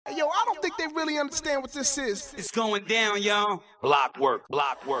they really understand what this is. It's going down, y'all. Block work,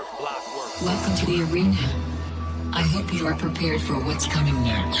 block work, block work. Welcome to the arena. I hope you are prepared for what's coming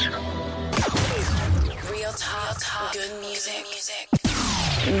next. Real talk, good music,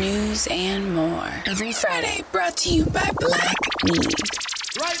 news and more. Every Friday, brought to you by Black Meat.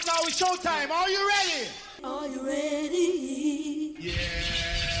 Right now it's showtime. Are you ready? Are you ready? Yeah,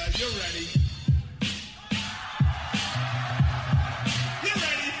 you're ready. You're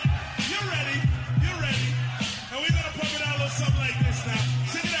ready. You're ready. You're ready. And we're gonna pump it out a little something like this now.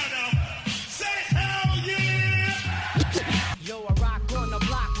 Check it out now. Say hell yeah! Yo, I rock on the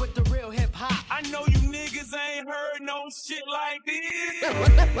block with the real hip hop. I know you niggas ain't heard no shit like this.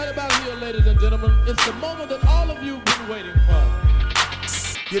 Right about here, ladies and gentlemen, it's the moment that all of you've been waiting for.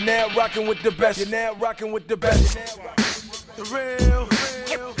 You're now rocking with the best. You're now rocking with the best. The real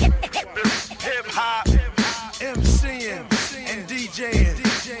hip hop MCing and DJing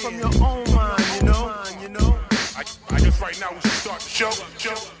from your own mind, you know. I guess right now we should start the show.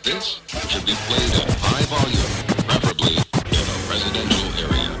 This should be played at high volume, preferably in a residential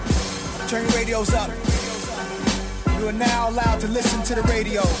area. Turn your radios up. You are now allowed to listen to the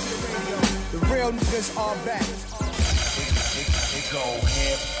radio. The real niggas are back. Go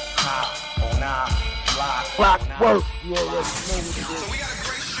hip hop on our block work. You already know what it is. So we got a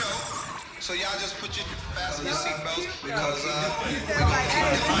great show. So y'all just put your fasten your seatbelts because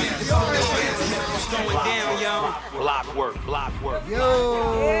It's going down, y'all. Block work, block work.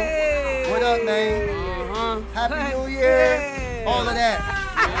 Yo, Hey. what up, man? Happy New Year. All of that.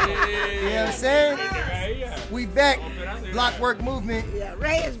 You know what I'm saying? We back. Block work movement. Yeah,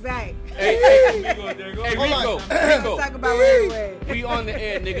 Ray is back. Hey, Rico. Talk about Ray. We on the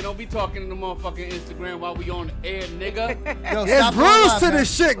air, nigga. Don't be talking to the motherfucking Instagram while we on the air, nigga. Yo, There's rules to this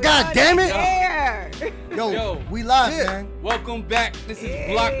shit, god damn it. Air. Yo, we live, man. Welcome back. This is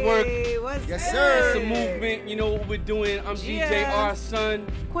Block Work. What's Yes, up? sir. It's a movement. You know what we're doing. I'm DJ R Son.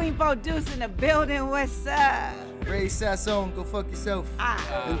 Queen Bo Deuce in the building. What's up? Ray Sasson, go fuck yourself.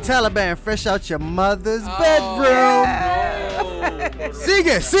 And Taliban fresh out your mother's bedroom. No.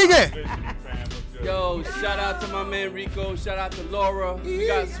 Sigue. Yo, shout out to my man Rico. Shout out to Laura. We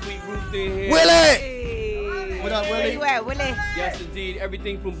got Sweet Ruth in here. Willie. Hey. What up, Willie? Where you at, Willie? Yes, indeed.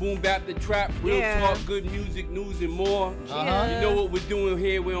 Everything from boom bap to trap, real talk, good music, news, and more. You know what we're doing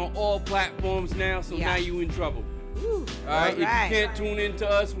here. We're on all platforms now, so now you in trouble. Ooh. All right. If you can't tune in to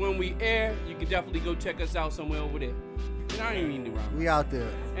us when we air, you can definitely go check us out somewhere over there. And I ain't even around. We out there.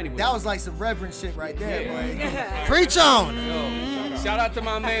 Anyway. That was like some reverend shit right there, boy. Preach on. Yo, shout out to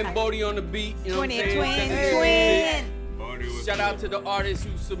my man Bodie on the beat. You know what I'm Twin. Shout out to the artists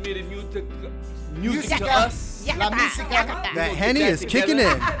who submitted music to us. La Musica. That Henny is kicking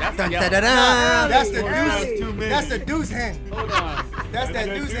in. That's the deuce. That's the deuce hand. Hold on. That's that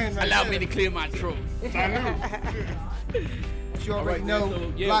deuce hand right Allow there. me to clear my throat. You already know,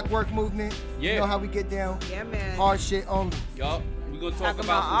 man, so, block work movement. Yeah. You know how we get down. Yeah, man. Hard shit only. Yup. We're going to talk Talk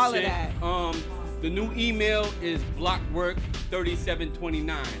about all some of shit. that. The new email is blockwork3729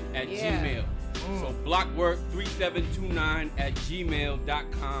 at Gmail. So blockwork3729 at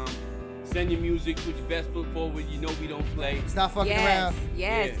gmail.com. Send your music, put your best foot forward. You know we don't play. Stop fucking around.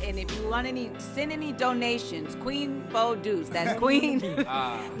 Yes, and if you want send any donations, Queen Bo Deuce. That's Queen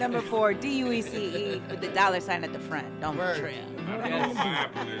number 4 DUECE with the $ at the front. Don't trip. I don't know what my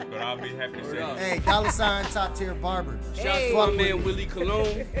Apple is, but I'll be happy to say it. Hey, $, top tier barber. Shout out to my man Willie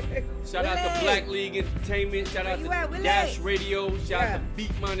Cologne. Shout out to Black League Entertainment. Shout out to Dash Radio. Shout out to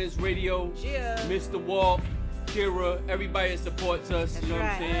Beat Miners Radio. Mr. Walt, Kira, everybody that supports us. That's you know what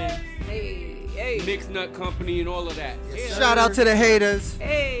I'm saying? Hey. Mixed Nut Company and all of that. Shout out to the haters.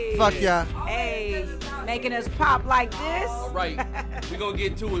 Hey. Fuck y'all. Hey. Making us pop like this. All right. We're going to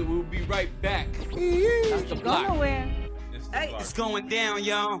get to it. We'll be right back. That's the block. Go nowhere. It's going down,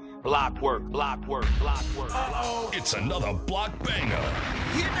 y'all. Block work, block work, block work, block work. It's another block banger.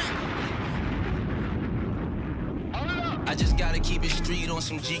 I just gotta keep it street on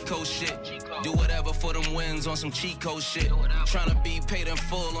some G-code shit. Do whatever for them wins on some cheat code shit. Tryna be paid in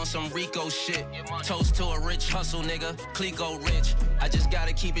full on some Rico shit. Toast to a rich hustle, nigga. Clico rich. I just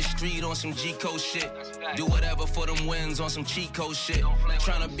gotta keep it street on some G-code shit. Do whatever for them wins on some cheat code shit.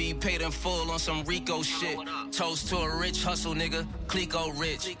 Tryna be paid in full on some Rico shit. Toast to a rich hustle, nigga. Clico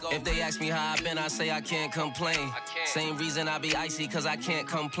rich. If they ask me how I been, I say I can't complain. Same reason I be icy, cause I can't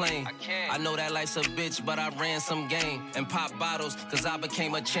complain. I know that life's a bitch, but I ran some game. And pop bottles, cause I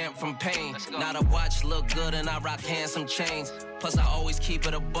became a champ from pain. Now the watch look good and I rock handsome chains. Plus I always keep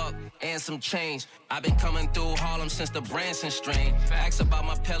it a buck and some change. I've been coming through Harlem since the Branson strain. Ask about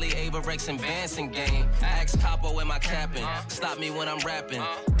my Pelly, Averex, and Vanson game. Ask Capo and my capping. Stop me when I'm rapping.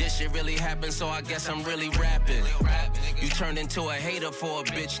 This shit really happened, so I guess I'm really rapping. You turned into a hater for a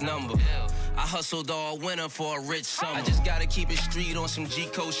bitch number. I hustled all winter for a rich summer. I just gotta keep it street on some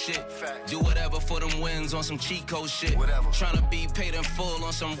G-code shit. Do whatever for them wins on some cheat code shit. Tryna be paid in full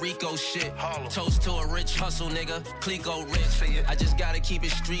on some Rico shit. Toast to a rich hustle, nigga. Clico rich. I just gotta keep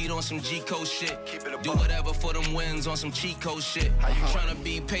it street on some G-code shit. Do whatever for them wins on some cheat code shit. Tryna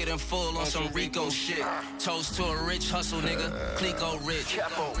be paid in full on some Rico shit. Toast to a rich hustle, nigga. Clico rich.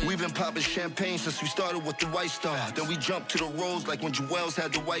 We've been popping champagne since we started with the White Star. Then we jumped to the Rose like when Jewels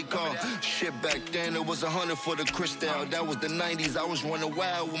had the white car. Shit, back then it was 100 for the Cristal. That was the 90s, I was running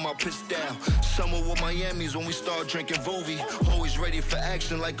wild with my pistol. Summer with Miami's when we started drinking Vovi. Always ready for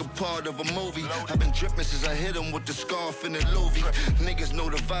action like a part of a movie. I've been dripping since I hit him with the scarf and the Louis. Niggas know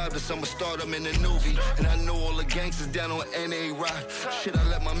the vibe, that I'ma start them in the Nuvi. And I know all the gangsters down on NA Rock. Shit, I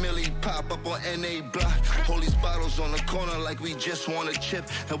let my Millie pop up on NA Block. Hold these bottles on the corner like we just want a chip.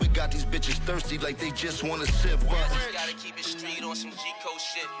 And we got these bitches thirsty like they just want to sip. But gotta keep it street on some G-code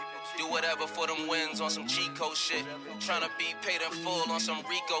shit. Do whatever for them wins on some cheat code shit. Tryna be paid in full on some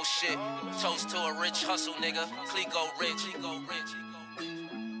Rico shit. Toast to a rich hustle, nigga. Clico rich.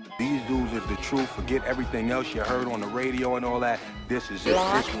 These dudes are the truth. Forget everything else you heard on the radio and all that. This is it.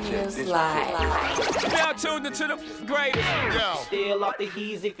 Black News Live. Now tuned into the greatest. Yo. Still off the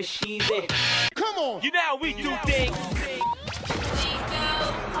heezy for sheezy. Come on. You know how we do things.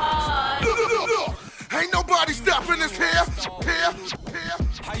 Ain't nobody stopping us here.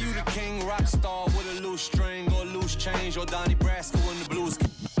 How you the king, rock star with a loose string or loose change, or Donnie Brasco in the blues?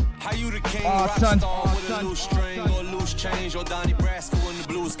 How you the king, rock star with a loose string or loose change, or Donnie Brasco in the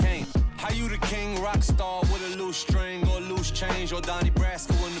blues came? How you the king, rock star with a loose string or loose change, or Donnie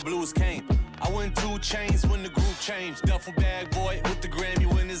Brasco in the blues came? I went 2 chains when the group changed. Duffel bag boy with the Grammy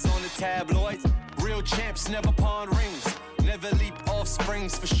winners on the tabloids. Real champs never pawn rings. Never leap off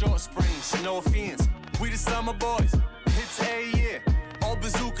springs for short springs. No offense, we the summer boys. Hits a year. All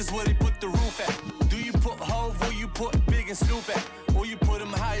bazookas where they put the roof at. Do you put Hov where you put Big and Snoop at? Or you put him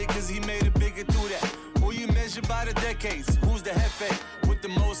higher cause he made it bigger through that? Or you measure by the decades. Who's the jefe with the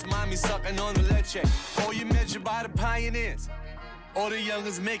most mommy sucking on the leche? Or you measure by the pioneers. Or the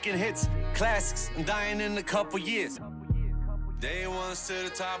youngers making hits, classics, and dying in a couple years. They ones to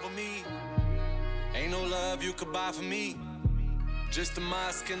the top of me. Ain't no love you could buy for me. Just the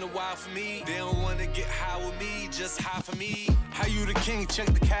mosque and the wild for me. They don't wanna get high with me, just high for me. How you the king? Check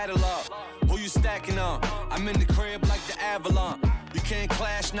the catalog. Who you stacking on? I'm in the crib like the Avalon. You can't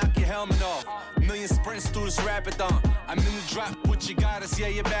clash, knock your helmet off. Million sprints through this rapidathon. I'm in the drop with your goddess, yeah,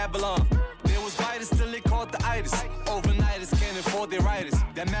 you're Babylon. There was biters till they caught the itis. Overnighters can't afford their writers.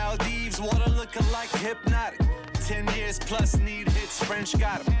 That Maldives water looking like hypnotic. 10 years plus need hits, French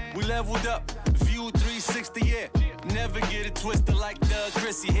got 'em. We leveled up, view 360, yeah. Never get it twisted like Doug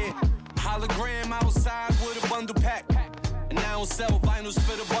Chrissy here. Hologram outside with a bundle pack. And I don't sell vinyls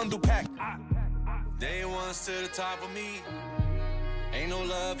for the bundle pack. They ones to the top of me. Ain't no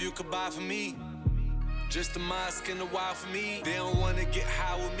love you could buy for me. Just the mosque and the wild for me. They don't wanna get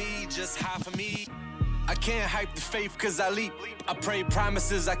high with me, just high for me. I can't hype the faith cause I leap. I pray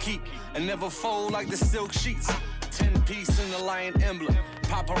promises I keep and never fold like the silk sheets. 10-piece in the lion emblem.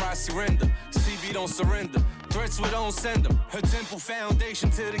 Paparazzi render. CB don't surrender. Threats we don't send them. Her temple foundation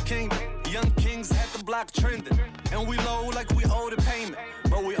to the kingdom. Young kings had the block trending. And we low like we owe the payment.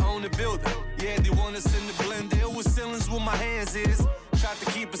 But we own the building. Yeah, they want us in the blender. It was ceilings with my hands is. Tried to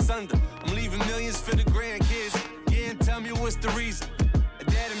keep us under. I'm leaving millions for the grandkids. Yeah, and tell me what's the reason.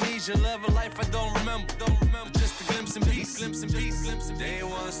 That amnesia, love of life I don't remember. Just a glimpse and peace. They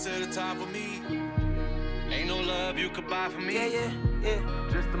ones to the top of me. Ain't no love you could buy for me. Yeah.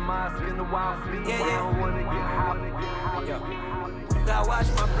 Just the mosque in the wild for me. I don't wanna get high. Gotta wash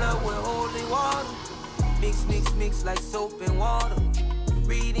my blood with holy water. Mix like soap and water.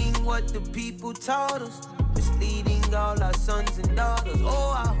 Reading what the people taught us. Misleading all our sons and daughters.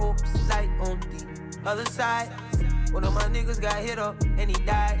 Oh, I hope it's light on the other side. One of my niggas got hit up and he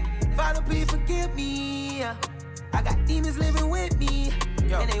died. Father, please forgive me. I got demons living with me.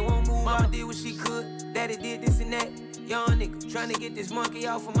 And they won't move. Mama did what she could. Daddy did this and that. Young nigga trying to get this monkey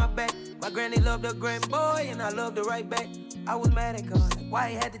off of my back. My granny loved her grandboy and I loved her right back. I was mad at God, like why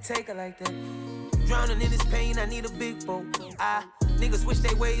he had to take her like that. Drowning in his pain, I need a big boat. I Niggas switch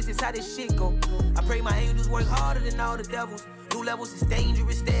their ways, it's how this shit go. I pray my angels work harder than all the devils. New levels is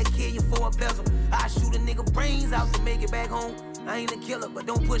dangerous, they'll kill you for a bezel. I shoot a nigga brains out to make it back home. I ain't a killer, but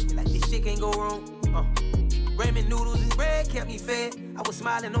don't push me like this shit can't go wrong. Ramen noodles and bread kept me fed. I was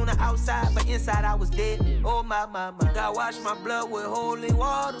smiling on the outside, but inside I was dead. Oh my. God wash my blood with holy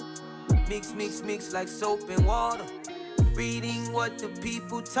water. Mix like soap and water. Reading what the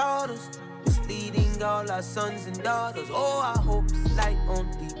people taught us. Misleading all our sons and daughters. Oh, I hope it's light on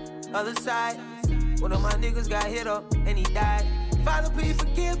the other side. One of my niggas got hit up and he died. Father, please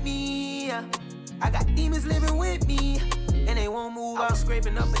forgive me. I got demons living with me. And they won't move. I was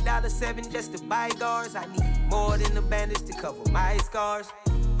scraping up $1.07 just to buy guards. I need more than a bandage to cover my scars.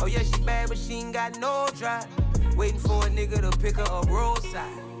 Oh yeah, she bad, but she ain't got no drive. Waiting for a nigga to pick her up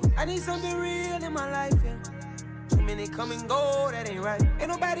roadside. I need something real in my life, yeah. Too many come and go, that ain't right. Ain't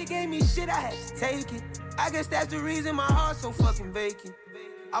nobody gave me shit, I had to take it. I guess that's the reason my heart's so fucking vacant.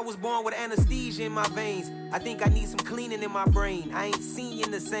 I was born with anesthesia in my veins. I think I need some cleaning in my brain. I ain't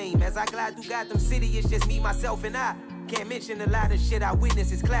seeing the same. As I glide through Gotham City, it's just me, myself, and I. Can't mention a lot of shit I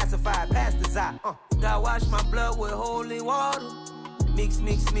witness is classified past the eye. God wash my blood with holy water. Mix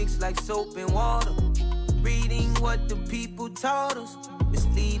like soap and water. Reading what the people taught us.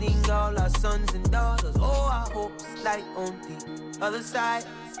 Misleading all our sons and daughters. Oh, I hope it's light on the other side.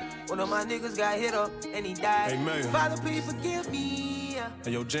 One of my niggas got hit up and he died. Hey, man. Father, please forgive me.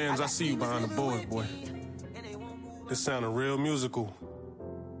 Hey, yo, Jams, I see you behind the board, boy. This sounding real musical.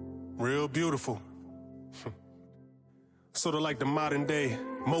 Real beautiful. Sort of like the modern day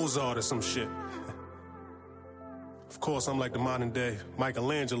Mozart or some shit. Of course, I'm like the modern day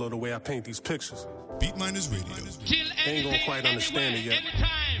Michelangelo the way I paint these pictures. Beat Miners Radio. They ain't gonna quite understand it yet.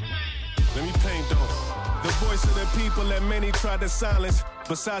 Let me paint though. The voice of the people that many try to silence.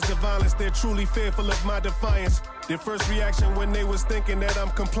 Besides the violence, they're truly fearful of my defiance. Their first reaction when they was thinking that I'm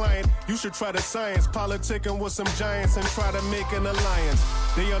compliant. You should try the science, politicking with some giants and try to make an alliance.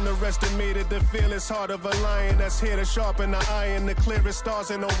 They underestimated the fearless heart of a lion that's here to sharpen the iron. The clearest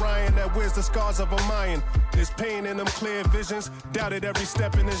stars in Orion that wears the scars of a Mayan. There's pain in them clear visions. Doubted every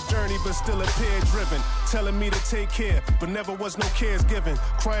step in this journey, but still appeared driven. Telling me to take care, but never was no cares given.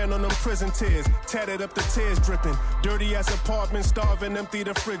 Crying on them prison tears, tatted up the tears dripping. Dirty ass apartment, starving, empty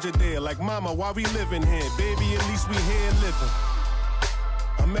the Frigidaire. Like mama, why we living here? Baby, at least we here living.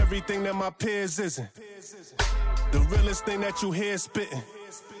 I'm everything that my peers isn't. The realest thing that you hear spitting.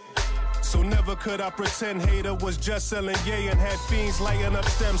 So never could I pretend hater was just selling yay and had fiends lighting up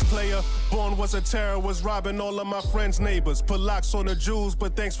stems player. Born was a terror, was robbing all of my friends' neighbors. Put locks on the jewels,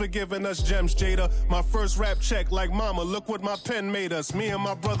 but thanks for giving us gems, Jada. My first rap check, like mama, look what my pen made us. Me and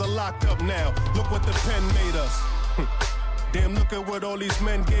my brother locked up now, look what the pen made us. Damn, look at what all these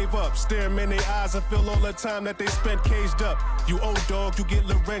men gave up. Stare them in their eyes and feel all the time that they spent caged up. You old dog, you get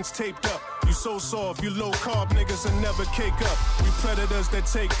Lorenz taped up. You so soft, you low carb niggas and never cake up. We predators that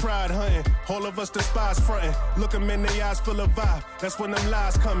take pride hunting. All of us despise fronting. Look them in their eyes full of vibe. That's when them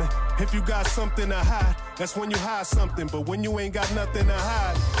lies coming. If you got something to hide, that's when you hide something. But when you ain't got nothing to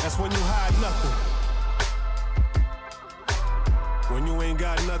hide, that's when you hide nothing. When you ain't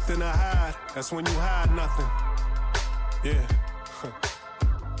got nothing to hide, that's when you hide nothing. Yeah.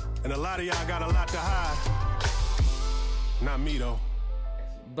 And a lot of y'all got a lot to hide. Not me, though.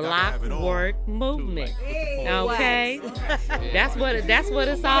 Block work movement. Okay? That's what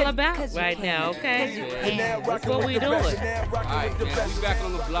it's all about right now, okay? That's what we doing. All right, man, we back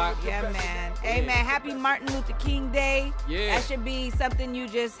on the block. Yeah, man. Hey, man, happy Martin Luther King Day. Yeah. That should be something you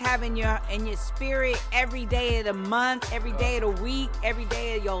just have in your spirit every day of the month, every day of the week, every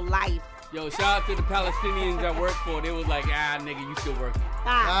day of your life. Yo, shout out to the Palestinians I work for. They was like, nigga, you still working.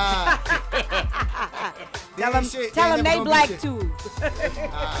 Tell them they black too.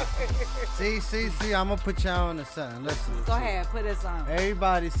 See, I'm going to put y'all on to something. Listen. Go ahead, put us on.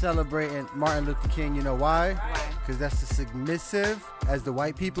 Everybody's celebrating Martin Luther King. You know why? Because that's the submissive, as the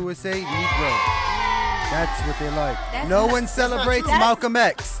white people would say, Negro. That's what they like. No one celebrates Malcolm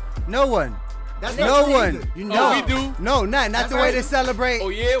X. No one. No one. You know. We do. No, not the way they celebrate. Oh,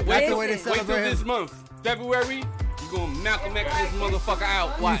 yeah? Not the way they celebrate. Wait till this month. February, you gonna Malcolm X this motherfucker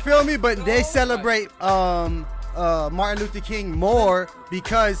out. You feel me? But they celebrate Martin Luther King more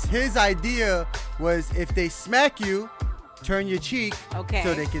because his idea was if they smack you, turn your cheek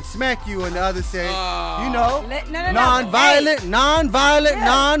so they can smack you, and the other say, non-violent.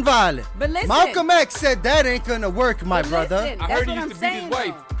 But listen, Malcolm X said that ain't gonna work, my brother. I heard he used to beat his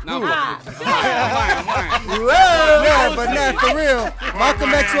wife. No, but not for real.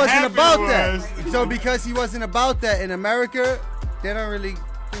 Malcolm X wasn't about that. So because he wasn't about that in America, they don't really,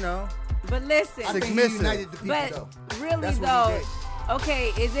 But listen, I think he united the people, though. Really That's though, Okay,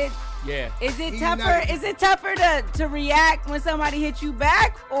 is it He tougher? united. Is it tougher to react when somebody hits you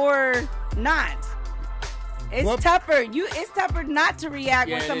back or not? It's tougher. It's tougher not to react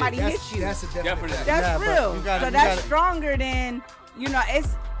when somebody hits you. That's a definite. That's real. So that's stronger than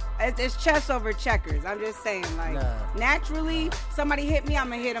it's chess over checkers. I'm just saying, like naturally, somebody hit me, I'm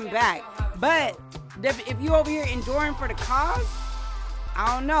gonna hit them back. But if you over here enduring for the cause,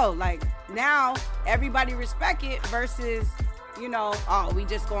 I don't know. Like now, everybody respect it versus, we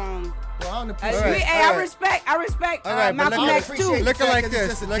just going. Well, on the I respect Malcolm X too. Looking like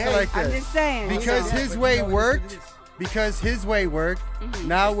this. I'm just saying. Because his way worked. Mm-hmm.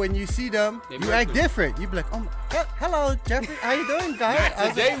 Now when you see them, you act different. You be like, hello, Jeffrey. How you doing,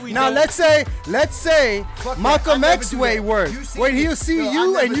 guys? Now let's say Malcolm X way worked. When he'll see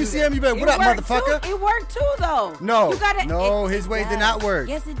you and you see him, you be like, what up, motherfucker? It worked too, though. No, his way did not work.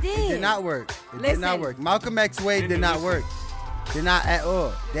 Yes, it did. It did not work. It did not work. Malcolm X way did not work. Did not at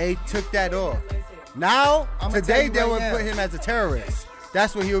all. They took that off. Now, today they would put him as a terrorist.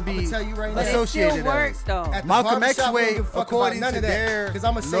 That's what he'll be associated as. Malcolm X way, according to their because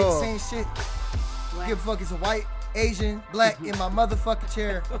I'm gonna say the same shit. Give a fuck, it's a white, Asian, black in my motherfucking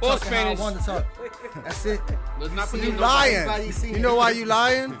chair. Or Spanish. How I want to talk. That's it. Let's not You lying. You know why you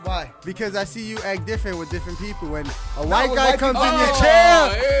lying? Why? Because I see you act different with different people. When a white guy comes in your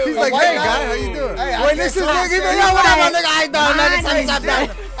chair, he's like, hey, guy, how you doing? When this is nigga, yo, what up, nigga? I ain't done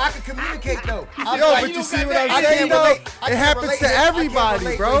nothing. I can communicate though. But you see what I'm saying, though? It happens to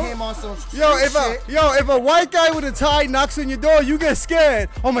everybody, bro. Yo, if a white guy with a tie knocks on your door, you get scared.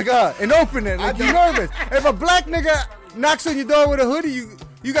 Oh my God, and open it. Like you're nervous. If a black nigga knocks on your door with a hoodie,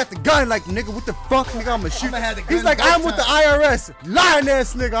 you got the gun, like, nigga, what the fuck, nigga, I'ma shoot. He's like, I'm with the IRS. Lying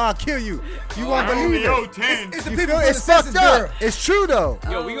ass nigga, I'll kill you. You won't believe it. It's fucked up. It's true, though.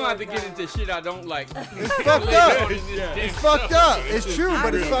 Yo, we gonna have to get into shit I don't like. It's fucked up. It's fucked up. It's true,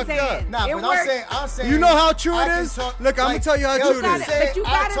 but it's fucked up. Nah, but I'm saying. You know how true it is? Look, I'm gonna tell you how true it is. But you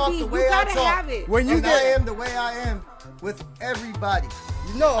gotta have it. When you I am the way I am with everybody.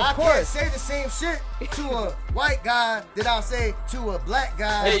 Of course. I can't say the same shit to a white guy that I'll say to a black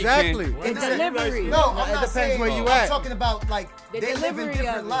guy. Exactly. The delivery. No, I'm not depends saying where you I'm at. talking about like they live in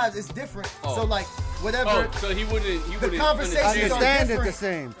different lives. It's different. So like whatever. So he wouldn't. The conversations understand it the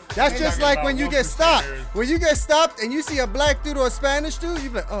same. That's just like when you get stopped. When you get stopped and you see a black dude or a Spanish dude, you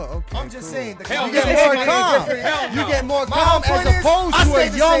be like, oh, okay. I'm just saying. You get more calm. You get more calm as opposed to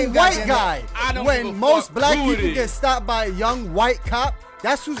a young white guy. When most black people get stopped by a young white cop,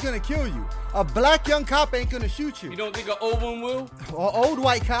 that's who's gonna kill you. A black young cop ain't gonna shoot you. You don't think an old one will? An old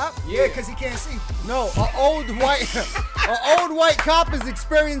white cop? Yeah, because he can't see. No, an old white cop is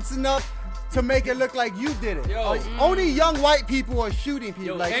experienced enough to make it look like you did it. Only young white people are shooting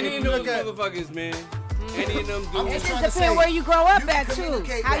people. Like any of those motherfuckers, man. Any of them dudes. It just depends where you grow up at too.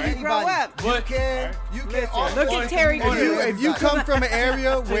 How you grow up. You can. Look at Terry Crews. If you come from an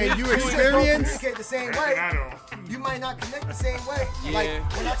area where you experience communicate the same way, you might not connect the same way. Like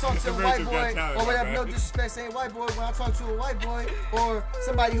when I talk to a white boy or whatever, no disrespect saying white boy, when I talk to a white boy or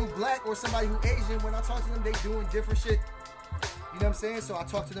somebody who black or somebody who Asian, when I talk to them, they doing different shit. You know what I'm saying? So I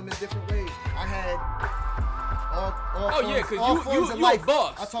talk to them in different ways. I had all forms of life.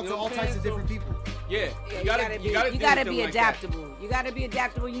 Boss. I talk to all types of different people. Yeah, you gotta be adaptable. You gotta be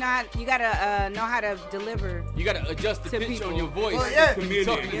adaptable. You gotta know how to deliver. You gotta adjust the pitch on your voice. Well, yeah.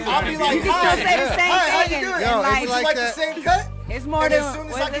 I'll be like, you can still say the same how thing. you doing? And You like the same cut? It's more and than as soon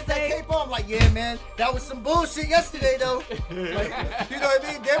as I get that cape on, I'm like, yeah, man, that was some bullshit yesterday, though. Like, you know what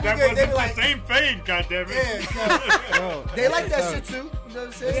I mean? They be like, the same fade, goddammit. Yeah, they like that shit too. You know what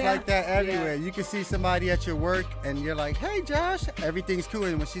I'm saying? It's like that everywhere. You can see somebody at your work and you're like, hey, Josh, everything's cool.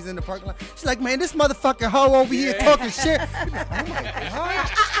 And when she's in the parking lot, she's like, man, this motherfucking hoe over here talking shit. Oh my God.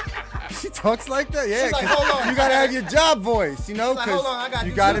 She talks like that? Yeah, like, hold on. you gotta have your job voice, you know? Because like,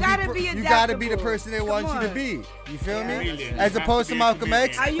 you gotta be the person they want you to be. You feel me? As opposed to Malcolm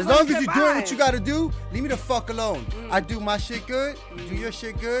X, as long as you're doing what you gotta do, leave me the fuck alone. I do my shit good, you do your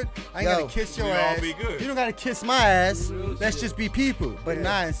shit good. I ain't gotta kiss your ass. You don't gotta kiss my ass. Let's just be people. But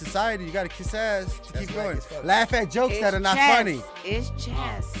nah, in society, you gotta kiss ass to keep going. Laugh at jokes that are not funny. It's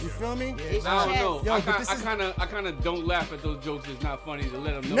chess. You feel me? I don't know. I kind of don't laugh at those jokes. It's not funny to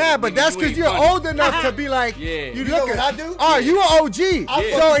let them know. Nah, but that's because you're old enough to be like, yeah. You know look what I do? Oh, you an OG.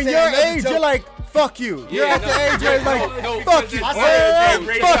 So in your age, you're like fuck you. You're at the age where it's like, fuck you.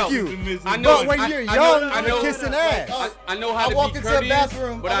 Fuck you. I know. But when you're young, you're kissing ass. I know how to be courteous,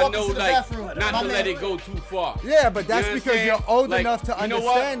 but I know like not to let it go too far. Yeah, but that's because you're old enough to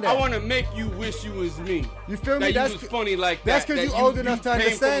understand that. I want to make you wish you was me. You feel me? That you was funny like that. That's because you're old enough to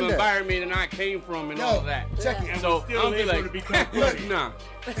understand that. Came from that. the environment and I came from and all that. Check it. So I'll be like, nah.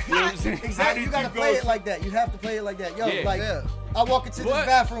 You know what I'm saying? Exactly. You gotta play it like that. You have to play it like that. Yo, I walk into this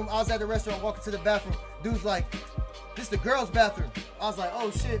bathroom. I was at the restaurant, walking to the bathroom. Dude's like, this is the girls' bathroom. I was like,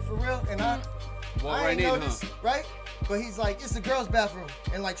 oh shit, for real? And I ain't know this, right? But he's like, it's the girls' bathroom.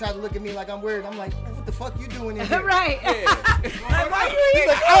 And like, tried to look at me like I'm weird. I'm like, what the fuck you doing in here? Right. Like, why you He's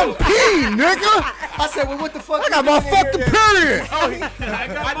like, I'm peeing, nigga. I said, well, what the fuck? I got my fucking period. I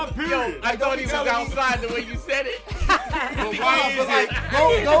got my period. I thought he was outside the way you said it.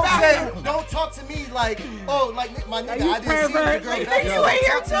 Don't talk to me like, oh, like my nigga, I didn't see the girl back. You in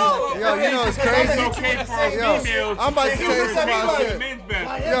here too. Yo, you know it's crazy. It's okay for females. I'm about to tell you some wild shit.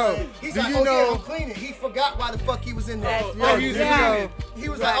 Yo, he's do like, you know? I'm cleaning. He forgot why the fuck he was in there. He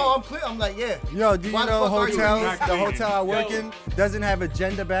was like, oh, I'm clean. I'm like, yeah. Yo, do you know hotels? Exactly. The hotel I work in doesn't have a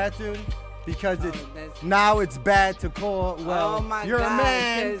gender bathroom. Because now it's bad to call, you're a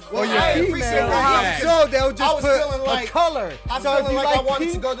man or you're female. So they'll just put a color. So if you like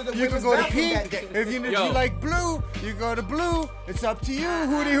pink, you can go to pink. If you like blue, you go to blue. It's up to you.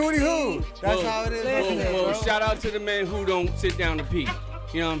 Hootie, hootie, hoo. That's how it is. Well, shout out to the men who don't sit down to pee.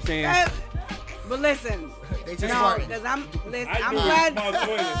 You know what I'm saying? But listen, because I'm glad.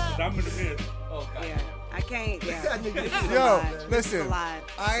 I'm in the mid. Yeah. I can't, Yo, listen, I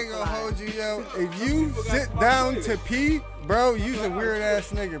ain't gonna hold you, yo. If you sit down to pee, bro, you's a weird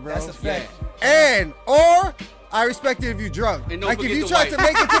ass nigga, bro. That's a fact. Or I respect it if you drunk. Like if you tried to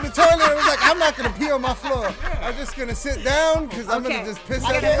make it to the toilet, it was like, I'm not gonna pee on my floor. I'm just gonna sit down because I'm gonna just piss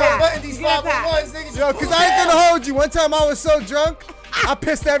everywhere. These 501s, niggas. Yo, because I ain't gonna hold you. One time I was so drunk, I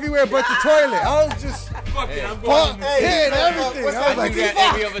pissed everywhere but the toilet. I was just everything. I was like,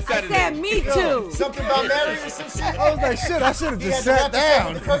 I said me too. Something about Mary or some shit. I was like, shit, I should have just sat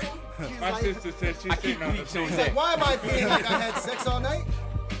down. My sister said she's sitting on the He's like, why am I peeing like I had sex all night?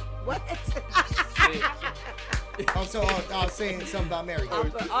 What? So I was saying something about Mary.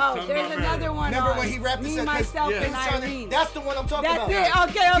 There's another one. Remember when he rapped Me, myself, and Irene. That's the one I'm talking about.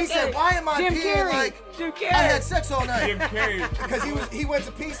 That's it. Okay. He said, "Why am I peeing like I had sex all night?" Jim Carrey. Because he went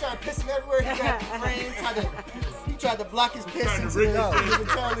to pee, started pissing everywhere. He got framed. He tried to block his piss into the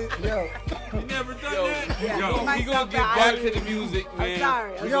toilet. You never done that? Yo, we gonna get back to the music, man. I'm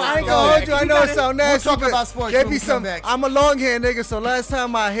sorry. Yo, I ain't gonna hold you. I know it sound nasty. We'll talk about sports. Give me some. I'm a long hair nigga, so last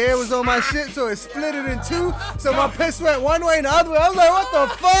time my hair was on my shit, so it split it in two. So my piss went one way and the other way. I was like, what the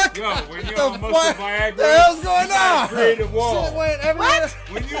fuck? Yo, when you on muscle Viagra, the hell's going on? Create a wall. Shit went everywhere.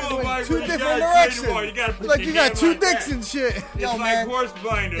 When you on Viagra, two different directions. Like you got two dicks and shit. Yo, man. Horse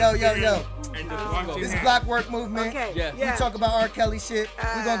blinders. Yo. And just watch This it Black Work Movement. Okay. We talk about R. Kelly shit.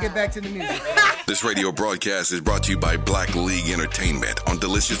 We're gonna get back to the music. This radio broadcast is brought to you by Black League Entertainment on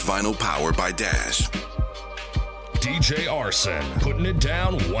Delicious Vinyl powered by Dash. DJ Arson putting it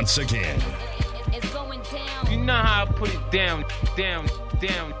down once again. It's going down. You know how I put it down.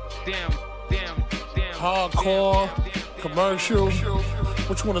 Hardcore, commercial.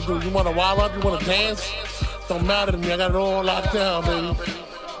 What you wanna do? You wanna wild up? You wanna dance? Don't matter to me. I got it all locked down, baby.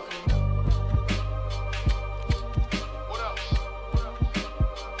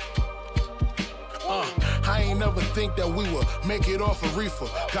 I ain't never think that we would make it off a reefer.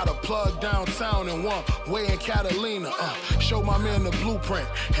 Got a plug downtown and one way in Catalina. Showed my man the blueprint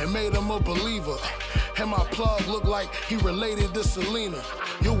and made him a believer. And my plug look like he related to Selena.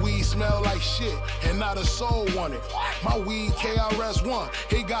 Your weed smell like shit and not a soul want it. My weed KRS-One,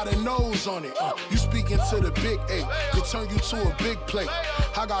 he got a nose on it. You speaking to the big eight, could turn you to a big plate.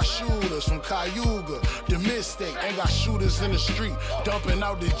 I got shooters from Cayuga, the Mistake. Ain't got shooters in the street, dumping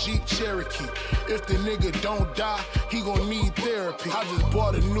out the Jeep Cherokee. If the nigga don't die, he gon' need therapy. I just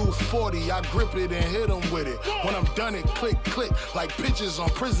bought a new 40, I grip it and hit him with it. When I'm done it, click, click, like pictures on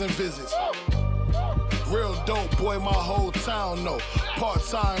prison visits. Real dope boy, my whole town know.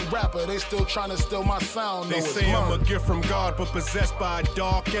 Part-time rapper, they still tryna steal my sound. They say I'm a gift from God, but possessed by a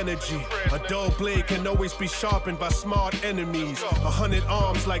dark energy. A dull blade can always be sharpened by smart enemies. 100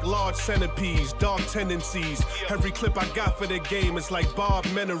 arms like large centipedes, dark tendencies. Every clip I got for the game is like Bob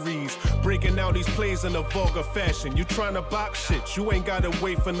Meneries. Breaking out these plays in a vulgar fashion. You tryna box shit, you ain't gotta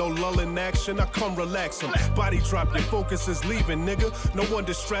wait for no lull in action. I come relax 'em. Body drop, your focus is leaving, nigga. No one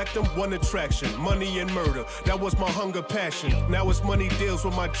distract them, one attraction. Money and murder, that was my hunger passion. Now it's money deals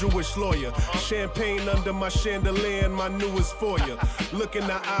with my Jewish lawyer. Champagne under my chandelier and my newest foyer. Look in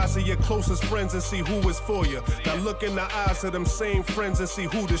the eyes of your closest friends and see who is for you. Now look in the eyes of them same friends and see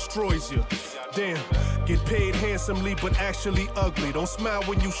who destroys you. Damn, get paid handsomely but actually ugly. Don't smile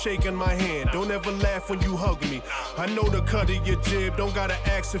when you shaking my hand. Don't ever laugh when you hug me. I know the cut of your jib. Don't gotta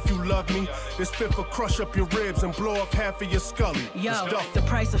ask if you love me. This fit will crush up your ribs and blow up half of your scully. Yo, the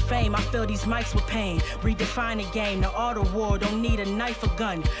price of fame. I fill these mics with pain. Redefine the game. The art of war don't need a knife or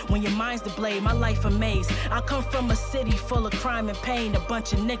gun. When your mind's the blade, my life a maze. I come from a city full of crime and pain. A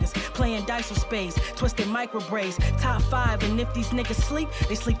bunch of niggas playing dice with spades. Twisted micro braids. Top 5, and if these niggas sleep,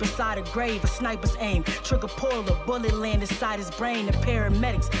 they sleep inside a grave. A sniper's aim. Trigger pull, a bullet land inside his brain. The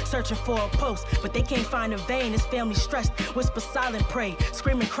paramedics searching for a post, but they can't find a vein. His family stressed, whisper silent pray,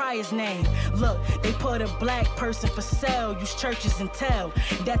 scream and cry his name. Look, they put a black person for sale. Use churches and tell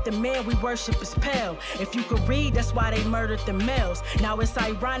that the man we worship is pale. If you could read, that's why they murdered the males. Now it's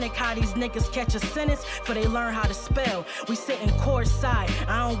ironic how these niggas catch a sentence for they learn how to spell. We sitting courtside.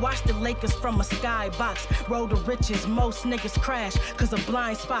 I don't watch the Lakers from a skybox. Road to riches, most niggas crash cause of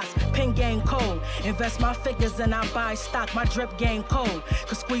blind spots. Pin game cold. Invest my figures and I buy stock. My drip game cold.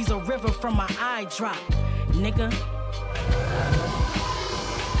 Could squeeze a river from my eye drop. Nigga.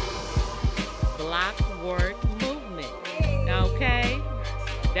 Block work movement. Okay?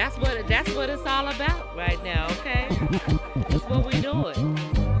 That's what it's all about right now, okay? That's what we doing.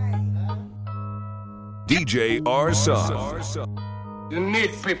 DJ R-Sun. You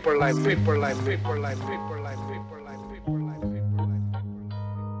need people like me.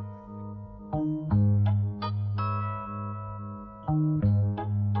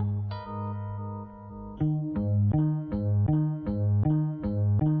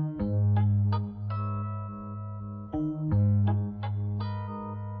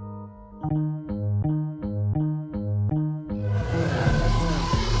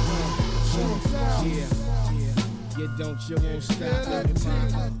 Don't you won't stop, you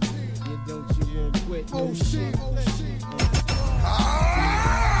don't you won't quit, no shit.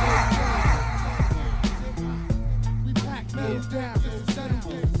 We pack metal down,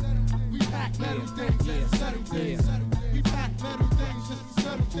 we pack metal things and settle things. We pack metal things just to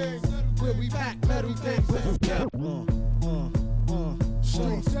settle things. Where we pack metal things.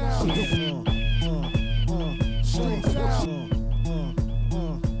 Straight down, straight down.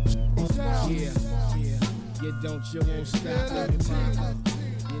 Yeah. You don't you won't stop,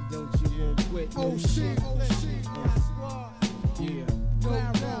 you don't you won't quit, no shit. Yeah.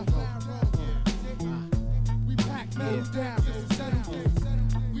 We pack metal down,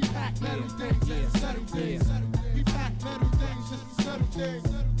 we pack metal things and settle things. We pack metal things just to settle things.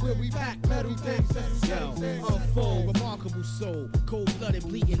 Where we pack metal things and settle things. Unfold, remarkable soul, cold-blooded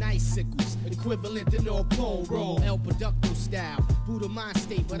bleeding icicles, equivalent to North Pole roll, El Producto style. Buddha mind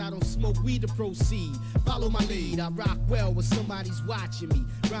state, but I don't smoke weed to proceed. Follow my lead, I rock well when somebody's watching me.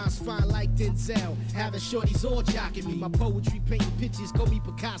 Rhymes fine like Denzel, having shorties all jocking me. My poetry painting pictures, call me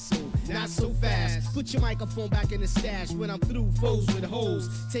Picasso, not so fast. Put your microphone back in the stash when I'm through, foes with hoes.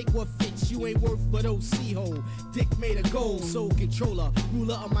 Take what fits, you ain't worth but OC hole. Dick made of gold, soul controller,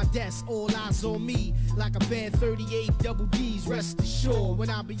 ruler of my desk, all eyes on me. Like a band 38 double D's, rest assured. When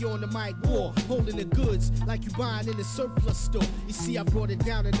I be on the mic war, holding the goods like you buying in the surplus store. You see, I brought it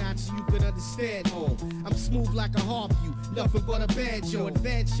down a notch so you could understand more. I'm smooth like a harp, you nothing but a banjo.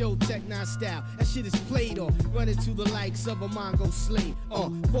 Advanced show, Tech-9 style, that shit is played on. Running to the likes of a Mongo slave.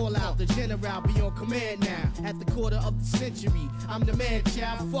 Fall out, the general be on command now. At the quarter of the century, I'm the man,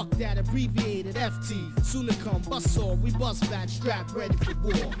 child. Fuck that, abbreviated FT. Soon to come, bust off, we bust back, strapped, ready for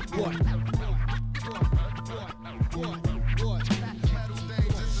war. What?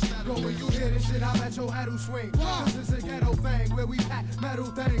 When you hear this shit, I bet your head will swing. This is a ghetto thing where we pack metal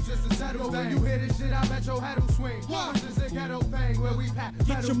things just to settle things. When you hear this shit, I bet your head will swing. This is a ghetto thing where we pack metal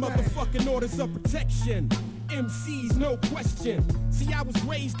things. Get your motherfucking orders of protection. MCs, no question. See, I was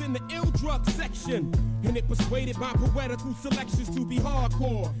raised in the ill drug section, and it persuaded my poetical selections to be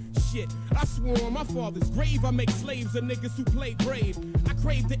hardcore. Shit, I swore on my father's grave I make slaves of niggas who play brave. I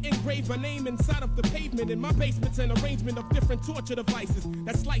crave to engrave my name inside of the pavement. In my basement's an arrangement of different torture devices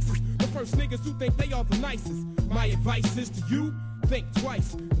that slices the first niggas who think they are the nicest. My advice is to you, think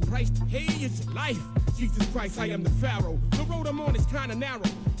twice. The price to pay is your life. Jesus Christ, I am the Pharaoh. The road I'm on is kinda narrow.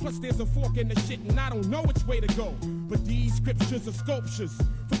 Plus there's a fork in the shit and I don't know which way to go. But these scriptures are sculptures.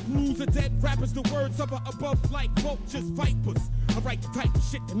 For crews of dead rappers, the words of above like vultures, vipers. I write the type of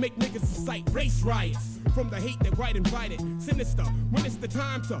shit that make niggas incite race riots. From the hate that right invited, sinister. When it's the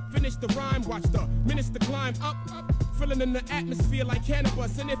time to finish the rhyme, watch the minister climb up. Filling in the atmosphere like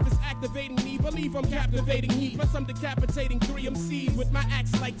cannabis. And if it's activating me, believe I'm captivating heat. Plus I'm decapitating 3 MCs with my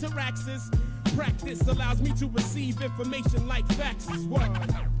axe like Tyraxis. Practice allows me to receive information like faxes. What?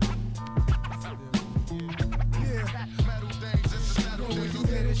 When you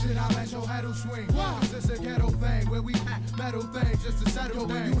hear this shit, I let your head swing. Cause it's a ghetto thing where we pack metal things just to settle things.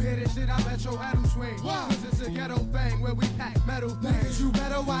 When you hear this shit, I let your head swing. Cause it's a ghetto thing where we pack metal things. You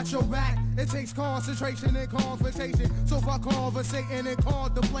better watch your back. It takes concentration and confrontation. So fuck conversating and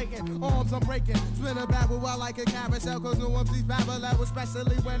contemplating. Arms I'm breaking. Spin a barrel while like a carousel. Cause no one please babble out,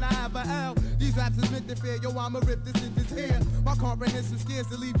 especially when I have a L. These raps is meant to fear. Yo, I'ma rip this in this here. My comprehensive skills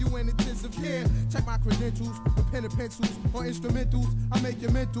to leave you in intensive care. Check my credentials with pen and pencils or instrumentals. I make you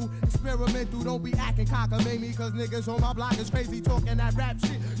mental, experimental. Don't be acting cockamamie, cause niggas on my block is crazy talking that rap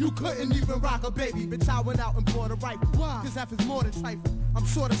shit. You couldn't even rock a baby, bitch. I went out and bought a rifle. Cause F is more than trifle. I'm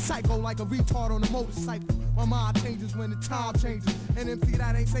sorta psycho like a retard on a motorcycle. My mind changes when the time changes. An MC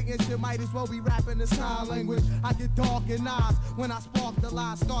that ain't saying shit might as well be rapping the sign language. I get dark in eyes when I spark the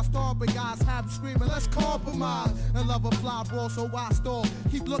line. Start starving guys, have them screaming, let's compromise. And love a fly ball, so I stall.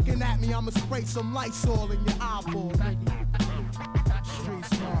 Keep looking at me, I'ma spray some Lysol in your eyeball. Street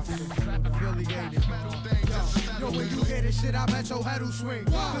smart, affiliated. Yo, when you hear this shit, I bet your head will swing.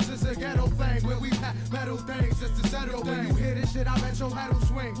 Cause it's a ghetto thing where we pack metal things just to settle things. When you hear this shit, I bet your head will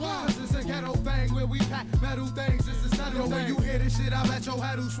swing. Cause it's a ghetto thing where we pack metal things just to settle things. When you hear this shit, I bet your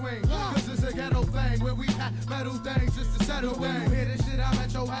head will swing. Cause it's a ghetto thing where we pack metal things just to settle things. When you hear this shit, I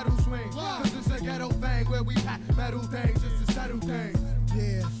bet your head will swing. Cause it's a ghetto thing where we pack metal things just to settle things.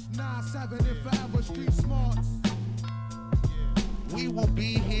 Yeah, 9-7 and forever, street smarts. We will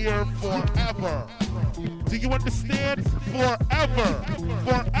be here forever. Do you understand? Forever.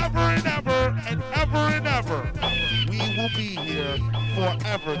 Forever and ever and ever and ever. We will be here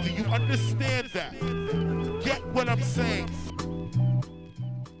forever. Do you understand that? Get what I'm saying?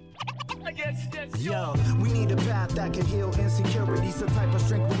 Yo, we need a path that can heal insecurities. The type of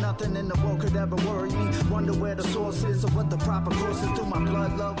strength where nothing in the world could ever worry me. Wonder where the source is or what the proper course is. Through my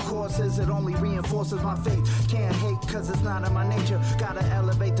blood, love courses, it only reinforces my faith. Can't hate cause it's not in my nature. Gotta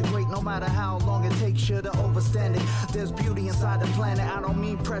elevate the great no matter how long it takes you to overstand it. There's beauty inside the planet. I don't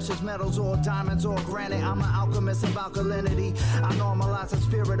mean precious metals or diamonds or granite. I'm an alchemist of alkalinity. I normalize the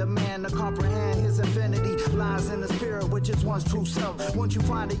spirit of man to comprehend his infinity. Lies in the spirit which is one's true self. Once you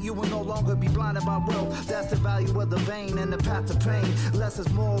find it, you will no longer be blinded by wealth. That's the value of the vein and the path to pain. Less is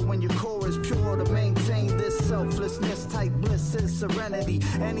more when your core is pure. To maintain this selflessness, type bliss is serenity.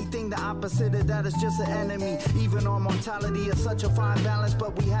 Anything the opposite of that is just an enemy. Even our mortality is such a fine balance,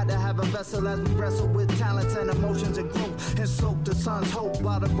 but we had to have a vessel as we wrestle with talents and emotions and growth and soak the sun's hope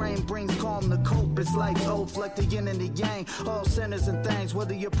while the rain brings calm to cope. It's like oath, like the yin and the yang, all sinners and things.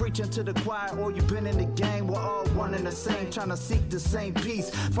 Whether you're preaching to the choir or you've been in the game, we're all one and the same, trying to seek the same peace,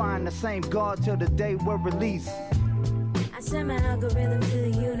 find the same God till the day we're released. I send my algorithm to the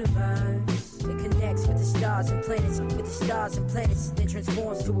universe. It connects with the stars and planets, with the stars and planets, then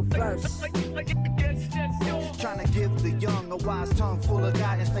transforms to a verse. Trying to give the young a wise tongue full of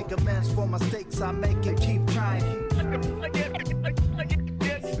guidance, make amends for mistakes I make and keep trying.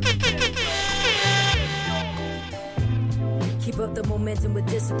 Keep up the momentum with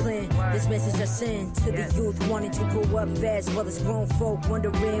discipline. This message I send to the youth wanting to grow up fast, while it's grown folk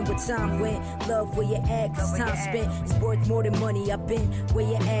wondering what time went. Love where you at, cause time spent is worth more than money. I've been where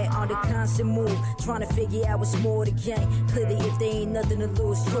you at on the constant move, trying to figure out what's more to gain. Clearly if there ain't nothing to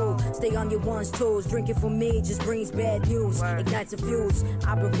lose, true. Stay on your one's toes. Drinking for me just brings bad news, ignites a fuse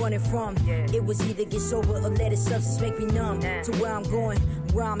I've been running from. It was either get sober or let a substance make me numb. To where I'm going,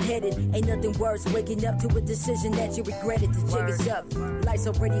 where I'm headed, ain't nothing worse. Waking up to a decision that you regretted. The jig is up, life's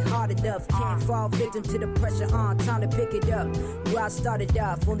already hard enough. Can't fall victim to the pressure on, time to pick it up. Where I started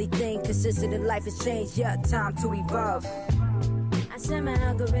off, only thing consistent in life has changed, yeah, time to evolve. I send my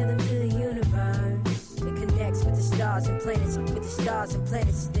algorithm to the universe. It connects with the stars and planets, with the stars and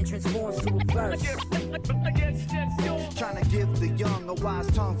planets, then transforms to a verse. Trying to give the young a wise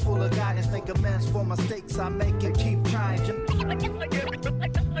tongue full of guidance, make amends for mistakes I make and keep trying.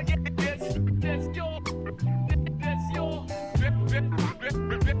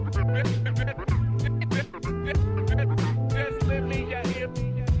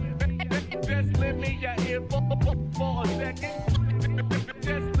 Just let me for a second.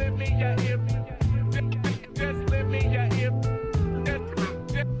 Just let me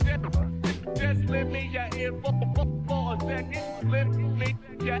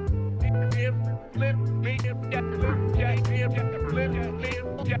Fuck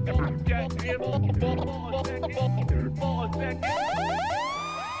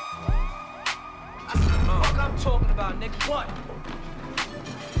I'm talking about, nigga, what?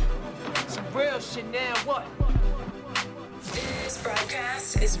 Some real shit now, what? This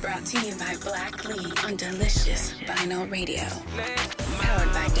broadcast is brought to you by Black Lee on Delicious Vinyl Radio.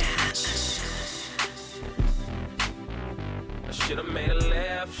 Powered by Dash. I should've made a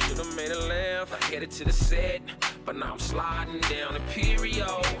left, I headed to the set, but now I'm sliding down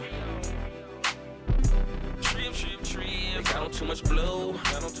Imperial. Trip, got on too much blue,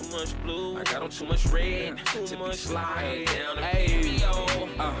 I got on too much red, to be sliding down Imperial.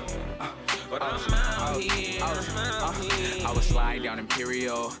 But I'm out here, I was sliding down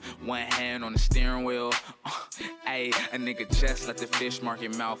Imperial, one hand on the steering wheel. Ayy, a nigga just left the fish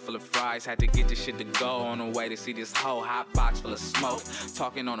market, mouth full of fries. Had to get this shit to go on the way to see this whole hot box full of smoke.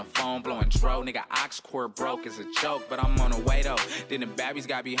 Talking on the phone, blowing dro. Nigga, ox cord broke is a joke, but I'm on the way though. Then the babbies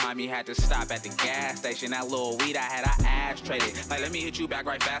got behind me, had to stop at the gas station. That little weed I had, I ass traded. Like, let me hit you back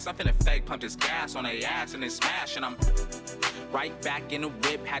right fast. I'm finna fake pump this gas on they ass and then smash. And I'm right back in the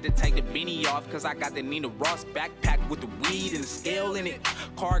whip. Had to take the beanie off, cause I got the Nina Ross backpack with the weed and the scale in it.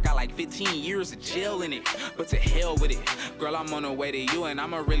 Car got like 15 years of jail in it, but to hell with it. Girl, I'm on the way to you, and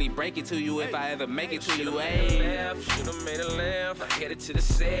I'ma really break it to you if I ever make it to you, ayy. Should've made a left, I headed to the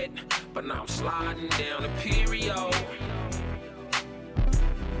set, but now I'm sliding down Imperial.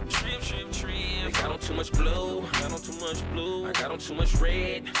 Trip, got on too much blue, I got on too much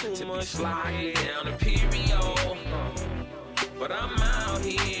red, to be sliding down Imperial. But I'm out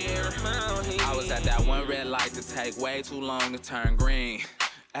here, I was at that one red light to take way too long to turn green.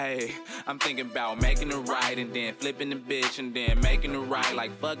 Hey, I'm thinking about making it right and then flipping the bitch and then making it right.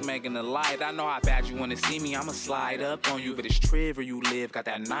 Like fuck making the light. I know how bad you wanna see me. I'ma slide up on you, but it's Triv where you live. Got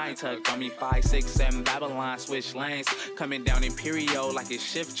that 9 tucked on me, 5, 6, 7 Babylon switch lanes. Coming down Imperial like it's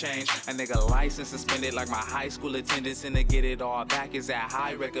shift change. A nigga license suspended like my high school attendance, and to get it all back is that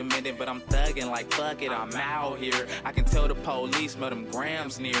high recommended. But I'm thugging like fuck it, I'm out here. I can tell the police smell them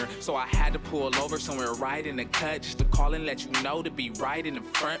grams near, so I had to pull over somewhere right in the cut just to call and let you know to be right in the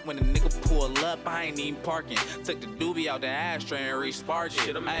front. When the nigga pull up, I ain't even parking. Took the doobie out the ashtray and re-sparked it.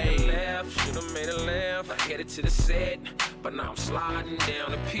 Should've made a left, I headed to the set, but now I'm sliding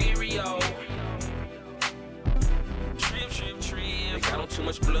down Imperial. Trip, got on too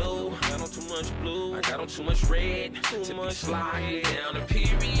much blue, I got on too much red, to be sliding down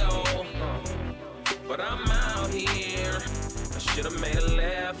Imperial. But I'm out here, I should've made a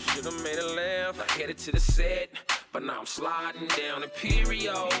left, I headed to the set, but now I'm sliding down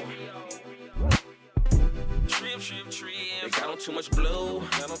Imperial. Trip, got on too much blue,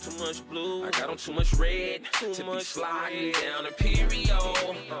 I got on too much red, to be sliding down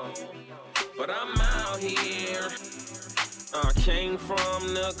Imperial. But I'm out here. I came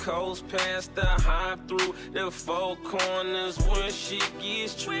from the coast past the high through the 4 corners where shit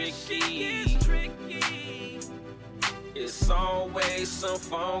gets tricky. It's always some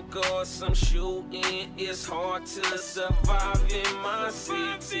funk or some shooting. It's hard to survive in my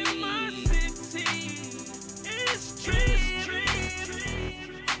city. It's tricky.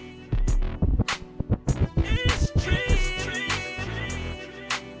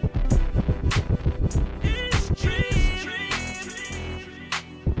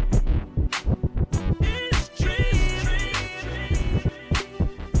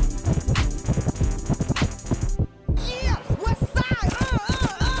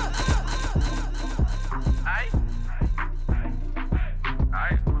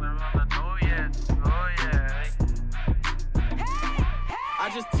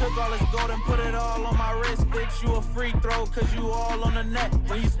 You a free throw, cause you all on the net.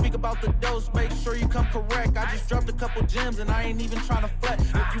 When you speak about the dose, make sure you come correct. I just dropped a couple gems and I ain't even tryna flex.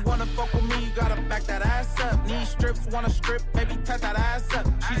 If you wanna fuck with me, you gotta back that ass up. Knee strips, wanna strip, baby, tap that ass up.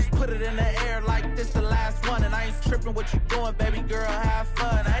 She just put it in the air like this the last one. And I ain't tripping what you doing, baby girl, have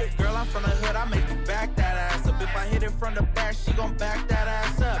fun. Hey, girl, I'm from the hood, I make you back that ass up. If I hit it from the back, she gon' back that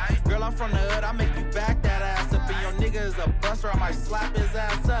ass up. Girl, I'm from the hood, I make you back that ass up. And your nigga is a buster, I might slap his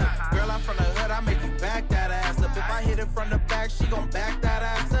ass up. Girl, I'm from the hood, I make you back that ass up. If I hit it from the back, she gon' back that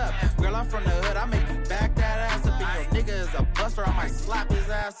ass up. Girl, I'm from the hood, I make you back that ass up. And your nigga is a buster, I might slap his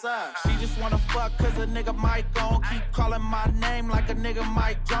ass up. She just wanna fuck cause a nigga might gon' keep calling my name like a nigga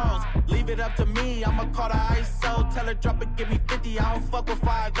Mike Jones. Leave it up to me, I'ma call the ISO. Tell her drop it, give me 50, I don't fuck with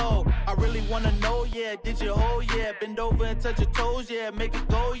 5-0. I really wanna know, yeah, did you hold, yeah. Bend over and touch your toes, yeah, make it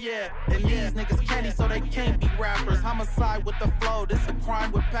go, yeah. And these niggas candy so they can't be rappers. Homicide with the flow, this a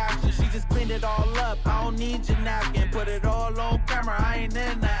crime with passion. She just cleaned it all up, I don't need your napkin. Put it all on camera, I ain't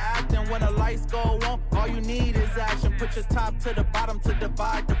in the acting. when the lights go on, all you need is action. Put your top to the bottom to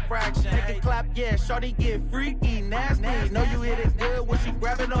divide the fraction. Make it clap, yeah, shorty get freaky, nasty. Know you hit it good when she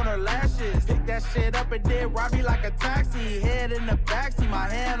grab it on her lashes. Pick that shit up and then ride me like a taxi. Head in the backseat, my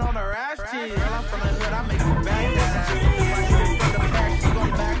hand on her ass cheek. Girl, I'm from the hood, I make you back that ass. Right here from the back, she gon'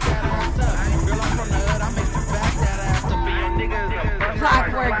 back that ass up. Girl, I'm from the hood, I make you back that ass up. Be your niggas.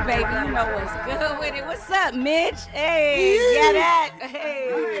 Clockwork, baby, you know what's good with it. What's up, Mitch? Hey, yeah, that.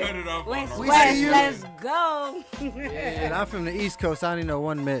 Hey, cut it off. West, let's go. And I'm from the East Coast. I only know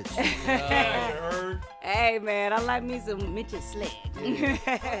one Mitch. Hey, man, I like me some Mitch's Slick.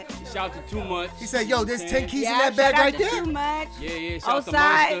 Shout to Too Much. He said, yo, there's 10 keys in that bag right there. Too much. Yeah, shout to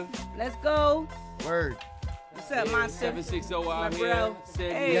Outside. Monster. Let's go. Word. What's up, Monster? 760 out My here. bro.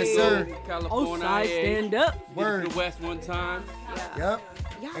 Hey. Yes, sir. California. Outside, stand up. Word. To the West one time. Yep.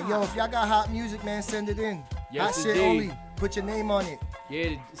 And yo, if y'all got hot music, man, send it in. Yes, hot shit indeed. only. Put your name on it.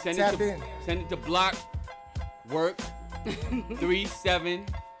 Yeah, send Tap in. Send it to Block Work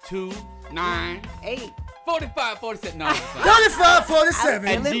 3729 45 47. No, 35 47.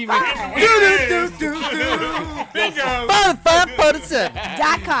 At Gmail. 45 47.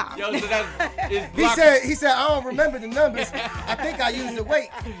 .com. Yo, so that's it's He said, I don't remember the numbers. I think I used the weight.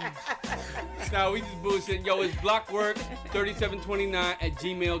 Nah, we just bullshitting. Yo, it's blockwork 3729 at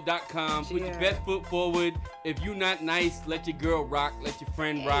gmail.com. Put your best foot forward. If you not nice, let your girl rock. Let your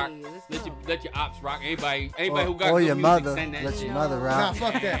friend rock. Let your ops rock. Anybody who got good your music, mother. send that Let shit. your mother rock. Nah,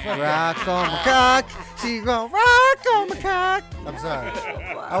 fuck that. Rock on my cock. She gon' rock on my cock. I'm sorry.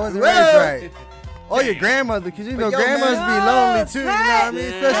 I wasn't raised right. Or your grandmother, because you know grandmas be lonely too, you know what I mean?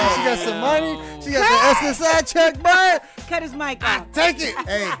 Especially she got some money. She got the SSI check, bro. Cut his mic off. Take it.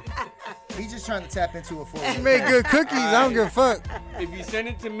 Hey, he's just trying to tap into it for She you. make good cookies. I don't give a fuck. If you send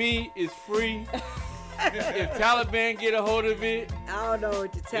it to me, it's free. If Taliban get a hold of it, I don't know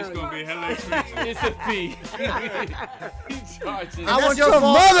what to tell you. it's gonna be hella expensive. It's a fee. He charges. I want your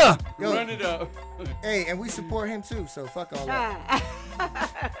mother. Yo, Run it up. Hey, and we support him too, so fuck all that.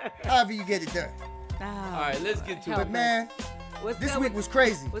 However you get it done. All right, let's get to But it. man, this week was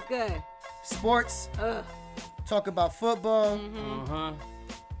crazy. What's good? Sports. Talk about football. Uh-huh.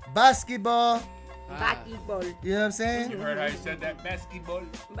 Basketball. Basketball. You know what I'm saying? You heard how you said that? Basketball.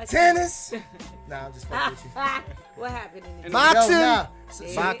 Tennis. Nah, I'm just fucking with you. What happened in it? Boxing. Yo, nah.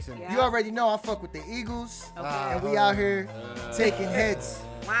 Boxing. You already know I fuck with the Eagles. Okay. And we out here taking heads.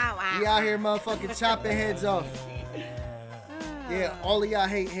 Wow. We out here motherfucking chopping heads off. Yeah, all of y'all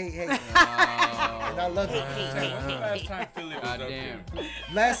hate. And I love it. Last time Philly was up here.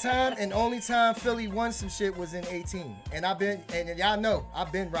 Last time and only time Philly won some shit was in 18. And y'all know,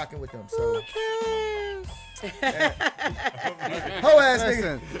 I've been rocking with them. So. Ho ass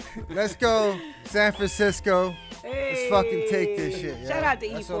nigga. Listen, let's go San Francisco. Let's fucking take this shit. Shout out to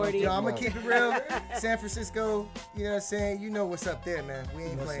That's what E40. Yo, I'm gonna keep it real. San Francisco, you know what I'm saying? You know what's up there, man. We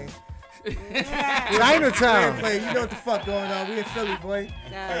ain't playing. Chinatown. You know what the fuck going on. We in Philly, boy.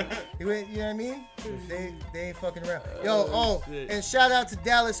 You know what I mean? They ain't fucking around. Yo, and shout out to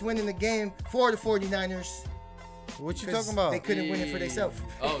Dallas winning the game for the 49ers. What you talking about? They couldn't win it for themselves.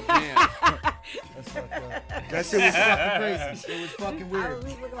 Oh, damn. That's fucked up. That shit was fucking crazy. It was fucking weird.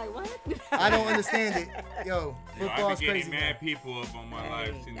 We look like what? I don't understand it. Yo, football's I've been crazy. getting mad people up on my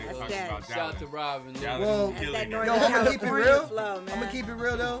life seeing they talking about Shout Dallas. to Robin. Dallas Well, is killing me. yo, I'm gonna keep it real. Flow, I'm gonna keep it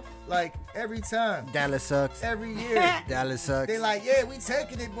real though. Like every time, Dallas sucks. every year, Dallas sucks. they like, yeah, we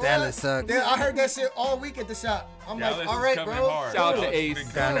taking it, boy. Dallas sucks. I heard that shit all week at the shop. I'm Dallas like, all is right, coming bro. hard. Shout out Cool. to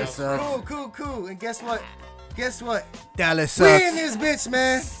Ace. Dallas sucks. Cool. And guess what? Dallas We sucks. in this bitch,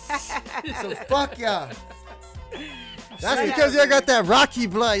 man. So fuck y'all. That's because y'all got that Rocky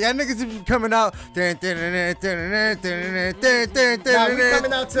blood. Y'all niggas be coming out. Nah, we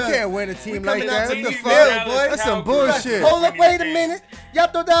coming out to. You can't win a team like that. What the Meek fuck? Mill, boy. That's some bullshit. Hold up, wait a minute. Y'all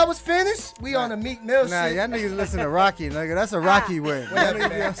thought that was finished? We on the Meek Mill Nah, shit. y'all niggas listen to Rocky, nigga. That's a Rocky win. Whatever, Y'all niggas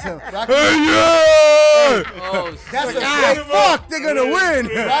man. be on some, Rocky- hey, yeah! Oh, That's a Ah, fake. fuck, they're gonna win.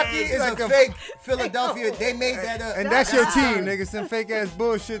 Rocky is Like a fake Philadelphia. They made that up. And that's your team, nigga. Some fake ass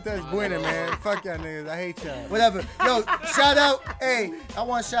bullshit that's winning, man. Fuck y'all niggas. I hate y'all. Whatever. Yo, shout out. Hey, I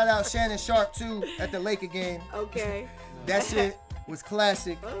want to shout out Shannon Sharp too at the Laker game. Okay. That shit was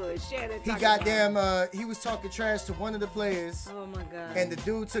classic. Oh, Shannon. He he was talking trash to one of the players. Oh my God. And the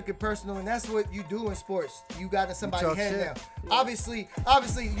dude took it personal, and that's what you do in sports. You got in somebody's talk head shit. now. Obviously,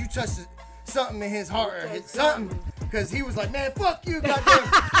 you touched something in his heart, or something, because he was like, man, fuck you, goddamn.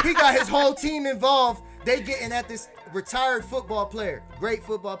 He got his whole team involved. They getting at this retired football player, great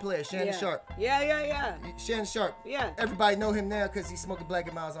football player, Shannon Sharp. Yeah. Shannon Sharp. Yeah. Everybody know him now because he's smoking Black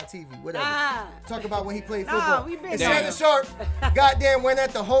and Miles on TV. Whatever. Talk about when he played Nah, football. we been And down. Shannon Sharp, goddamn, went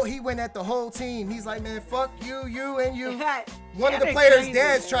at the whole team. He's like, man, fuck you, you, and you. One of the Shannon players' crazy,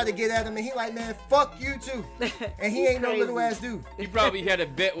 dads man. tried to get at him, and he like, man, fuck you too. And he ain't no little ass dude. He probably had a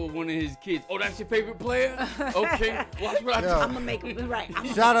bet with one of his kids. Oh, that's your favorite player? Okay, watch what I do. I'm gonna make him right.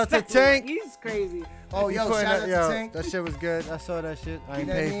 Shout out to Tank. He's crazy. Oh, He yo, putting shout that- out yo, to Tank. That shit was good. I saw that shit. I ain't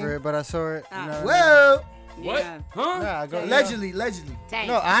know what I paid mean? for it, but I saw it. You know what I mean? Well, What? Yeah. Huh? Nah, I go, allegedly.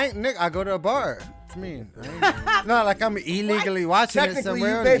 No, I ain't, Nick. I go to a bar. What you mean? It's not like I'm illegally watching it Technically,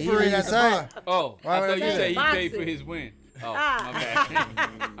 somewhere. you on pay the for it illegal at the site. bar. Oh, Why I would thought you do said he that? paid for his win. Oh, my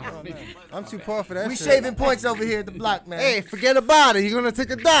bad. I'm too poor for that We shit. shaving points over here at the block, man. Hey, forget about it. You're gonna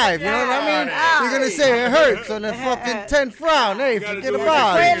take a dive. You know what I mean? You're gonna say it hurts on the fucking 10th round. Hey, forget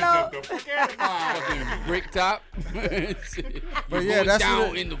about it. Fucking brick top. But yeah, that's down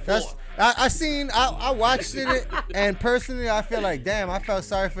what in the that's. I watched it, and personally, I feel like, damn, I felt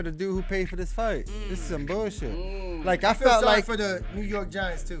sorry for the dude who paid for this fight. This is some bullshit. Like I feel felt sorry like for the New York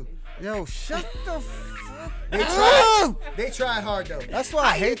Giants too. Yo, shut the fuck. They tried hard though. That's why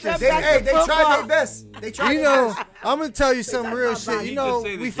I hate this. They tried their best. They tried You their know, best. I'm gonna tell you some real shit. You know,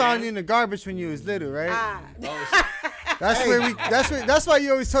 say the we found Giants? you in the garbage when you was little, right? That's Hey. where we. That's why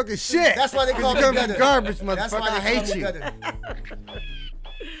you always talking shit. That's why they call me you gutter. garbage, That's motherfucker. why I they call hate me you. gutter.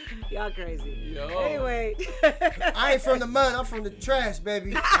 Y'all crazy. Yo. Anyway. I ain't from the mud. I'm from the trash,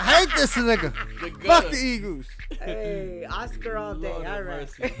 baby. I hate this nigga. Fuck the Eagles. Hey, Oscar all day. All right.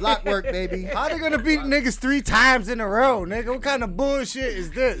 Block work, baby. How they gonna beat niggas 3 times in a row, nigga? What kind of bullshit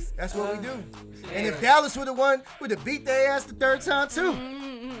is this? That's what we do. And if Dallas would have won, we'd have beat their ass the third time too.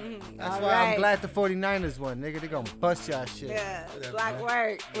 That's All why I'm right. glad the 49ers won, nigga. They gonna bust y'all shit. Yeah, black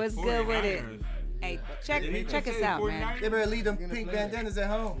work. What's good with it? Hey, check us out, man. They better leave them pink bandanas at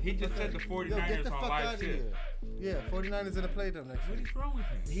home. He just said the 49ers Yo, get the on fuck live out of shit. here. Yeah, 49ers in the play though next week. What's wrong with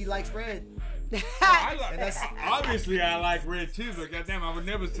him? He likes red. Obviously, I like red too, but goddamn, I would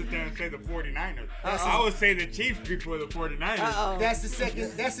never sit there and say the 49ers. I would say the Chiefs before the 49ers. That's the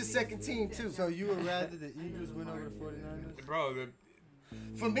second. That's the second team too. So you would rather the Eagles win over the 49ers? Bro,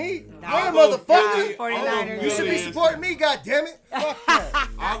 For me, I'll you're a go motherfucker. 49ers. You should be supporting me, goddammit. Fuck that.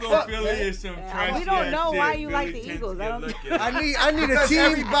 although Philly is some trash. We don't know why you like the Eagles. I don't. I need a Because team.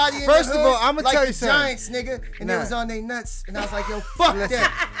 everybody in First the of all, hood I'm gonna like tell the you something. Giants, nigga, and they Nah. was on their nuts, and I was like, yo, fuck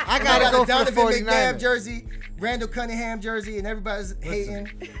that. I And gotta got go a for the Donovan McNabb 49ers. jersey, Randall Cunningham jersey, and everybody's hating.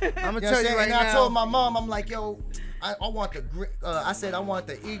 I'm You gonna know what tell I'm you saying? right And I now. told my mom, I'm like, yo, I want the. I said I want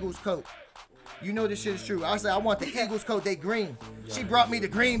the Eagles coat. You know this shit is true. I said I want the Eagles coat. They green. She brought me the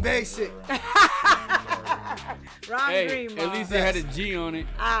Green Bay shit. Wrong Hey, green, at Mom. least they had a G on it.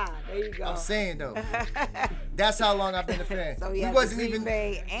 Ah, there you go. I'm saying though, that's how long I've been a fan. So we have wasn't the Green even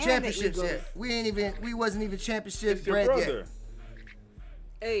Bay and the championships Eagles. yet. We wasn't even championship It's your bred brother. yet.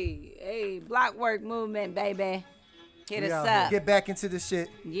 Hey, block work movement, baby. Hit us out up. Get back into the shit.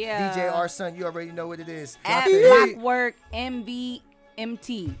 Yeah. DJ R Son, you already know what it is. At Drop it. Blockwork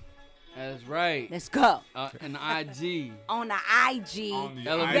MVMT. That's right. Let's go. An IG. On the IG. On the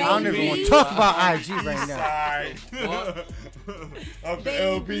I don't even want to talk about IG right now. side of the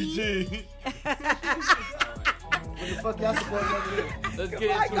LBG. What the fuck y'all supporting over there? Let's I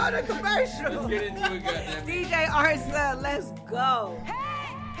get into got a it. commercial. Let's get into it, goddamn. DJ Arsa, let's go.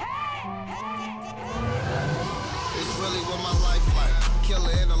 It's really what my life like.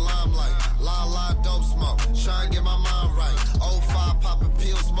 Killer in the limelight. La dope smoke. Try and get my mind right. 05 popping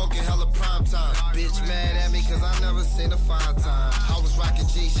pills, smoking hella prime time. Bitch mad at me cause I never seen a fine time. I was rocking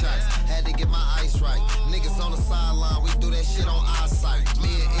G-Shots. Had to get my ice right. Niggas on the sideline. We do that shit on eyesight. Me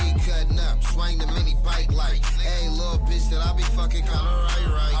and E cutting up. Swing the mini bike light. Hey, little bitch that I be fucking kinda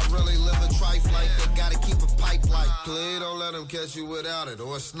right. I really live a trife like that. Gotta keep a pipe light. Please don't let them catch you without it.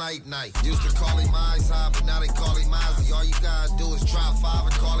 Or a snipe night. Used to call him eyes high, but now they call him Mozzie. All you gotta do is drop 5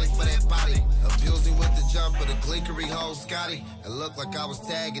 and call him for that body. Abuse him with the jumper, the glinkery hoe Scotty. It looked like I was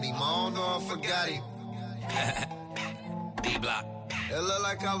tagging him. I don't know if I forgot him. D-Block. It looked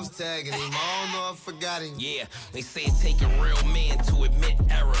like I was tagging him. I don't know if I forgot him. Yeah, they say it take a real man to admit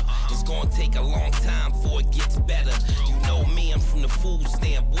error. It's gonna take a long time before it gets better. You know me, I'm from the food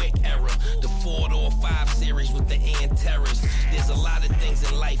stamp wick era. The 4 or 5 series with the Antares. There's a lot of things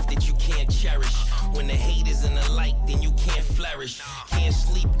in life that you can't cherish. When the hate is in the light, then you can't flourish. Can't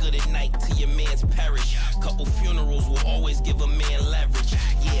sleep good at night till your man's perish. Couple funerals will always give a man leverage.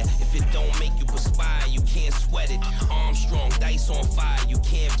 Yeah, if it don't make you perspire, you can't sweat it. Armstrong, dice on fire, you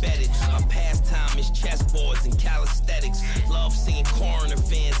can't bet it. Our pastime is chessboards and calisthenics. Love seeing coroner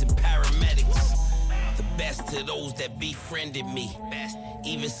fans and paramedics. The best to to those that befriended me.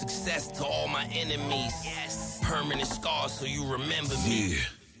 Even success to all my enemies. Permanent scars so you remember me.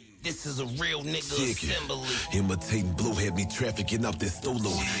 This is a real nigga assembly. Imitating blow had me trafficking out that stolo.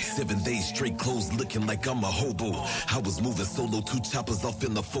 7 days straight clothes looking like I'm a hobo. I was moving solo, 2 choppers off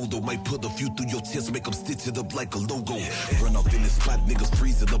in the photo. Might put a few through your chest, make them stitch it up like a logo. Run off in the spot, niggas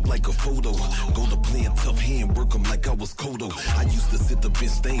freezing up like a photo. Go to playing tough hand, work them like I was Kodo. I used to sit the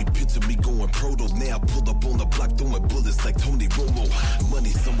bench, they ain't picture me going proto. Now I pull up on the block throwing bullets like Tony Romo. Money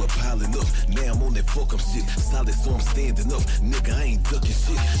somewhere piling up, now I'm on that fuck 'em shit. Solid so I'm standing up, nigga I ain't ducking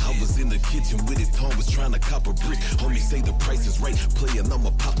shit. I was in the kitchen with it, Tom was trying to cop a brick. Homie say the price is right, playin'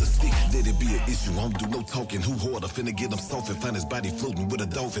 I'ma pop the stick. Let it be an issue, I don't do no talking. Who harder, finna get him soft and find his body floating with a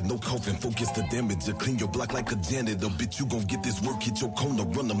dolphin. No coffin, focus the damage, or clean your block like a janitor. Bitch, you gon' get this work, hit your corner,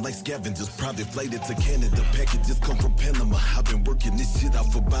 run them like scavengers. Private flighted to Canada, packages come from Panama. I've been working this shit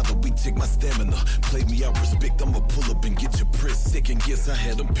out for about a week, check my stamina. Play me out respect, I'ma pull up and get your press. Second guess, I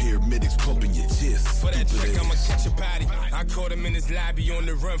had them paramedics pumping your chest. For that trick, I'ma catch a body. I caught him in his lobby on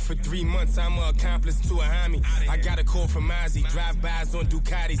the run for 3 months. I'm an accomplice to a homie. I got a call from Ozzy. Drive-bys on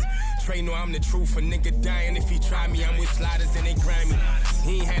Ducatis. Trey know I'm the truth. A nigga dying if he try me. I'm with sliders and they grimy.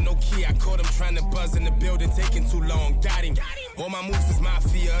 He ain't had no key. I caught him trying to buzz in the building. Taking too long. Got him. All my moves is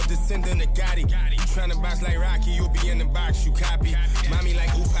mafia. A descendant of Gotti. You trying to box like Rocky. You'll be in the box. You copy. Mommy like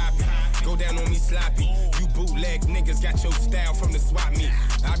ooh poppy. Go down on me sloppy. You bootleg niggas got your style from the swap meet.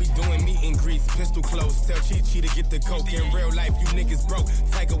 I be doing meet and greets. Pistol close. Tell Chi-Chi to get the coke. In real life, you niggas broke.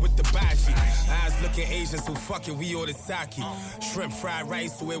 Tiger with the bashi. Eyes looking Asian, so fuck it, we ordered sake. Shrimp fried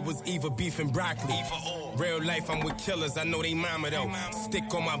rice, so it was either beef and broccoli. Real life, I'm with killers, I know they mama though.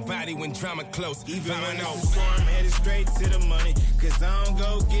 Stick on my body when drama close. Even when it's a storm, headed straight to the money. Cause I don't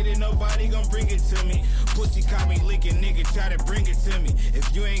go get it, nobody gon' bring it to me. Pussy caught me licking, nigga, try to bring it to me.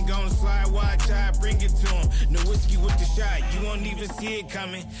 If you ain't gon' slide, why try bring it to him? No whiskey with the shot, you won't even see it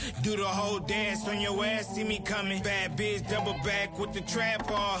coming. Do the whole dance on your ass, see me coming. Bad bitch, double back with the trap,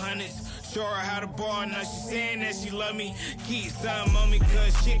 all hundreds. Show her how to ball, now she saying that she love me. Keep something on me,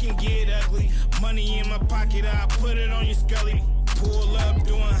 cause shit can get ugly. Money in my pocket, I put it on your scully. Pull up,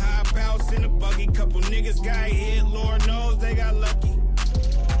 doing high bounce in the buggy. Couple niggas got hit, Lord knows they got lucky.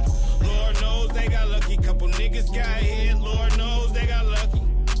 Lord knows they got lucky. Couple niggas got hit, Lord knows they got lucky.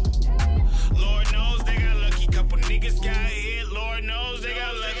 Lord knows they got lucky. Couple niggas got hit, Lord knows they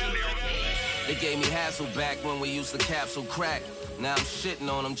got lucky. They gave me Hasselback when we used to capsule crack. Now I'm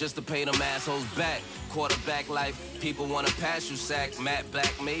shitting on them just to pay them assholes back. Quarterback life, people wanna pass you sack. Matt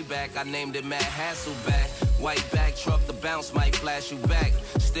Black, Maybach, I named it Matt Hasselback. White back truck, the bounce might flash you back.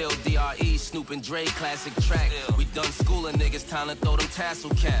 Still DRE, Snoop and Dre, classic track. We done schooling niggas, time to throw them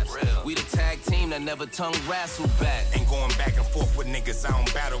tassel caps. We the tag team that never tongue wrestle back. Ain't going back and forth with niggas, I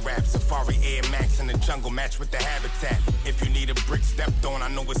don't battle rap. Safari Air Max in the jungle, match with the habitat. If you need a brick stepped on, I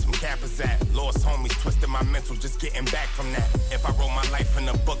know where some cappers at. Lost homies, twisted my mental, just getting back from that. If I wrote my life in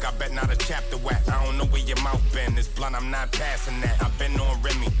a book, I bet not a chapter whack. I don't know where your mouth been, it's blunt, I'm not passing that. I've been on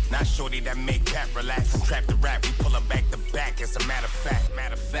Remy, not shorty that make Pat relax. Trap the rap, we pull her back to back, as a matter of fact.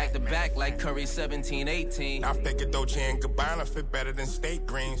 Back to back like Curry 17-18. I figured Dolce and Gabbana fit better than steak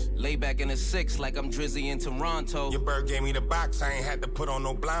greens. Lay back in the 6 like I'm Drizzy in Toronto. Your bird gave me the box, I ain't had to put on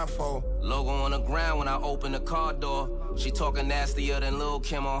no blindfold. Logo on the ground when I open the car door. She talking nastier than Lil'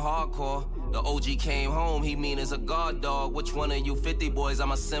 Kim on Hardcore. The OG came home, he mean as a guard dog. Which one of you 50 boys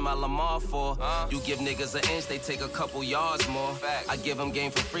I'ma send my Lamar for? You give niggas an inch, they take a couple yards more. I give them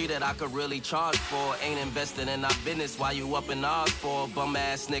game for free that I could really charge for. Ain't invested in our business, why you up in odds for? Bum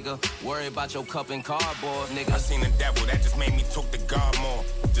ass nigga, worry about your cup and cardboard, nigga. I seen the devil, that just made me talk to God more.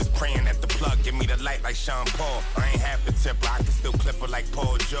 Just praying at the plug, give me the light like Sean Paul. I ain't half the tipper, I can still clip her like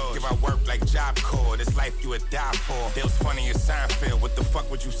Paul George. Give I work like Job Corps, this life you would die for. Feels funny as Seinfeld, what the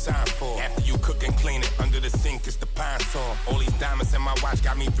fuck would you sign for? After you cook and clean it, under the sink is the pine saw. All these diamonds in my watch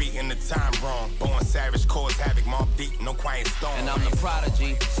got me reading the time wrong. Born savage, cause havoc, mob deep, no quiet storm. And I'm the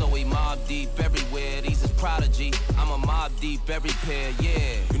prodigy, so we mob deep everywhere. These is prodigy, I'm a mob deep every pair,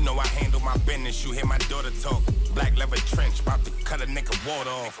 yeah. You know I handle my business, you hear my daughter talk. Black leather trench, about to cut a nigga water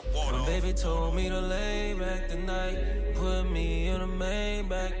off. My baby told me to lay back tonight. Put me in a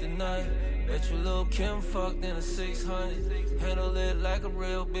Maybach tonight. Bet you Lil' Kim fucked in a 600. Handle it like a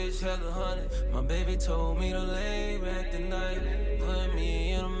real bitch, hella 100. My baby told me to lay back tonight. Put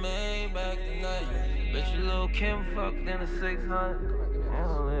me in a Maybach tonight. Bet you Lil' Kim fucked in a 600.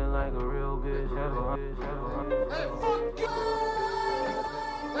 Handle it like a real bitch, hella 100. Hey, fuck you!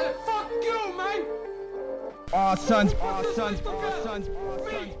 Hey, fuck you, man! sons.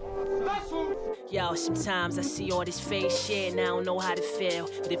 Yo, sometimes I see all this fake shit and I don't know how to feel.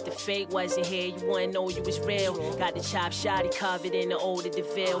 But if the fake wasn't here, you wouldn't know you was real. Got the chop shotty covered in the older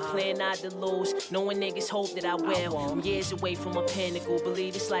DeVille. Playing not to lose, knowing niggas hope that I will. I'm years away from a pinnacle,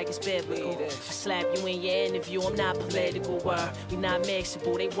 believe it's like it's biblical. I slap you in your interview, I'm not political. We not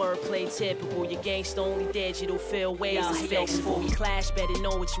mixable, they wordplay typical. Your gangsta only digital, feel ways is fixable. You clash, better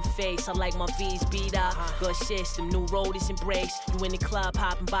know what you face. I like my V's beat up, good system, new road is embraced. You in the club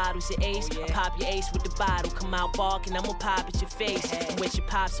popping bottles of Ace, I pop your Ace with the bottle, come out barking, I'ma pop at your face. I'm with your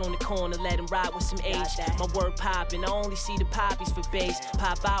pops on the corner, let him ride with some H. My word popping, I only see the poppies for bass.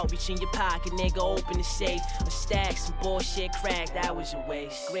 Pop out, reach in your pocket, nigga, open the safe. A stack, some bullshit crack, that was a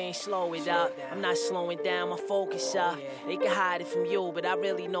waste. Green, slow it up, I'm not slowing down, my focus up. They can hide it from you, but I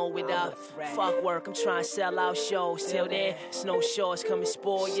really know it up. Fuck work, I'm trying to sell out shows. Till then, snow shorts come and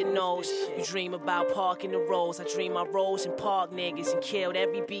spoil your nose. You dream about parking the roads, I dream I rose and park niggas and killed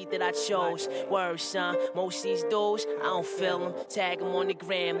every beat that I chose. Word, son, most these dudes, I don't feel them. Tag him on the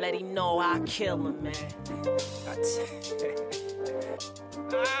gram, let him know I kill him, man.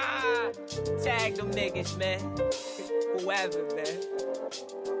 Tag them niggas, man. Whoever, man.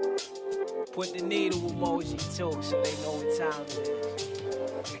 Put the needle emoji too, so they know what time it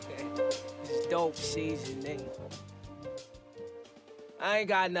is. It's dope season, nigga. I ain't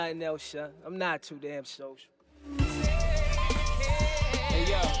got nothing else, son. I'm not too damn social. Hey,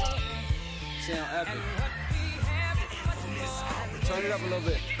 yo. Sound epic. Turn it up a little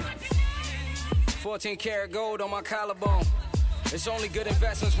bit. 14 karat gold on my collarbone. It's only good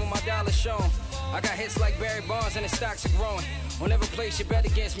investments when my dollar's shown. I got hits like Barry Bonds and the stocks are growing. Whenever place you bet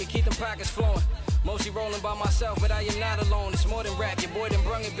against me, keep them pockets flowing. Mostly rolling by myself, but I am not alone. It's more than rap, your boy done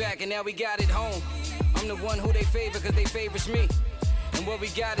brung it back and now we got it home. I'm the one who they favor cause they favors me. And what we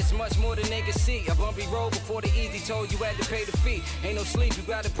got is much more than they can see. A bumpy road before the easy told you had to pay the fee. Ain't no sleep, you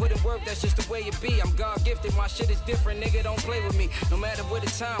gotta put in work, that's just the way it be. I'm God gifted, my shit is different, nigga, don't play with me. No matter where the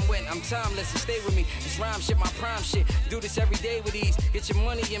time went, I'm timeless and stay with me. This rhyme shit, my prime shit. Do this every day with ease. Get your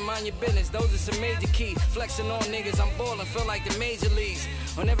money and mind your business, those are some major keys. Flexing on niggas, I'm ballin', feel like the major leagues.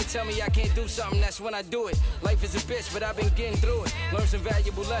 Don't ever tell me I can't do something, that's when I do it. Life is a bitch, but I've been getting through it. Learn some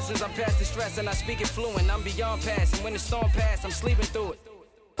valuable lessons, I'm past the stress and I speak it fluent. I'm beyond past, and when the storm passed, I'm sleeping through it.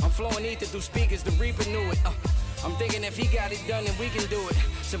 I'm flowing ether through speakers, the reaper knew it. I'm thinking if he got it done, then we can do it.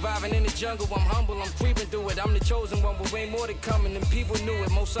 Surviving in the jungle, I'm humble, I'm creeping through it. I'm the chosen one, but way more to coming than people knew it.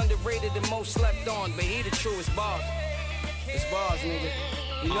 Most underrated and most slept on, but he the truest bars. It's bars, nigga.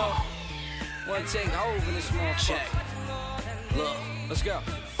 You know, wanna take hold in this motherfucker. Check. Look, let's go.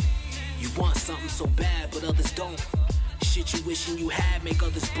 You want something so bad, but others don't. Shit you wishing you had make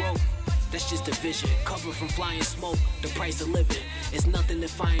others broke. That's just a vision, covered from flying smoke. The price of living is nothing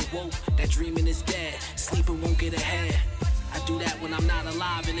if I ain't woke. That dreaming is dead, sleeping won't get ahead. I do that when I'm not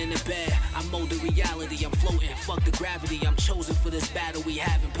alive and in the bed. I mold the reality, I'm floating, fuck the gravity. I'm chosen for this battle we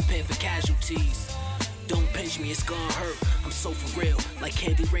haven't prepared for casualties. Don't pinch me, it's gonna hurt. I'm so for real, like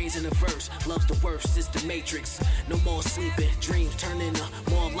Candy Rains in a verse. Love's the worst, it's the Matrix. No more sleeping, dreams turn into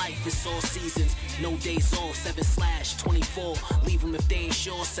more life. It's all seasons, no days off. 7/24. Leave them if they ain't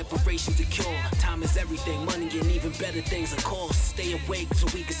sure. Separation's a cure. Time is everything, money and even better things of course. Stay awake so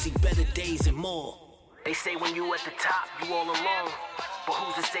we can see better days and more. They say when you at the top, you all alone. But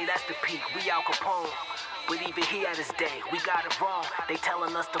who's to say that's the peak? We Al Capone. But even he at his day, we got it wrong. They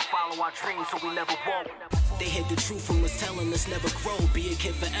telling us to follow our dreams so we never won't. They hid the truth from us, telling us never grow. Be a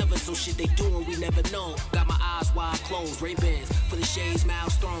kid forever, so shit they doing we never know. Got my eyes wide closed, Ray-Bans for the shades,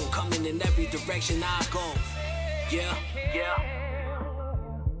 miles thrown. Coming in every direction I go. Yeah, yeah.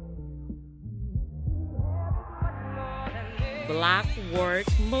 Block work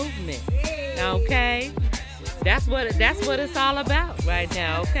movement. Okay? That's what it's all about right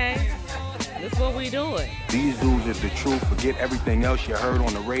now, okay? That's what we doing. These dudes is the truth. Forget everything else you heard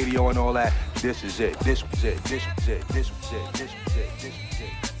on the radio and all that. This is it. This was it. This was it. This was it. This was it. This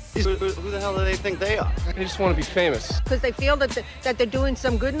was it. Who the hell do they think they are? They just want to be famous. Because they feel that they're doing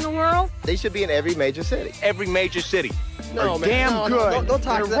some good in the world? They should be in every major city. Every major city. No, man. Damn good. Don't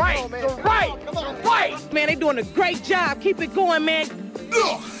talk They're right. No, man. They're right. Come on, right. Man, they doing a great job. Keep it going, man.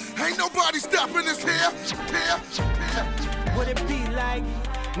 Look, ain't nobody stopping us here. What it be like?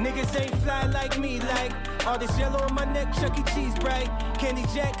 Niggas ain't fly like me, like all this yellow on my neck, Chuck E. Cheese bright. Candy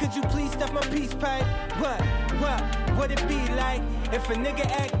Jack, could you please stuff my peace pipe? What it be like? If a nigga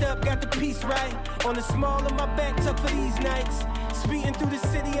act up, got the piece right. On the small of my back, tuck for these nights. Speeding through the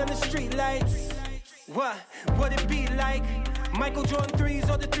city on the street lights. What it be like? Michael Jordan 3s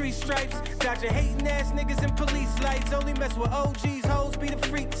or the 3 stripes. Dodging hating ass niggas in police lights. Only mess with OGs, hoes be the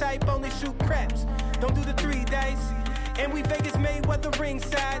freak type. Only shoot craps, don't do the 3 dice. And we Vegas Mayweather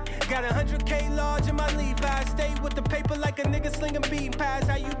ringside. Got 100K large in my Levi's. Stay with the paper like a nigga slinging bean pies.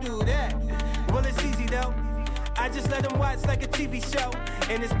 How you do that? Well, it's easy though. I just let him watch like a TV show.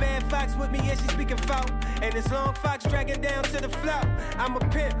 And it's Bad Fox with me, yeah, she speaking foul. And it's Long Fox dragging down to the flow. I'm a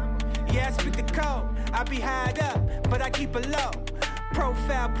pimp, yeah, I speak the code. I be high up, but I keep it low.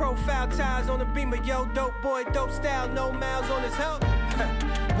 Profile ties on the beamer. Yo, dope boy, dope style, no miles on his hoe.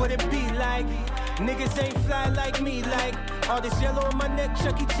 What it be like? Niggas ain't fly like me, like all this yellow on my neck,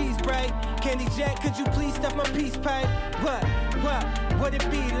 Chuck E. Cheese bright. Candy Jack, could you please stuff my peace pipe? What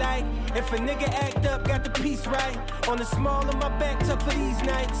it be like? If a nigga act up, got the piece right. On the small of my back, tuck for these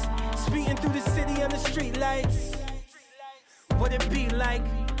nights. Speeding through the city on the street lights. What it be like?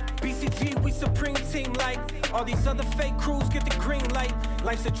 BCG, we supreme team like. All these other fake crews get the green light.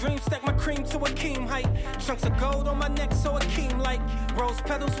 Life's a dream, stack my cream to Akeem height. Chunks of gold on my neck, so Akeem like. Rose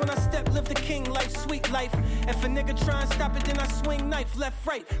petals when I step, live the king life, sweet life. If a nigga try and stop it, then I swing knife, left,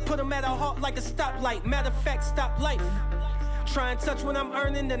 right. Put him at a halt like a stoplight. Matter of fact, stop life. Try and touch when I'm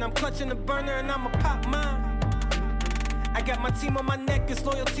earning, then I'm clutching the burner and I'ma pop mine. I got my team on my neck, it's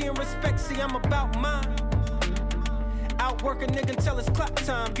loyalty and respect, see I'm about mine. Outwork a nigga until it's clock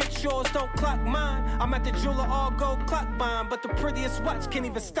time. Get yours, don't clock mine. I'm at the jeweler, all gold clock buying, but the prettiest watch can't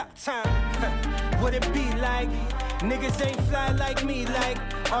even stop time. What it be like? Niggas ain't fly like me, like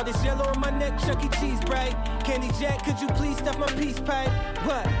all this yellow on my neck, Chuck E. Cheese bright. Candy Jack, could you please stuff my peace pipe?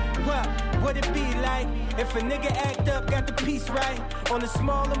 What it be like? If a nigga act up, got the piece right. On the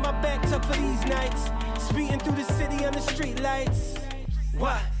small of my back, tuck for these nights. Speeding through the city on the street lights.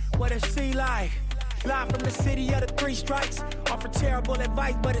 What it see like? Live from the city of the 3 strikes. Offer terrible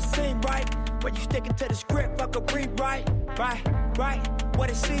advice, but it seemed right. When you sticking to the script, fuck a rewrite. Right. What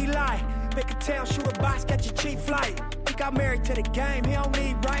it see like? Make a tail, shoot a box, catch a cheap flight. He got married to the game, he don't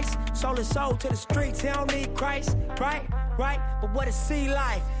need rice. Sold his soul to the streets, he don't need Christ. Right. But what it see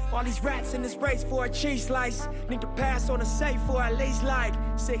like? All these rats in this race for a cheese slice. Need to pass on a safe for at least like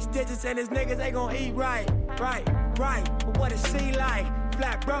 6 digits, and his niggas ain't gon' eat right. But what it see like?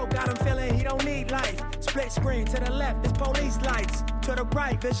 Flat bro got him feeling he don't need life. Split screen to the left, it's police lights. To the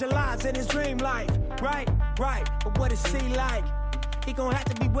right, visualize in his dream life. Right, but what it see like? He gon' have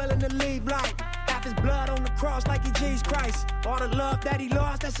to be willing to leave like half his blood on the cross like he Jesus Christ. All the love that he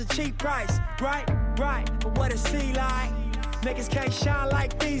lost, that's a cheap price. Right, but what it see like? Niggas can't shine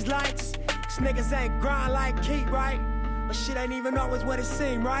like these lights. Cause niggas ain't grind like Keith, right? But shit ain't even always what it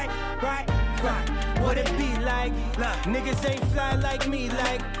seem, right? What it be like? Niggas ain't fly like me,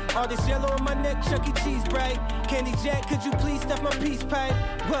 like all this yellow on my neck, Chuck E. Cheese bright. Candy Jack, could you please stuff my peace pipe?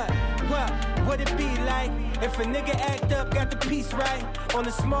 What it be like? If a nigga act up, got the piece right. On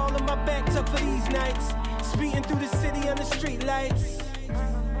the small of my back, tuck for these nights. Speeding through the city on the street lights.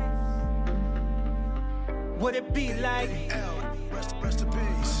 What it be like? Rest in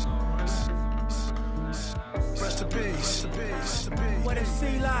peace. Rest in peace. What it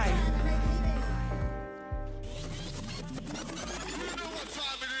see like?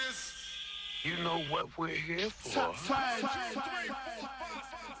 You know what we're here for. Top 5.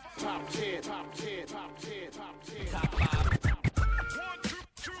 Top 10. Top 10. Top 10. Top 10. Top 5.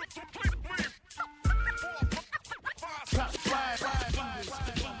 Top 5.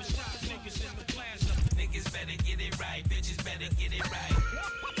 Niggas better get it right. Bitches better get it right.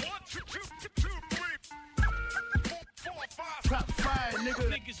 Top 5, nigga.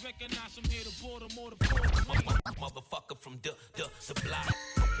 Niggas recognize I'm here to Baltimore to Portland. Motherfucker from the block.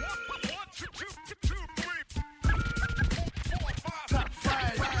 Top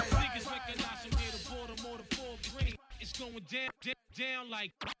 5. Niggas recognize I'm here to Baltimore to Fort Greene. It's going down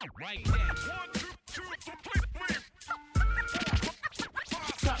like right now.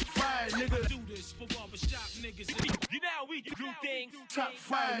 Top 5, nigga. Do this for barbershop niggas. You know we do things. Top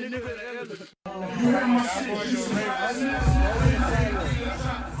 5, nigga.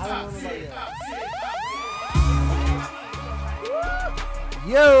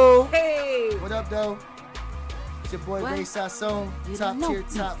 Yo! Hey! What up, though? It's your boy What? Ray Sasson. You Top don't know tier, me.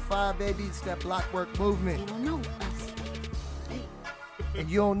 top 5, baby. It's that blockwork movement. You don't know us. And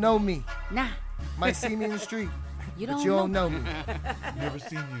you don't know me. Nah. Might see me in the street. You but don't you don't know know me. Never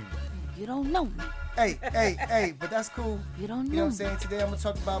seen you. You don't know me. Hey, but that's cool. You don't You know what I'm saying? Today I'm gonna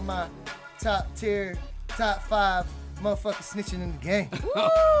talk about my top tier, top 5 motherfuckers snitching in the game.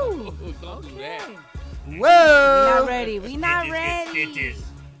 Woo! Don't do that. Whoa! We not ready. We not ready. Stitches.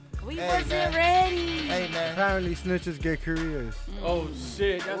 We Hey, wasn't man. ready. Hey, man. Apparently snitches get careers. Oh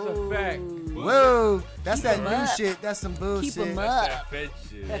shit, that's a fact. Whoa, that's Keep that 'em new up. shit. That's some bullshit. Keep 'em That's up. that Fed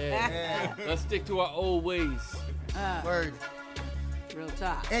shit. Yeah. Let's stick to our old ways. Word. Real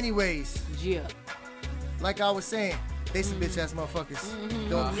talk. Anyways, Yeah. like I was saying, they some bitch ass motherfuckers.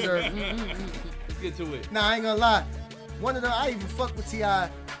 Don't deserve. Let's get to it. Nah, I ain't gonna lie. One of them, I even fuck with T.I.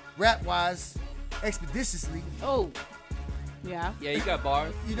 rap wise, expeditiously. Oh. Yeah. Yeah, he got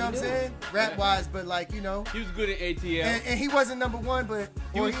bars. You know what I'm saying? Rap wise, but like, you know. He was good at ATL. And he wasn't number one, but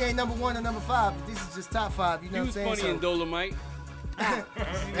he ain't number one or number five. But this is just top five. You know He what was I'm saying? funny in Dolomite.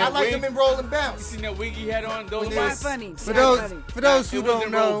 I like him in Roll and Bounce. You seen that wig he had on? Not Dolomite? funny. For Not those funny. who It don't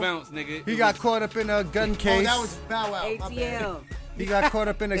wasn't roll know, bounce, nigga. he got caught up in a gun Oh, case. that was Bow Wow. My bad. ATL. He got caught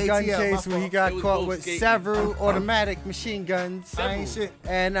up in a gun ATL, my case where he fault. got It was caught both with skating. several automatic machine guns. I ain't shit.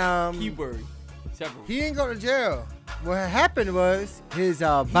 And Keyword. Several. he didn't go to jail. What happened was his He did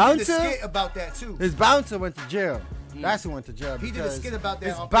a bouncer, skit about that too. his bouncer went to jail. That's who went to jail. He did a because skit about that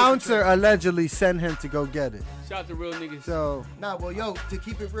His on bouncer Paper Trail. allegedly sent him to go get it. Shout out to real niggas. So Nah, well, yo, to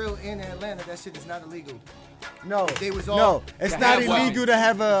keep it real in Atlanta, that shit is not illegal. no, They was all- no, it's To not have weapons. illegal to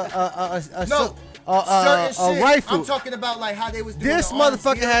have a No, a certain shit. rifle. I'm talking about like how they was doing This the arms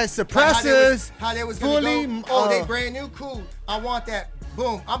motherfucker deal, has like how they was- suppressors, How they was fully, gonna go, they uh, brand new, cool. I want that.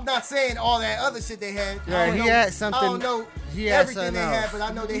 Boom. I'm not saying all that other shit they had. Yeah, I don't he know, had something- I don't know he had everything something they had, else. but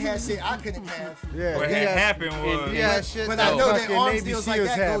I know they had shit I couldn't have. Yeah, What he had had- happened was he had shit But that I know that fucking arms Navy deals like SEALs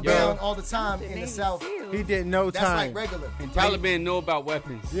that had, go bro. down all the time in the South. He did no That's time. like regular. And Taliban know about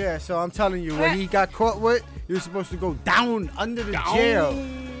weapons. Yeah, so I'm telling you, what he got caught with, he was supposed to go down under the jail.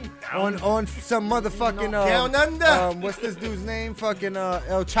 On some motherfucking Down under. what's this dude's name? Fucking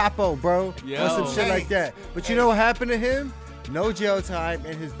El Chapo, bro. Yo. Or some shit Hey. like that. But you know what happened to him? No jail time,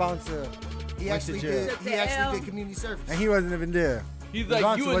 and his bouncer He went to actually jail. did. He actually did community service. And he wasn't even there. He's The like,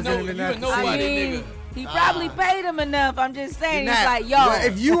 bouncer you a wasn't know, even you at a the nobody, I mean, nigga. he probably paid him enough. I'm just saying. It's Nah, like, yo.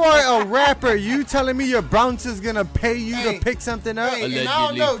 if you are a rapper, you telling me your bouncer's gonna pay you Hey. to pick something up? Hey, and I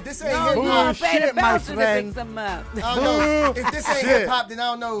don't know. This ain't no, hip you hop. gonna pay the Bullshit, my bouncer to friend. pick some up. I don't know. If this ain't Shit. hip hop, then I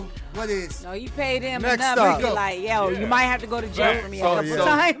don't know what is. No, you paid him Next enough up. to be like, yo, you might have to go to jail Right. for me a Oh, couple yeah.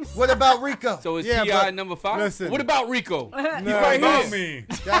 times. What about Rico? So is Yeah, T.I. but number 5? listen. What about Rico? No, right about here. me.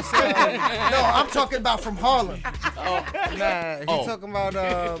 That's No, I'm talking about from Harlem. nah. He Oh. talking about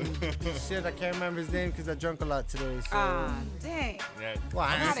shit. I can't remember his name because I drunk a lot today. So. Ah, dang. Well,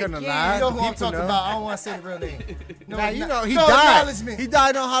 I ain't Not gonna again. lie. You know who The I'm people talking know. about. I don't want to say the real name. No, Nah, you know he no died. acknowledgement. He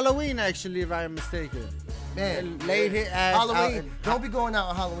died on Halloween, actually, if I am mistaken. Man, And laid his ass out. Halloween. Don't be going out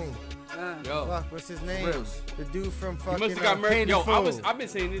on Halloween. Yo, Fuck, what's his name? Reals. The dude from you fucking. must have got murdered. Paid in Yo, Full. I've been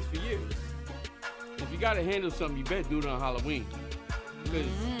saying this for years. If you gotta handle something, you better do it on Halloween. Because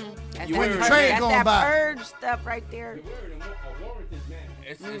That's You that wearing- purge, train that's going that by. purge stuff right there. a warrant is mad.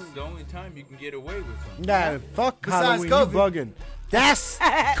 It's the only time you can get away with something. Nah, fuck Besides Halloween. COVID. You bugging. That's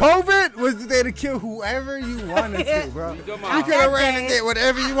COVID was there to kill whoever you wanted to, bro. You talking could about- have ran and did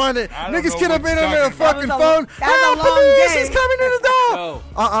whatever you wanted. I don't Niggas know could have what been you're on their talking about. fucking That was a- phone. that was a long Police day. is coming in the door.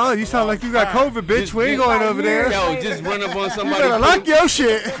 Yo, You sound like you got COVID, bitch. Just- We ain't just- going over there. yo, just run up on You somebody. better lock your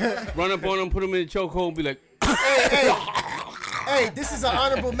shit. Run up on them, put them in the chokehold, and be like, Hey, this is an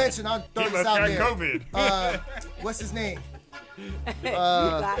honorable mention. I'll throw He this must out got there. COVID. What's his name? You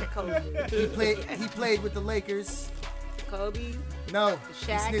got COVID. He played with the Lakers. Kobe, No,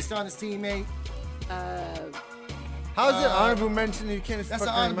 Shaq. he snitched on his teammate. How's it honorable mention? You can't That's an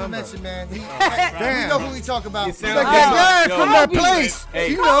fucking honorable remember. mention, man. He, Damn. You know who we talk about. You sound Like like that guy Yo, from that Kobe. place. Hey.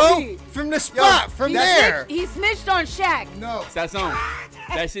 You know, Kobe. from the spot, from he there. Snitched, he snitched on Shaq. No. that's on.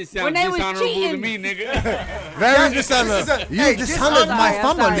 That shit sounds When they was dishonorable to cheating. me, nigga. Very This dishonorable. is a- You hey, dishonored dishonorable- my I'm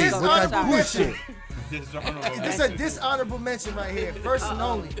sorry, family I'm with sorry. that bullshit. This is a dishonorable mention right here. First and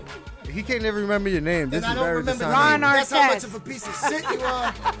only. He can't even remember your name. This And I is don't very remember the dishonorable. name. That's how much Artest. of a piece of shit you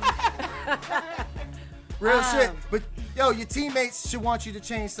are. Real shit. But yo, your teammates should want you to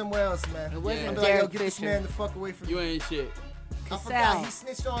change somewhere else, man. It wasn't I'm like, yo, Derek get this Fisher. man the fuck away from You me. ain't shit. I forgot. Cassell. He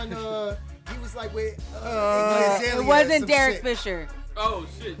snitched on. He was like with. It wasn't Derek Fisher. Oh,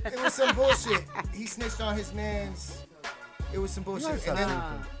 shit. It was some bullshit. He snitched on his man's. It was some bullshit.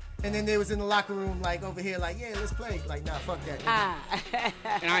 And then they was in the locker room, like over here, like, yeah, let's play. Like, nah, fuck that.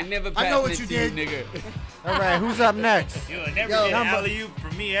 And I never I know passed what it you to did. nigga. All right, who's up next? You'll never Yo, get an number- alley-oop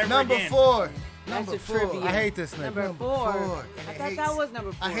from me ever Number again. 4. That's Number a 4. trivia. I hate this nigga. Number 4. four. I thought that was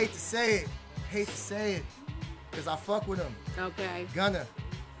number 4. I hate to say it. Hate to say it. Because I fuck with him. Okay. Gunna.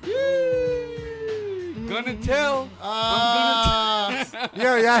 Gonna tell. Ah.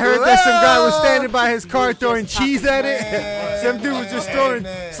 Yo, y'all heard that some guy was standing by his car throwing cheese at it? Man. Some dude was just throwing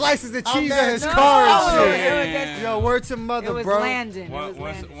slices of cheese at his No, car and no, shit. it was just- Yo, word to mother, it was bro. Landon.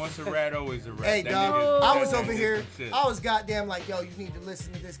 Once a rat, always a rat. Hey, That dog, nigga- I that was nigga over here. shit. I was goddamn like, yo, you need to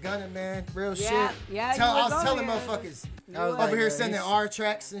listen to this Gunna, man. Real Yeah, shit. yeah, I you was was telling over here. motherfuckers. You I was was. over here Yeah, sending he's- R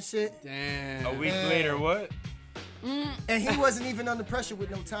tracks and shit. Damn. A week Man. later, what? And he wasn't even under pressure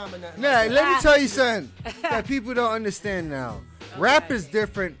with no time or nothing. Nah, like that. let me tell you something that people don't understand now. Rap is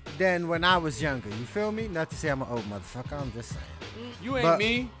different than when I was younger. You feel me? Not to say I'm an old motherfucker. I'm just saying. You ain't But-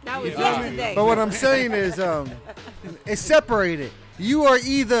 me. That was Yeah. yesterday. But what I'm saying is, it's separated. You are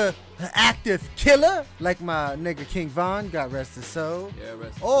either an active killer, like my nigga King Von, God rest his soul, Yeah,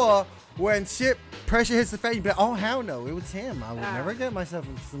 rest his or when shit pressure hits the face, you be like, oh hell no, it was him. I would never get myself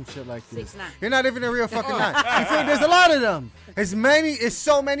into some shit like this. 6ix9ine. You're not even a real fucking nine. You feel me? There's a lot of them. It's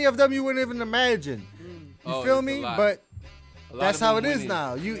so many of them you wouldn't even imagine. You Oh, feel it's a me? lot. But A lot that's of how them it is winning.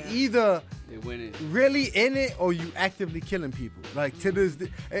 now. You either They winning. really in it or you actively killing people. Like to this,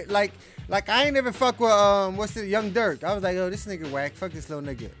 like I ain't even fuck with what's the Young Dirk. I was like, oh, this nigga whack. Fuck this little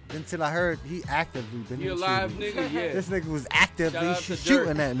nigga. Until I heard he actively been He a in live shooting. nigga, yeah. This nigga was Shout actively out to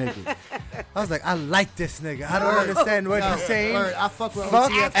shooting Dirk. that nigga. I was like, I like this nigga. I don't Word. understand what No, he's saying. word. I fuck with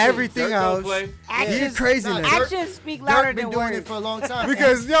Fuck OTF too. everything Dirk don't else. play. He's Actions, crazy Nah, nigga. Dirk- actions speak louder Dirk been than doing words. it for a long time.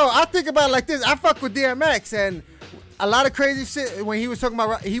 Because yo, I think about it like this. I fuck with DMX and a lot of crazy shit when he was talking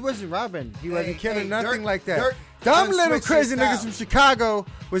about. He wasn't robbing. He wasn't killing nothing Dirk- like that. Dirk Dumb done little switched crazy his niggas style. from Chicago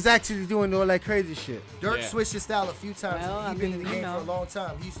was actually doing all that crazy shit. Dirk Yeah. switched his style a few times. Well, He's I been mean, in the you game know. for a long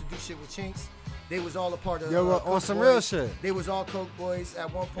time. He used to do shit with Chinks. They was all a part of. Yo, well, on Coke some Boys. real shit. They was all Coke Boys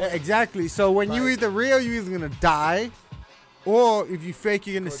at one Yeah, point. exactly. So when you Like- either real, you either gonna die, or if you fake,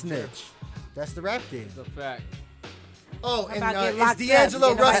 you're gonna Or snitch. That's the rap game. It's a fact. Oh, and About to get it's locked D'Angelo up.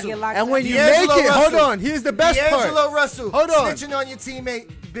 You're about to Russell. get locked And when up. you D'Angelo make it, hold Russell. on. Here's the best D'Angelo part. Russell. Hold on. Snitching on your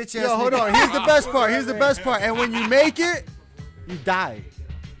teammate, bitch ass. Yo, hold nigga. on. Here's the best part. Here's the best part. And when you make it, you die.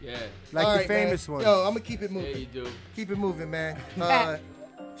 Yeah. Like All the right, famous man. one. Yo, I'm gonna keep it Yeah, moving. you do. Keep it moving, man.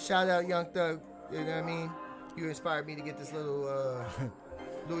 Shout out Young Thug. You know what I mean? You inspired me to get this little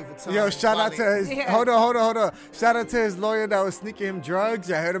Louis Vuitton. Yo, shout out to his. Yeah. Hold on. Shout out to his lawyer that was sneaking him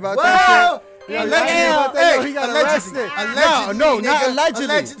drugs. I heard about Whoa! that shit. Yeah, Yo, hey, he got allegedly. arrested. Allegedly, No, not nigga. allegedly.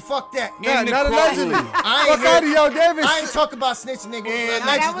 Alleged, fuck that. Nah, In the not courtroom. allegedly. I Fuck ain't out of hear- yo, Davis. I ain't talking about snitching, nigga.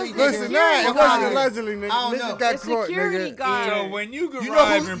 Allegedly, was nigga. Listen, nah, it Fuck wasn't outta here. allegedly, nigga. I don't Nigga know. got The caught, security nigga. guard. So when you know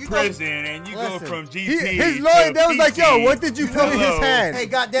arrive who- in you know- prison and you go Listen, from he- GP his to lawyer, they was like, yo, PC, what did you put in his hello. hand? Hey,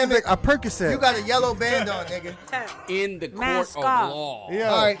 goddamn He's it. like, a Percocet. You got a yellow band on, nigga. In the court Mask of off. law. Yeah.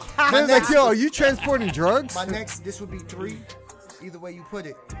 All right. They My was like, next, yo, are you transporting drugs? my next, this would be 3. Either way you put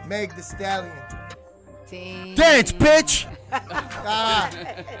it. Meg the Stallion. Dance, bitch.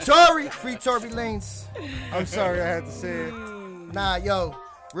 Tory. Free Tory Lanez. I'm sorry I had to say it. Nah, yo.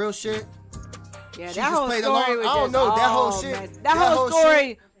 Real shit. Yeah, She that just whole played story along. was I don't just know, that whole all shit- messed- that That whole whole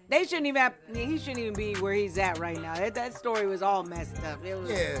story. They shouldn't even have. He shouldn't even be where he's at right now. That story was all messed up. It was,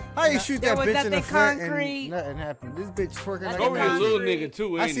 Yeah. How you shoot There that was bitch in the nothing front concrete. and nothing happened? This bitch twerking like Tory a a man. little nigga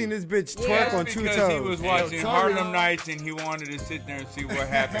too, I ain't seen he? this bitch Yeah. twerk on That's 2 because he was toes. watching Tory- Harlem Nights and he wanted to sit there and see what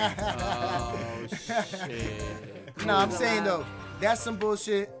happened. Oh shit. Nah, I'm saying though, that's some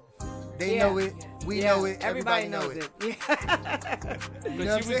bullshit. They Yeah. know it. We Yeah, know it. Everybody knows it. Yeah. You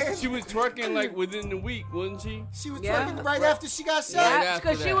know what I'm saying? She was twerking like within the week, wasn't she? She was Yeah. twerking right after she got shot. Right Yeah, after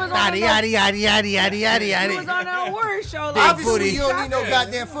because she that. was on Yaddy, the yaddy, yaddy, yaddy, yaddy, yaddy, she was yaddy. on the award show. Like, Obviously, booty. you don't need no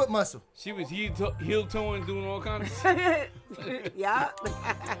goddamn foot muscle. She was heel toeing, doing all kinds of stuff. yeah.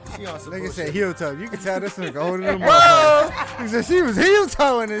 She on some Nigga bullshit. said heel toe. You can tell this nigga holding them up. He said she was heel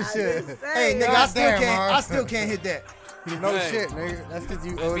toeing and shit. Hey, nigga, Goddamn, Marv. I still can't hit that. No Hey. shit, nigga. That's because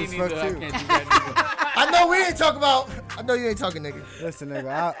you old Me as fuck neither. I too. can't do that I know we ain't talking about. I know you ain't talking, nigga. Listen,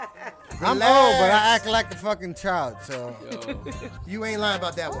 nigga. I'm Relax. old, but I act like a fucking child. So neither. You ain't lying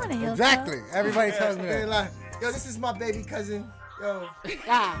about that one. exactly. Everybody tells me You ain't that. lying. Yo, this is my baby cousin. Yo,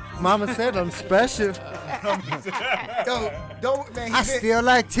 Mama said I'm special. yo, don't man. I still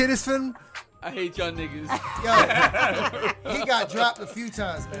like titties from. I hate y'all niggas. Yo, he got dropped a few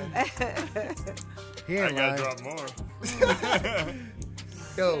times, man. He I ain't got lying. dropped more.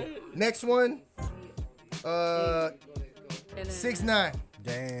 Yo, next one. 6ix9ine.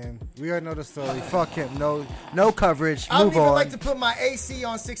 Damn. We already know the story. Fuck him. No coverage. I don't Move even on. like to put my AC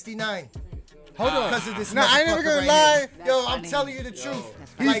on 69. Hold on. Because of this Nah, I ain't never motherfucker gonna right lie. here. Yo, I'm telling you the truth.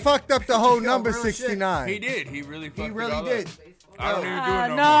 He Like, fucked up the whole yo, number real shit. 69. He did. He really fucked He it really all did. up. I don't even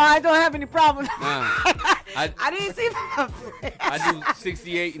do it no, I don't have any problems. Nah. I didn't see my friend. I do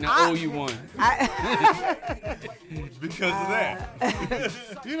 68 and I owe you one. Because of that.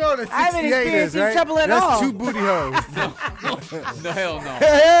 You know what a I haven't 68 is, experienced right? trouble at That's all. 2 booty holes. No, hell no.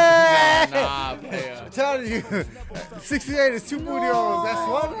 Nah, player. I'm telling you, 68 is 2 booty holes. That's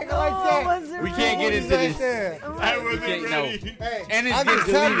one nigga like that. We can't get into this. I wasn't can't, ready. Hey, And it's I'm getting just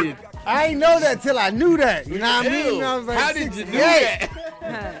telling deleted. you, I ain't know that till I knew that. You know what I mean? Ew. I was like, How did you do 68.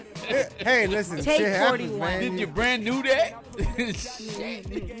 that? Hey, listen, Take shit happens, 41. man. Did your brand new that?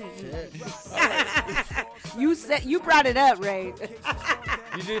 You brought it up, Ray.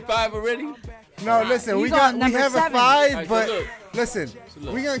 You did 5 already? No, listen, He's we on number have 7. a 5, Alright, so but look. listen,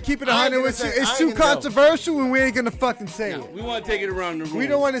 look. we gonna keep it I 100 ain't gonna with say- you. I It's ain't too gonna go. controversial, and we ain't gonna fucking say No, it. we want to take it around the room. We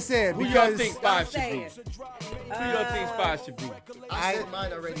don't want to say it Who y'all because think 5 should Say be? it. Who y'all think 5 should be? I said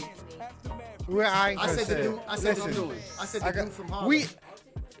mine already. I ain't I gonna said say the it. dude. I said the Listen, dude. I said the dude from Harlem.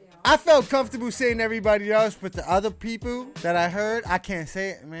 I felt comfortable saying everybody else, but the other people that I heard, I can't say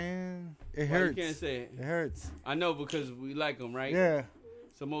it, man. It Why hurts. you can't say it? It hurts. I know because we like them, right? Yeah.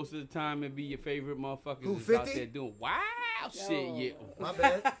 So most of the time it be your favorite motherfuckers Who, that's out 50? there doing wild shit. Yeah. My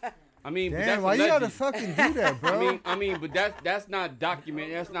bad. I mean, but Damn, that's why you gotta alleged. fucking do that, bro? I mean, but that's not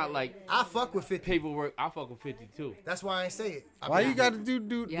documented. That's not like I fuck with 50. paperwork. I fuck with 50 too. That's why I ain't say it. Why you gotta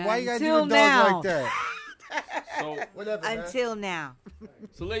do? Yeah, Why you gotta do until the dog now. like that? So, Whatever, man. Until now.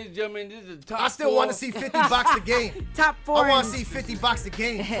 so ladies and gentlemen, this is the top. I still want to see 50 box the game. Top 4 I want to and, see 50 box the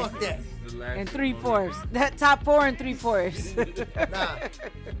game. Fuck that. and 3/4. That top 4 and 3/4. Nah,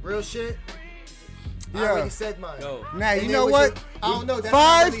 real shit. I Yeah. already said mine. Yo. Now And you then know with what? your- I don't know. That's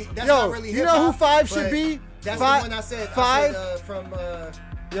 5. Not really, that's Yo, not really you know who hip-hop, 5 should but be? That's 5. the one I said. 5. I said, from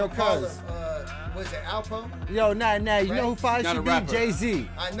Yo, Harlem. cuz. Was it Alpo? Yo, nah. You Right? know who 5 Not a should be? rapper. Jay-Z.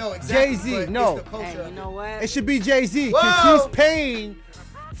 I know exactly. Jay-Z, but no. It's the culture. Hey, you know what? It should be Jay-Z Whoa! because he's paying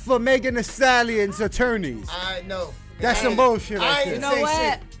for Megan Thee Stallion's attorneys. I know. That's I some ain't- bullshit I right ain't there. You know say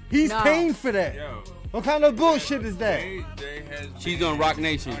what? shit. He's No. paying for that. Yo, What kind of bullshit is that? Jay has She's on Rock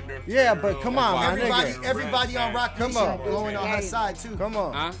Nation. Yeah, but come on, my Everybody, nigga. everybody on Rock Come Nation on. going on her Hey. side too. Come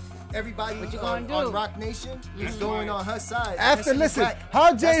on. Huh? Everybody What you on gonna do? Rock Nation is going on her side. After, And she's listen, black.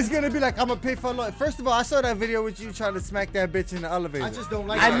 how Jay's gonna be like, I'm gonna pay for a lawyer. First of all, I saw that video with you trying to smack that bitch in the elevator. I just don't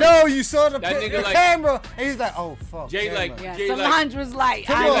like I that. know you saw the, That nigga the like- camera, and he's like, oh, fuck. Jay camera. like- Yeah, Jay Solange was like,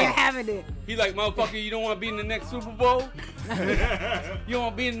 Come I on. ain't having it. He like, motherfucker, you don't want to be in the next Super Bowl? You don't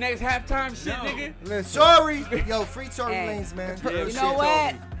want to be in the next halftime shit, nigga? Listen, Sorry, yo, free Tory Hey. Lanez, man. Yeah, Real You shit. know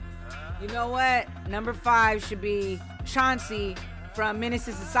what? You know what? Number 5 should be Chauncey from Menace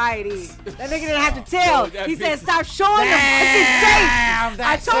to Society. That nigga didn't have to tell. Yo, that He said, bitch- stop showing the fucking tape. I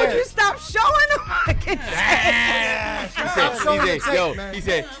that's told it. you stop showing the fucking tape. He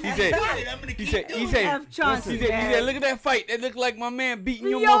said, Chauncey, look at that fight. That look like my man beating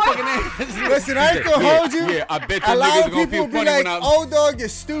your Yo. motherfucking ass. listen, I ain't gonna hold you. Yeah, I bet A them lot niggas of gonna people feel be funny like, when I. old dog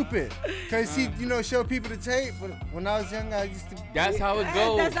is stupid. Because he, show people the tape. But when I was young, I used to. That's how it That's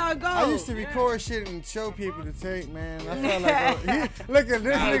goes. how it goes. I used to record shit and show people the tape, man. I felt like, look at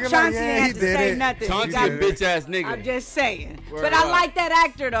this nigga like, Chauncey yeah, didn't he have to did say it. nothing. Chauncey He a got- bitch ass nigga. I'm just saying. Word But I up. like that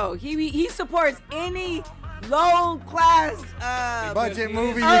actor though. He supports any low class Budget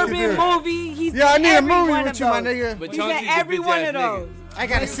movie. urban you can do. movie. He's Yeah, I in need a every movie one with of you, my those. nigga. But He's Chauncey's in a every bitch one ass of nigga. those. I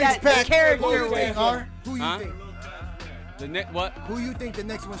got a He's that 6-pack. Who character you with think, R? Who you Huh? think? The next what? Who you think the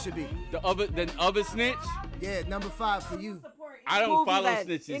next one should be? The other snitch? Yeah, number 5 for you. I don't Movie follow that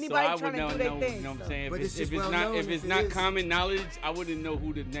snitches, so anybody I would trying to never do their know. thing, You know what I'm so. saying? But If it's it's, just if it's well not known if if it's it not is. common knowledge, I wouldn't know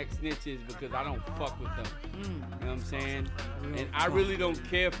who the next snitch is because I don't fuck with them. You know what I'm saying? And I really don't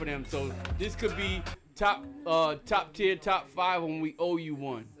care for them. So this could be top tier, top 5 when we owe you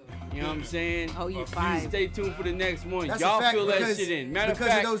one. You know what I'm saying? Oh, you You 5. stay tuned for the next one. That's Y'all a fact fill that because, shit in. Matter of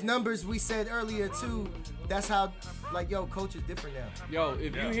because fact, of those numbers we said earlier too. That's how, like, yo, coach is different now. yo,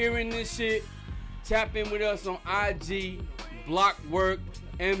 if you hearing this shit, tap in with us on IG, Blockwork,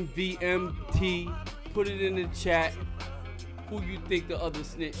 MVMT. Put it in the chat. Who you think the other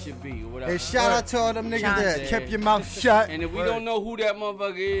snitch should be or whatever. Hey, shout out to all them niggas that Chauncey. kept your mouth shut. And if we don't know who that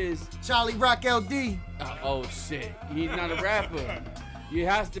motherfucker is, Charlie Rock LD. Oh shit, he's not a rapper. He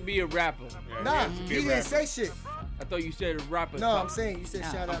has to be a rapper. Nah, he didn't say shit. I thought you said a rapper. No, I'm saying you said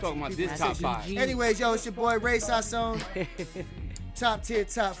shout out. I'm talking to about people this that top said 5. Anyways, yo, it's your boy Ray Sasson. Top tier,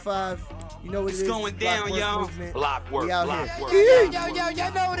 top 5. You know what it is. It's going down, Blockwork y'all. movement. Blockwork, We out Blockwork. here. Yo, you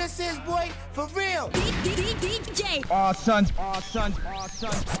know what this is, boy. For real. DJ. All sons.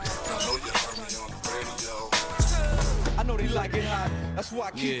 I know they like it hot. That's why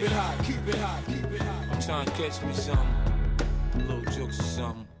I keep it hot. Keep it hot. Keep it hot. I'm trying to catch me something. Little jokes or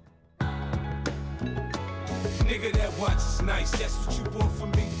something. Nigga, that watch is nice, that's what you bought for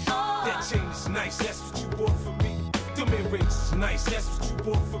me. That chain is nice, that's what you bought for me. Them earrings is nice, that's what you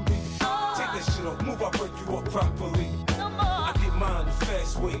bought for me. Take that shit off, move, I break you up properly. I get mine the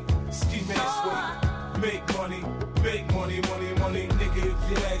fast way, ski mask way. Make money, money, nigga, if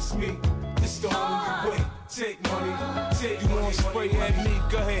you ask me. It's the only way. Take money, take you money. You wanna spray at me?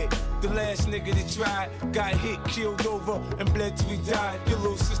 Go ahead. The last nigga that tried got hit, killed over, and bled till he died. Your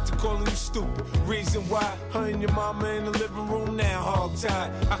little sister calling you stupid. Reason why? Her and your mama in the living room now, hog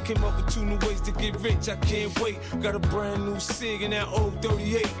tied. I came up with 2 new ways to get rich. I can't wait. Got a brand new cig in that old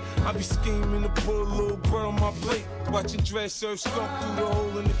 38. I be scheming to put a little bread on my plate. Watching dress serve skunk through the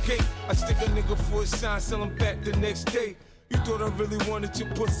hole in the cake. I stick a nigga for a sign, sell him back the next day. You thought I really wanted your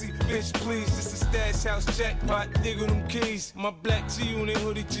pussy, bitch, please. This a stash house jackpot, nigga, them keys. My black G-Unit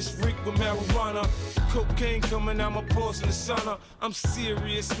hoodie just reek with marijuana. Cocaine coming out my pores in the sauna. I'm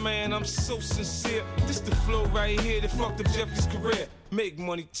serious, man, I'm so sincere. This the flow right here that fucked up Jeffrey's career. Make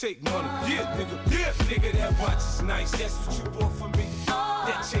money, take money, yeah, nigga, yeah. Nigga, that watch is nice, that's what you bought for me.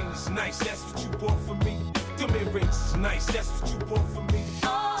 That chain is nice, that's what you bought for me. Them earrings is nice, that's what you bought for me.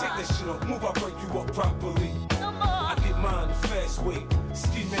 Take that shit off, move, I break you up properly. I get mine the fast way,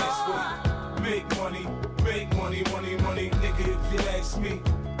 ski mask way. Make money, money, nigga, if you ask me.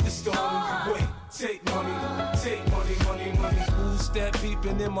 It's the only way. Take money, money. Who's that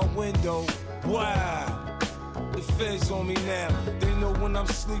peeping in my window? Wow. The feds on me now. They know when I'm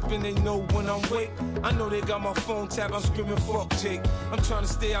sleeping, they know when I'm awake. I know they got my phone tapped, I'm screaming fuck Jake. I'm trying to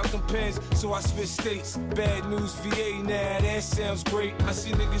stay out them pens, so I switch states. Bad news VA now, that sounds great. I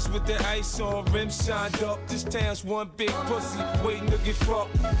see niggas with their ice on, rims shined up. This town's one big pussy, waiting to get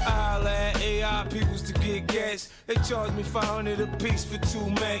fucked. I holla at AI peoples to get gas. They charge me 500 a piece for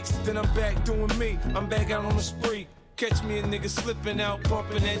 2 max. Then I'm back doing me, I'm back out on the spree. Catch me a nigga slipping out,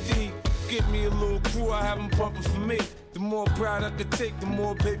 bumping that D. Give me a little crew, I have them pumping for me. The more pride I could take, the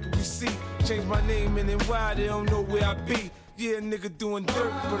more paper we see. Change my name and then why they don't know where I be. Yeah, a nigga doing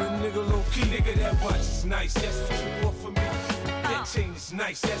dirt, but a nigga low key. Nigga, that watch is nice, that's what you bought for me. That chain is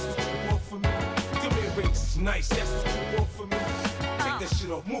nice, that's what you bought for me. Them earrings is nice, that's what you bought for me. Take that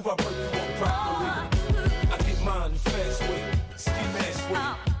shit off, move, I break you up properly. I get mine the fast way, ski mask way.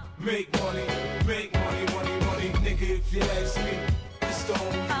 Make money, money, nigga, if you ask me. It's the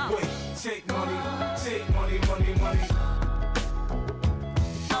only way. Take money, money.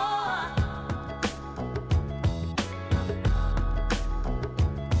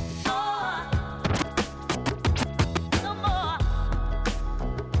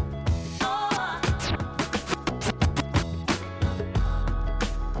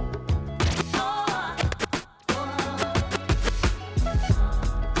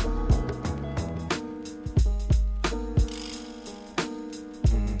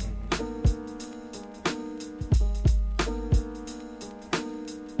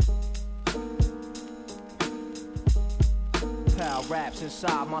 Raps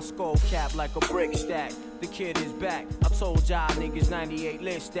inside my skull cap like a brick stack. The kid is back. I told y'all niggas 98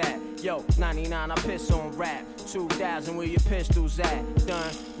 list that. Yo, 99 I piss on rap. 2000 where your pistols at?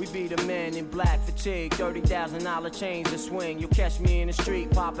 Done. We be the men in black fatigue. $30,000 chains to swing. You'll catch me in the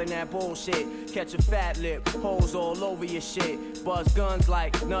street popping that bullshit. Catch a fat lip, hoes all over your shit. Buzz guns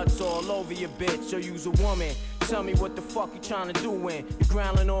like nuts all over your bitch. Or use a woman. Tell me what the fuck you tryna do when you're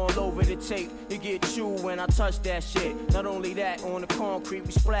growling all over the tape. You get chewed when I touch that shit. Not only that, on the concrete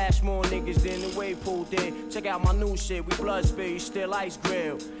we splash more niggas than the wave pool did. Check out my new shit, we blood spill, you still ice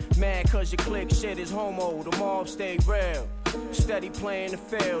grill. Mad cause your click shit is homo, the mob stay real. Steady playing the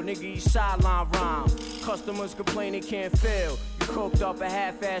field, nigga, you sideline rhyme. Customers complain they can't feel. You cooked up a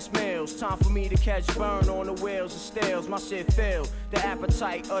half-ass meals. Time for me to catch burn on the wheels and stales. My shit failed. The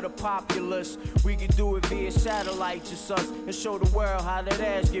appetite of the populace. We can do it via satellite, just us, and show the world how that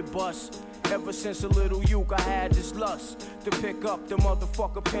ass get bust. Ever since a little youth, I had this lust to pick up the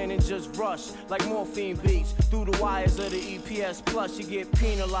motherfucker pen and just rush like morphine beats through the wires of the EPS. Plus, you get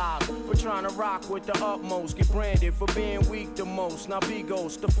penalized for trying to rock with the utmost. Get branded for being weak the most. Now be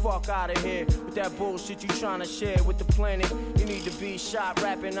ghost the fuck out of here with that bullshit you trying to share with the planet. You need to be shot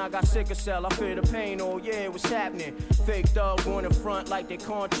rapping. I got sickle cell. I feel the pain. Oh yeah, what's happening? Fake thug going in front like they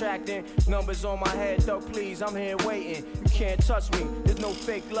contracting. Numbers on my head, thug. Please, I'm here waiting. You can't touch me. There's no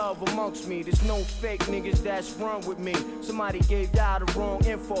fake love amongst me. There's no fake niggas that's run with me. Somebody gave y'all the wrong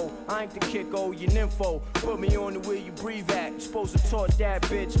info. I ain't the kick, oh, you nympho. Put me on the way you breathe at. You supposed to taught that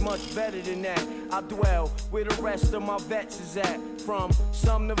bitch much better than that. I dwell where the rest of my vets is at. From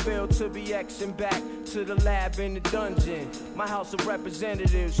Sumnerville to BX and back to the lab in the dungeon. My House of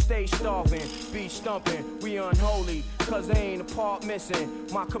Representatives stay starving, beach stumping, we unholy, cause there ain't a part missing.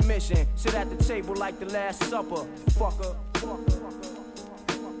 My commission, sit at the table like the Last Supper, fucker.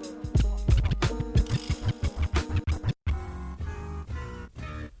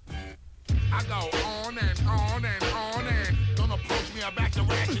 I go on and on and on and don't approach me, I back the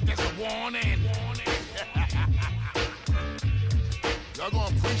ratchet, that's a warning. Y'all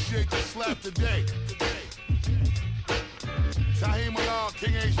gonna appreciate the slap today. Tahim Allah,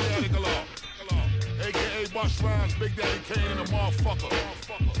 King Asiatic Allah, a.k.a. Bush Rhymes, Big Daddy Kane and the motherfucker.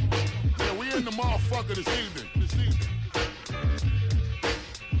 Yeah, we in the motherfucker this evening.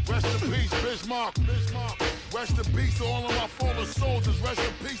 Rest in peace, Bismarck. Rest in peace to all of my fallen soldiers. Rest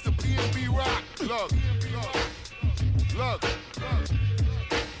in peace to PNB Rock. Look.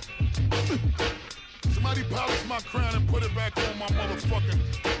 Somebody polish my crown and put it back on my motherfucking...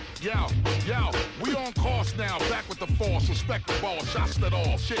 Yo, we on course now, back with the force, respect the ball, shots that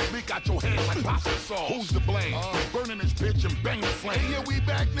all, shit leak out your head like pasta sauce. Who's to blame? Burning this bitch and bang the flame. Hey, yeah, we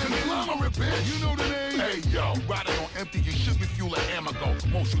back now, conglomerate bitch. You know the name? Hey, yo, riding on empty, you should be fueling Amigo.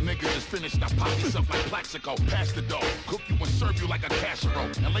 Most you niggas just finished, now pop yourself like Plaxico. Pass the dough, cook you and serve you like a casserole,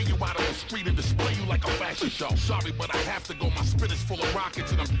 and lay you out on the street and display you like a fashion show. Sorry, but I have to go, my spit is full of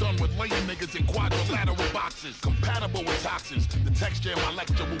rockets, and I'm done with laying niggas in quadrilateral boxes. Compatible with toxins, the texture in my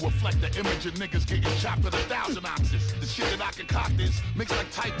lecture will reflect the image of niggas getting chopped at 1,000 ounces. The shit that I concoct is mixed like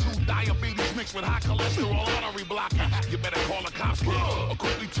type 2 diabetes mixed with high cholesterol artery blockage. You better call the cops, kid, or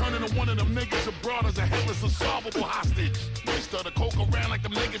quickly turn into one of them niggas abroad as a headless unsolvable hostage. Niggas stir the coke around like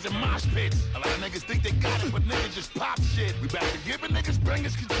them niggas in mosh pits. A lot of niggas think they got it, but niggas just pop shit. We back to giving niggas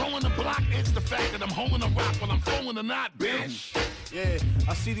bangers controlling the block. It's the fact that I'm holding a rock while I'm folding a knot, bitch. Yeah,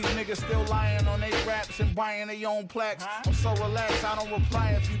 I see these niggas still lying on their raps and buying their own plaques. I'm so relaxed, I don't reply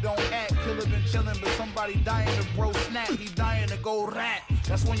if you don't act. Killer been chillin', but somebody dying to bro snap. He dying to go rat.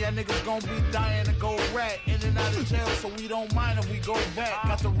 That's when y'all niggas gon' be dying to go rat. In and out of jail, so we don't mind if we go back.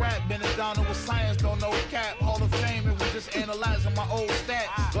 Got the rap, been it down with science, don't know cap. Hall of Fame, and we just analyzing my old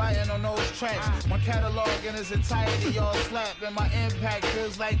stats. Gliding on those tracks. My catalog in its entirety, y'all slap. And my impact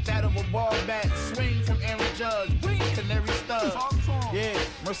feels like that of a ball bat. Swing from Aaron Judge, bring Canary Stubbs. Yeah,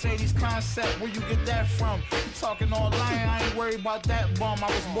 Mercedes concept, where you get that from? You talking all lying, I ain't worried about that bum. I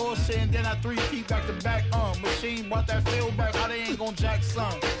was bullshitting, then I 3-peat back to back. Machine brought that field back, how they ain't gon' jack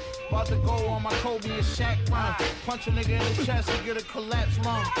some. About to go on my Kobe and Shaq run. Punch a nigga in the chest and get a collapsed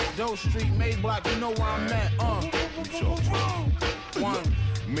lung. Doe Street, Mayblock, you know where I'm at. One.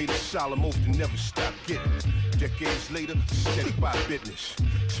 Made a solemn oath to never stop getting. Decades later, steady by business.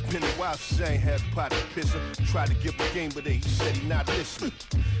 It's been a while since I ain't had a pot of pisser. Tried to give a game, but he said he not listening.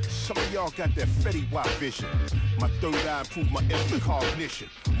 Some of y'all got that Fetty Wap vision. My third eye improved my every cognition.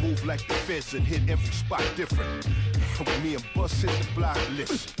 Move like the feds and hit every spot different. Me and Bus hit the block,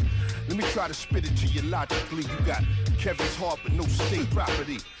 listen. Let me try to spit it to you logically. You got Kevin's heart but no state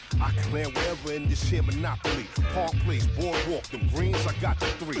property. I can land wherever in this here monopoly. Park Place, Boardwalk, them greens, I got the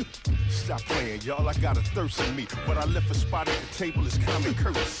 3. Stop playing, y'all, I got a thirst in me. But I left a spot at the table is common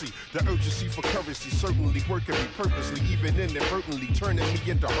courtesy. The urgency for currency certainly working me purposely, even inadvertently turning me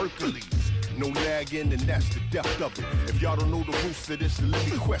into Hercules. No lagging, and that's the depth of it. If y'all don't know the roots of this, then let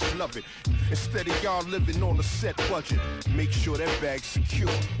me quest love it. Instead of y'all living on a set budget, make sure that bag's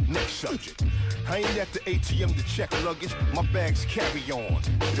secure. Next subject. I ain't at the ATM to check luggage, my bags carry on.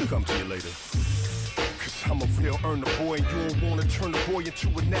 It'll come to you later. Cause I'm a real earner boy, and you don't wanna turn the boy into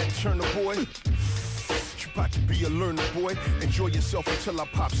a Nat Turner boy. You about to be a learner boy, enjoy yourself until I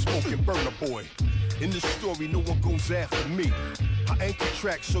pop smoke and burn a boy. In this story, no one goes after me. I anchor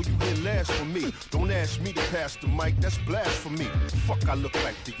track so you hear last for me. Don't ask me to pass the mic, that's blasphemy. Fuck, I look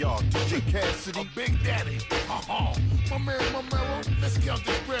like to y'all. DJ Cassidy, Big Daddy. My man, my mellow. Let's count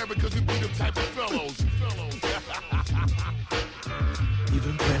this bread because we be the type of fellows. You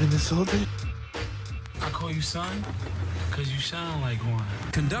been planning this all day? I call you son, cause you sound like one.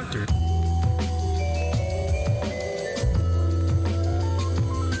 Conductor.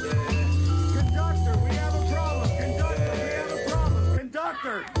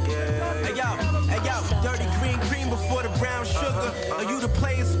 Hey yo, dirty green cream before the brown sugar. Are you the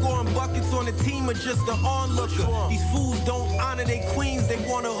player scoring buckets on the team or just the onlooker? These fools don't honor their queens, they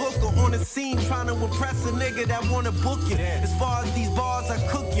want a hooker on the scene trying to impress a nigga that wanna book you. As far as these bars, I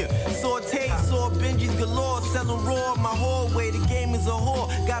cook you. Saute, saw Benji's galore, selling raw my hallway. The game is a whore.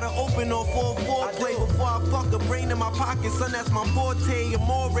 Gotta open off all foreplay before I fuck a brain in my pocket. Son, that's my forte.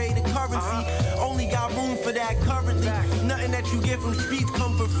 Amore, the currency. Only got room for that currently. Nothing that you get from streets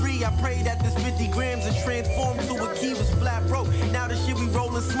come for free. I pray that this 50 grams and transform to a key was flat broke. Now the shit we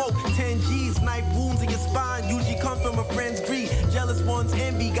rollin' smoke. 10 G's leaves knife wounds in your spine usually come from a friend's greed. Jealous ones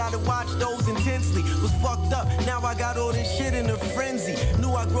envy, gotta watch those intensely. Was fucked up, now I got all this shit in a frenzy.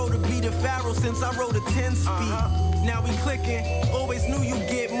 Knew I'd grow to be the pharaoh since I rode a 10-speed. Now we clicking, always knew you'd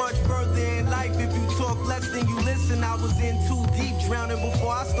get much further in life if you talk less than you listen. I was in too deep, drowning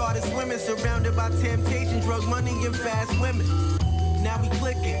before I started swimming, surrounded by temptation, drug money, and fast women. Now we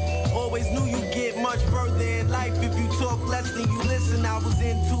clicking, always knew you'd get much further in life if you talk less than you listen. I was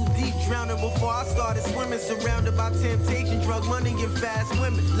in too deep, drowning before I started swimming, surrounded by temptation, drug money, and fast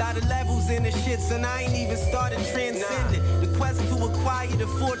women. Lot of levels in the shits, and I ain't even started transcending. The quest to acquire the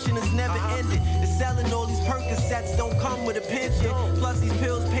fortune is never ending. It's selling all these Percocets don't come with a pension. Plus these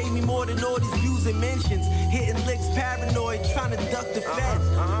pills pay me more than all these views and mentions. Hitting licks paranoid, trying to duck the feds.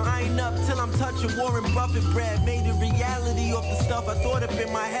 I ain't up till I'm touching Warren Buffett bread. Made a reality of the stuff I thought up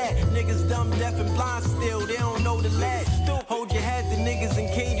in my head. Niggas dumb, deaf, and blind still, they don't know the ledge. Hold your head, the niggas in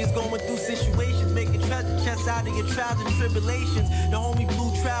cages going through situations, making treasure chests out of your trials and tribulations. The homie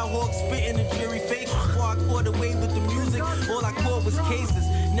Blue Trial Hawk spitting the jury faces. Before I caught away with the music, all I caught was cases.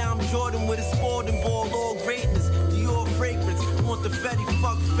 Now I'm Jordan with a sporting ball, all greatness. Dior fragrance, want the Fetty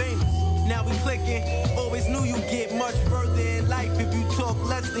fuck famous. Now we clicking, always knew you'd get much further in life if you talk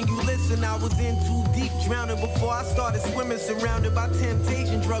less than you listen. I was in too deep, drowning before I started swimming, surrounded by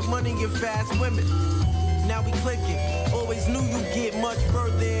temptation, drug money, and fast women. Now we clicking, always knew you'd get much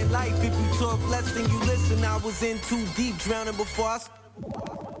further in life if you talk less than you listen. I was in too deep, drowning before I...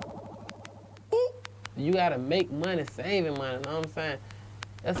 You gotta make money, saving money, know what I'm saying?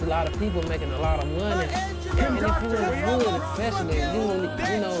 That's a lot of people making a lot of money. And if you're in the hood, especially,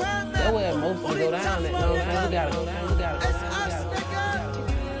 you know, that's where most of go down. You know what I'm saying? We gotta go down, we gotta go down,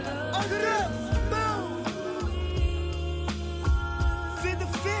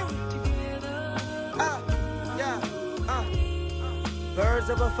 Birds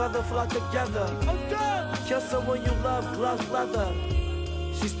of a feather flock together. Kill someone you love, gloves leather.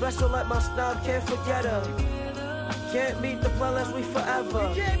 She's special like my snob, can't forget her. Can't meet the plan unless we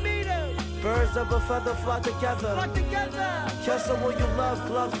forever. Birds of a feather flock together. Kill someone you love,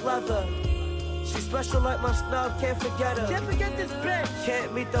 gloves leather. She's special like my snob, can't forget her. Can't forget this bitch.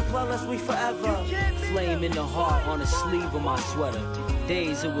 Can't meet the plan unless we forever. Flame in the heart on the sleeve of my sweater.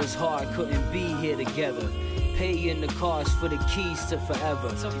 Days it was hard, couldn't be here together. Paying the cost for the keys to forever.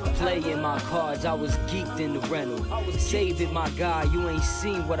 Playing my cards, I was geeked in the rental. Save it, my guy, you ain't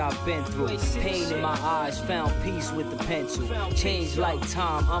seen what I've been through. Pain in my eyes, found peace with the pencil. Change like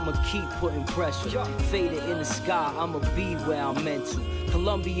time, I'ma keep putting pressure. Faded in the sky, I'ma be where I'm meant to.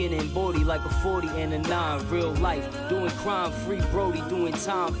 Colombian and Bodie like a 40 and a 9, real life. Doing crime, free Brody, doing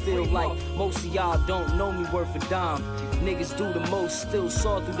time, feel like most of y'all don't know me worth a dime. Niggas do the most, still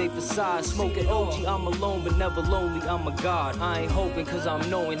saw through they facade. Smoking OG, I'm alone but never lonely, I'm a god. I ain't hoping cause I'm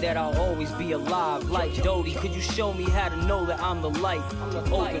knowing that I'll always be alive. Like Dodie, could you show me how to know that I'm the light?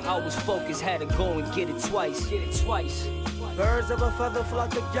 Open, I was focused, had to go and get it twice. Birds of a feather flock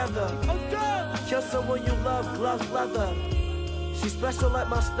together. Kill someone you love, gloves leather. She's special like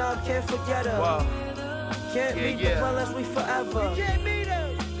my snob, can't forget her. Wow. Can't meet the plan unless we forever.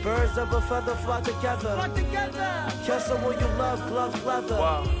 Birds of a feather flock together. Kill someone you love, gloves leather.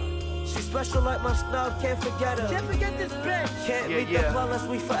 Wow. She's special like my snob, can't forget her. Can't forget this bitch. Can't meet the plan unless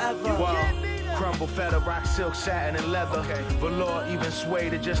we forever. Wow. Crumble feather, rock, silk, satin, and leather. Velour, even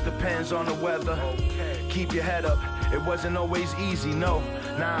suede, it just depends on the weather. Keep your head up, it wasn't always easy, no.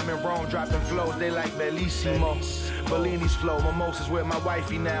 Now I'm in Rome, dropping flows, they like Bellissimo. Bellini's flow, mimosas with my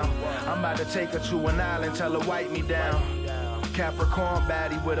wifey now. I'm about to take her to an island, tell her wipe me down. Capricorn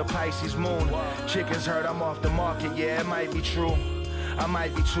baddie with a Pisces moon. Chickens heard I'm off the market, yeah, it might be true. I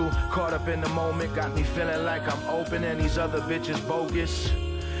might be too caught up in the moment, got me feeling like I'm open and these other bitches bogus.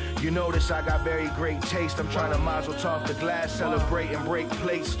 You notice I got very great taste. I'm trying to mazel tov the glass, celebrate and break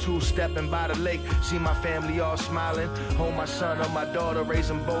plates. Two-stepping by the lake, see my family all smiling. Hold my son or my daughter, raise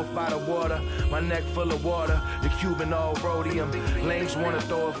them both by the water. My neck full of water, the Cuban all rhodium. Lames wanna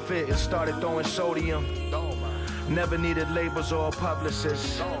throw a fit and started throwing sodium. Never needed labels or a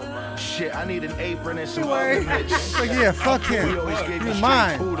publicist. Shit, I need an apron and some other bitch. So yeah, fuck him. You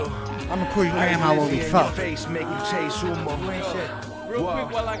mine. I'ma call you grandma when we fuck. Face make you taste humor. Real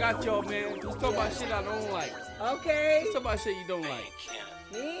quick while I got y'all, man, let's talk about shit I don't like. Okay. Let's talk about shit you don't like.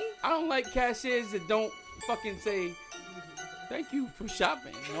 Me? I don't like cashiers that don't fucking say, thank you for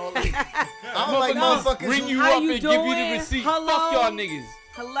shopping. And all that. I don't like motherfuckers ring you How up you and doing? give you the receipt. Hello? Fuck y'all niggas.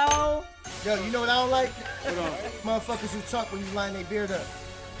 Hello? Yo, you know what I don't like? Motherfuckers who talk when you line their beard up.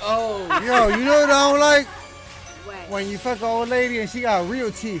 Oh. Yo, you know what I don't like? What? When you fuck an old lady and she got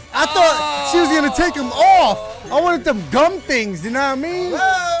real teeth. I thought she was gonna take them off. I wanted them gum things, you know what I mean?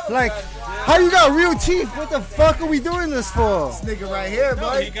 Like, How you got real teeth? What the fuck are we doing this for? This nigga right here, No,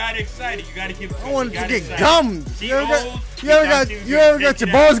 boy. he got excited. You gotta give it to him. I wanted He to got get excited. gummed. He You ever old, got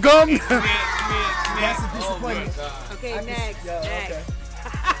your balls gummed? That's a disappointment. Okay, next. Next.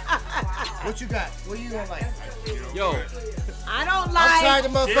 What you got? What you gonna like? Yo. I don't I'm like. tired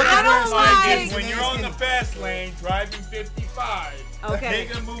of motherfuckers I don't wearing like. skinny When you're on the fast lane driving 55, Okay.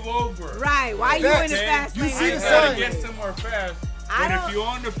 nigga move over. Right. Why you in the fast lane? You see the I gotta sign. get somewhere fast. I But if don't- you're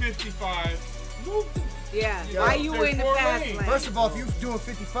on the 55, move. Yeah. Yo, Why you in the four fast lanes. lane? First of all, if you doing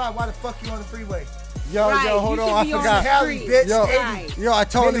 55, why the fuck you on the freeway? Yo, Right, yo, hold you on, should I be on forgot. the Cali, street. bitch. Yo, 80. Right. yo, I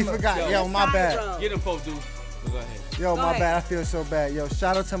totally Minimum. forgot. Yo, Yo, my Side bad. road. Get him, folks, dude. Go ahead. Yo, Go my ahead. bad. I feel so bad. Yo,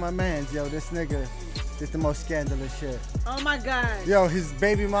 shout out to my mans. Yo, this nigga did the most scandalous shit. Oh my God. Yo, his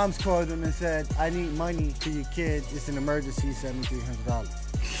baby mom's called him and said, I need money for your kid. It's an emergency, $7,300.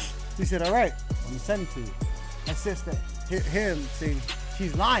 He said, all right, I'm gonna send it to you. My sister hit him saying,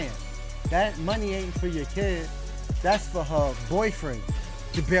 she's lying. That money ain't for your kid. That's for her boyfriend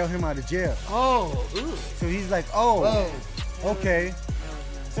to bail him out of jail. Oh. Ooh. So he's like, oh, okay.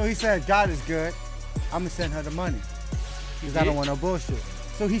 So he said, God is good. I'm gonna send her the money. Because I don't want no bullshit.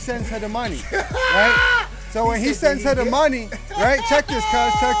 So he sends her the money, right? So when he sends her the money, right? Check this,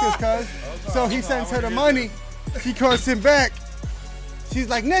 cuz. So he sends her the money. She calls him back. She's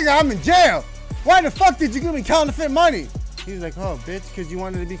like, nigga, I'm in jail. Why the fuck did you give me counterfeit money? He's like, oh, bitch, because you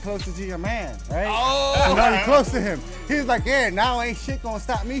wanted to be closer to your man, right? Oh. So now you're close to him. He's like, yeah, now ain't shit gonna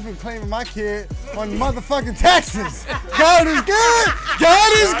stop me from claiming my kid on motherfucking taxes. God is good.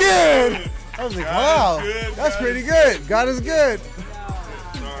 God is good. I was like, wow, that's pretty good. God is good.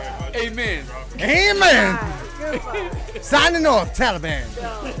 Amen. Amen. Signing off, Taliban.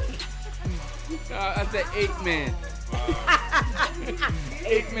 I said 8 men.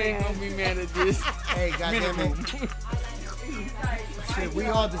 8 men gonna be mad at this. Hey, goddamn it. Shit, we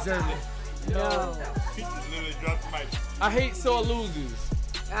all deserve it. No. I hate sore losers.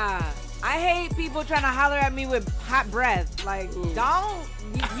 I hate people trying to holler at me with hot breath. Like, don't.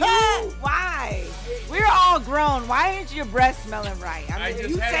 Why? We're all grown. Why ain't your breath smelling right? I mean,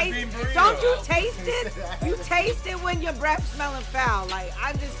 just had a bean burrito. don't you taste it? You taste it when your breath smelling foul. Like,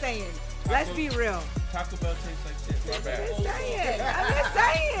 I'm just saying. Let's be real. Taco Bell tastes like shit. My bad. I'm just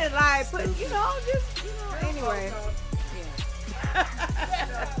saying. Like, but anyway.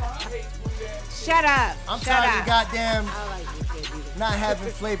 Shut up. I'm Shut tired up. of goddamn I like this shit. not having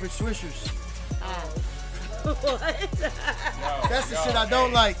flavored Swishers. What? That's the shit I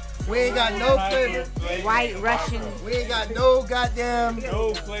don't like. We ain't got no flavor. White Russian. We ain't got no goddamn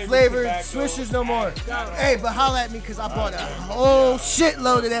flavored Swishers no more. Hey, but holla at me because I bought a whole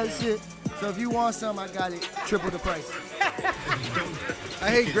shitload of that shit. So if you want some, I got it. Triple the price. I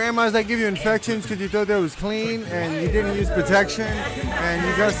hate grandmas that give you infections because you thought that was clean and you didn't use protection and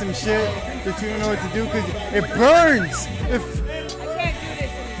you got some shit that you don't know what to do because it burns. If I can't do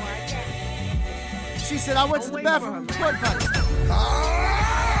this anymore. I can't. She said I went to the bathroom with pork pocket.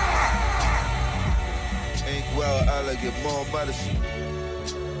 Ain't well elegant, more medicine.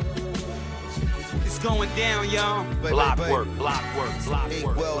 It's going down, y'all. Block work.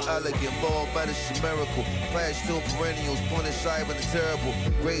 Ain't well elegant, more medicine, miracle. Flash to perennials, pointed side with the terrible.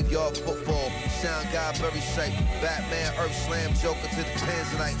 Graveyard football, sound guy, very sight. Batman, Earth Slam, Joker to the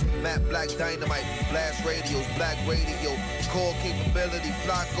Tanzanite. Matte Black Dynamite, blast radios, black radio. Core capability,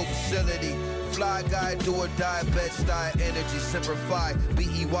 Flocko facility. Fly guy, do or die, bed style, energy, simplify,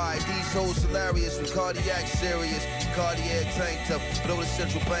 B-E-Y. These hoes hilarious, we cardiac serious. Cardiac tank top, blow the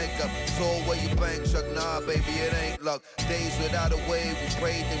central bank up. Toll where you bank truck, nah baby, it ain't luck. Days without a wave, we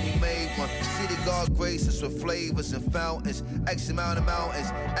prayed then we made one. See the God grace us with flavors and fountains. X amount of mountains,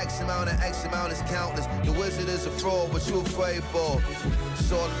 X amount is countless. The wizard is a fraud, what you afraid for?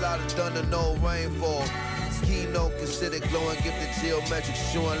 Saw a lot of thunder, no rainfall. Keynote considered glowing, gifted geometric,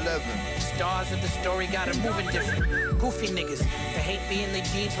 showing 11. Stars of the story got 'em moving different. Goofy niggas, the hate be in their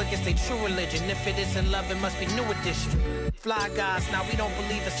genes like it's their true religion. If it isn't love, it must be new edition. Fly guys, now we don't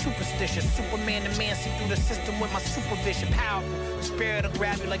believe it's superstitious. Superman the man, see through the system with my supervision. Powerful, the spirit will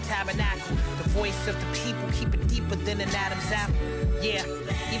grab you like tabernacle. The voice of the people, keep it deeper than an Adam's apple. Yeah,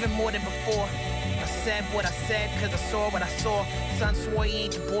 even more than before. I said what I said, cause I saw what I saw. Son swore he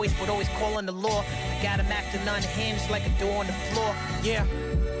ain't the voice, but always calling the law. I got him acting unhinged like a door on the floor. Yeah.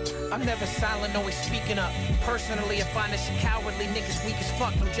 I'm never silent, always speaking up. Personally, I find this cowardly niggas weak as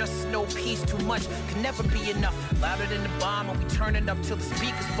fuck. No justice, no peace, too much can never be enough. Louder than the bomb, and we turning up till the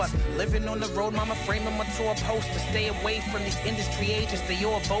speakers bust. Living on the road, mama framing my tour poster. Stay away from these industry agents, they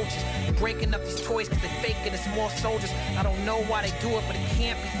all vultures. They're breaking up these toys cause they faking as more soldiers. I don't know why they do it, but it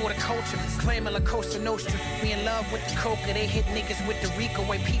can't be for the culture. Claiming La Costa Nostra, we in love with the coca. They hit niggas with the Rico,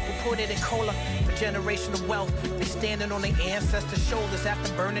 way people put it in cola. For generational wealth, they standing on their ancestors' shoulders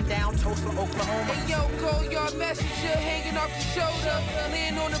after burning down Tulsa, Oklahoma. Hey yo, go yard messenger hanging off the shoulder.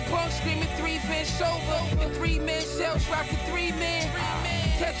 Laying on the bunk screaming 3 over. And 3-man shells rocking 3-man.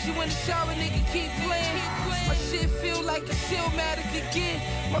 Catch you in the shower, nigga, keep playing. My shit feel like a Shellmatic again.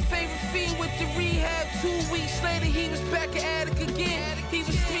 My favorite fiend with the rehab. 2 weeks later, he was back at Attic again. He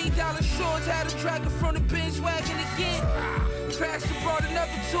was $3 shorts, had a dragon from the bench wagon again. Crashed and brought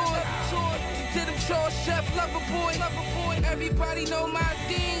another toy. Did him chores, chef, lover boy. Everybody know my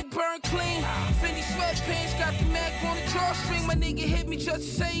thing, burn clean. Fendi sweatpants, got the Mac on the drawstring. My nigga hit me just to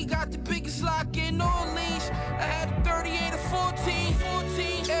say he got the biggest lock in Orleans. I had a 38 or 14.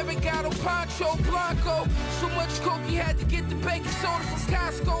 Eric got on Pancho Blanco. So much coke he had to get the baking soda from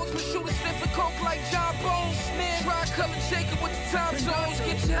Costco's. My shooter sniffing coke like John Bones. Tri-color Jacob with the time zones.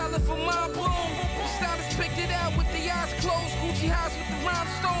 Get your hella for my bloom. The stylist picked it out with the eyes closed. Gucci house with the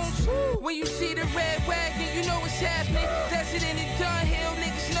rhinestones. When you see the red wagon, you know it's happening. That's it in the Dunhill,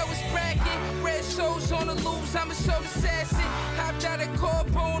 niggas know it's bracket. Red shows on the loose, I'm a soul assassin. Hopped out at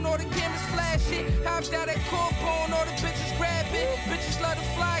Corbone, all the cameras flashing. Hopped out at Corbone, all the bitches grabbing. Bitches love the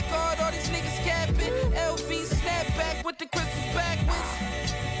fly guard, all these niggas capping. LV snapback with the crystals backwards.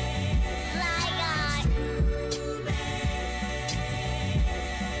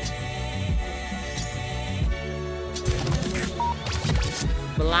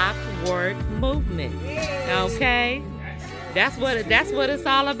 Block work movement. Okay? That's what it's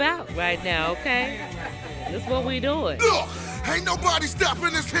all about right now, okay? That's what we doing. Look, ain't nobody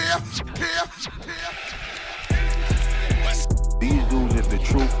stopping us here. These dudes is the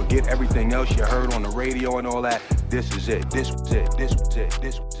truth. Forget everything else you heard on the radio and all that. This is it. This was it. This was it.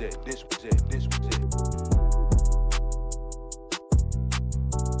 This was it. This was it. This was it.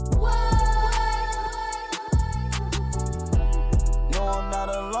 No, I'm not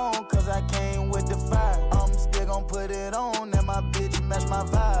alone, cause I came with the fire. I'm still gon' put it on, and my bitch match my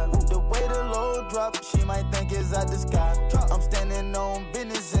vibe. The way the load drop, she might think it's out the sky. I'm standing on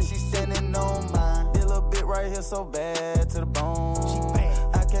business, and she standing on mine. This little bit right here so bad to the bone.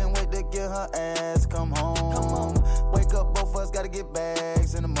 I can't wait to get her ass come home. Wake up, both of us gotta get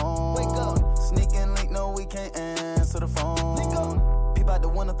bags in the morning. Wake up. Sneak and link, no, we can't answer the phone. Peep out the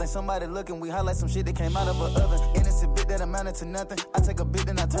window, think somebody looking. We highlight some shit that came out of an oven. Innocent bit that amounted to nothing. I take a bit,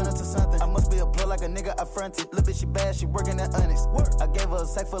 then I turn it to something. I must be a plug like a nigga I fronted. Little bitch, she bad, she working at Honest. I gave her a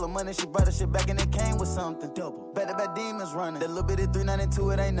sack full of money, she brought her shit back and it came with something. Double. Back-to-back demons running. That little bit of 392,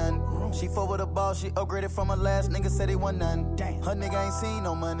 it ain't nothing. She fought with a ball, she upgraded from her last nigga, said he wasn't nothing. Damn. Her nigga ain't seen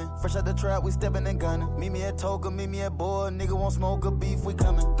no money. Fresh out the trap, we stepping and gunning. Meet me at Toga, meet me at Boy. Nigga won't smoke a beef, we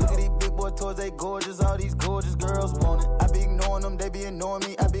coming. Look at these big boy toys, they gorgeous. All these gorgeous girls want it. I be ignoring them, they be ignoring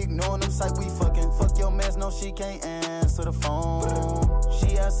me. I be ignoring them, psych, we fucking. Fuck your mess, no, she can't answer the phone.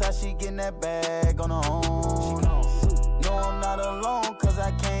 She outside, she getting that bag on her own. No, I'm not alone, cause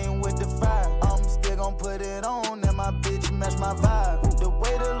I came with the fire. I'm still gon' put it on, and my bitch match my vibe. The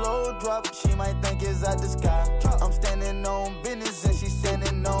way the load drop, she might think it's out the sky. I'm standing on business, and she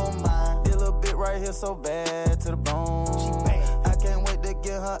standing on mine. This little bit right here so bad to the bone. I can't wait to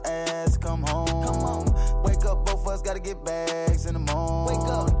get her ass come home. Wake up, both of us gotta get bags in the morning. Wake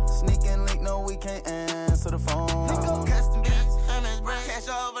up. Sneak and link, no, we can't answer the phone. Custom beats, cash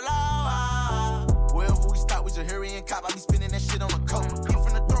overload. Wherever we stop, we just hurry and cop. I be spinning that shit on the coat. In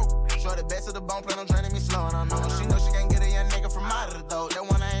from the throat. Show the best of the bone, plan on draining me slow. And I know she know she can't get a young nigga from out of the door. That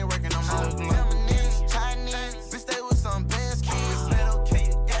one I ain't working on no. Feminine, Chinese, bitch, they with some Benz keys. Said, okay,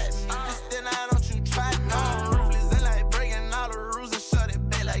 you got me. Bitch, then I don't you try no. Ruthless and like breaking all the rules and shut it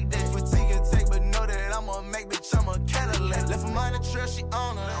back like that. Fatigue and take, but know that I'ma make, bitch, I'm a Cadillac. Left her money trail, she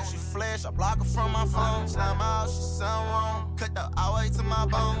on her. She flash, I block her from my phone. Slime out, she sound wrong. Cut the all way to my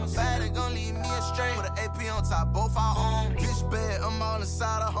bones. Bad, it gon' leave me astray. Put an AP on top, both our own. Bitch bad, I'm all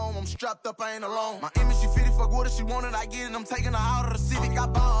inside her home. I'm strapped up, I ain't alone. My image, she fitty, fuck what if she wanted, I get it. I'm taking her out of the Civic. I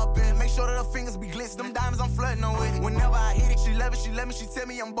ball up in, make sure that her fingers be glistening. Them diamonds, I'm flooding her with it. Whenever I hit it, she love it, she let me, she tell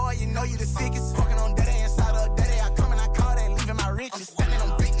me I'm boy, you know you the sickest. Fucking on daddy, inside her daddy. I come and I call that, leaving my riches. I'm standing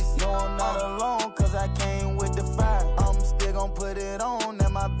on business. No, I'm not alone, cause I came with the fire. I'm still gon' put it on,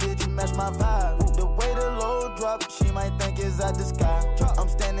 and my bitch match my vibe. The way the load drop, she might think it's out the sky. I'm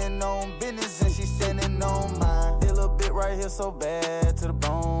standing on business, and she standing on mine. This little bit right here so bad to the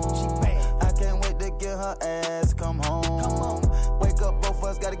bone. her ass come home. Wake up, both of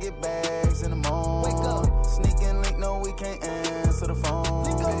us gotta get bags in the morning. Wake up, sneak and link, no, we can't answer the phone.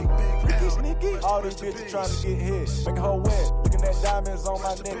 All these bitches trying to get hit, making her wet. Looking at diamonds on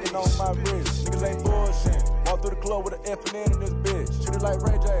my neck and on my wrist. Niggas ain't bullshit. Walk through the club with an F and N in this bitch. Treat it like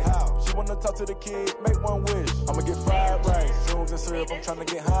Ray J. How? She wanna talk to the kid, make one wish. I'ma get fried rice, shrooms and syrup. I'm trying to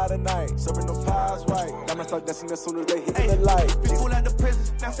get high tonight. Serving them pies white. I'ma start dancing as soon as they hit the light. We pull out the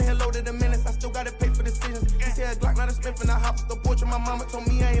prison, now say hello to the menace. I still gotta pay for decisions. He said Glock, not a Smith, and I hopped the porch and my mama told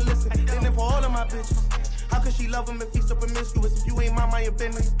me I ain't listen. Then for all of my bitches. How could she love him if he's so promiscuous? If you ain't mind your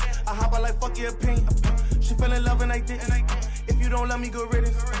business. I hop out like fuck your opinion. She fell in love and I didn't. If you don't love me, good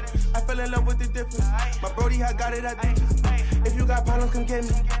riddance. I fell in love with the difference. My brody, I got it, I think. If you got problems, come get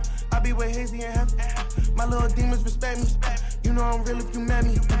me. I be with Hazy and Heavy. My little demons respect me. You know I'm real if you met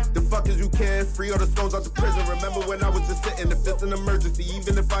me. The fuck is you can free all the souls out the prison. Remember when I was just sitting, if it's an emergency,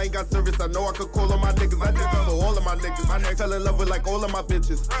 even if I ain't got service, I know I could call on my niggas. I did that for all of my niggas. My neck fell in love with like all of my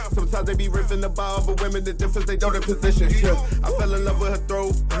bitches. Sometimes they be riffing about other women, the difference they know their position. Yeah, I fell in love with her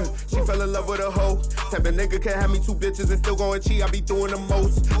throat. She fell in love with a hoe. Type of nigga can have me 2 bitches and still going cheat. I be doing the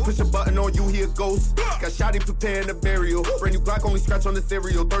most. Push a button on you, he a ghost. Got shotty preparing the burial. Brand new Glock, only scratch on the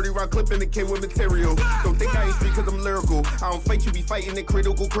cereal. 30 round clip and it came with material. Don't think I ain't street cause I'm lyrical. I don't fight, you be fighting it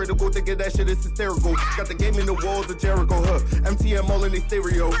critical. Thinking that shit is hysterical. Got the game in the walls of Jericho, MTM all in the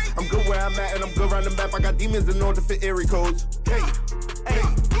stereo. I'm good where I'm at and I'm good around the map. I got demons in order to fit area codes. Hey.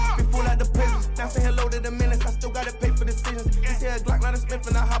 We pull out the prison, now say hello to the menace. I still gotta pay for decisions. He said Glock, not a Smith,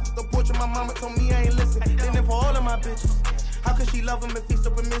 and I hopped the porch and my mama told me I ain't listen. Then for all of my bitches. How could she love him if he's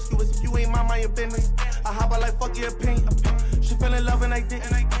so promiscuous? If you ain't mind your business. I hop out like fuck your opinion. She fell in love and I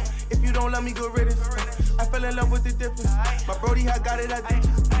didn't. If you don't love me, good riddance. I fell in love with the difference. My brody, I got it, I did.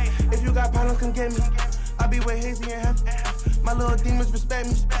 If you got problems, come get me. I be with Hazy and Heavy. My little demons respect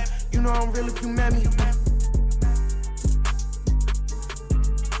me. You know I'm real if you met me.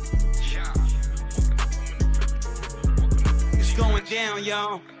 It's going down,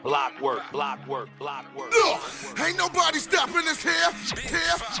 y'all. Block work. Ain't nobody stopping us here.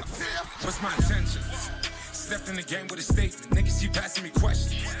 What's my intentions? Stepped in the game with a statement. Niggas keep asking me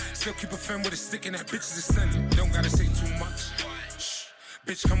questions. Still keep a fin with a stick and that bitch is ascending. Don't gotta say too much. Shh.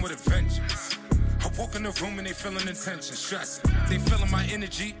 Bitch come with a vengeance. I walk in the room and they feeling intention, stressing. They feeling my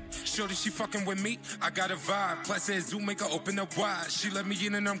energy. Shorty, she fucking with me. I got a vibe. Plus, said Zoom make her open up wide. She let me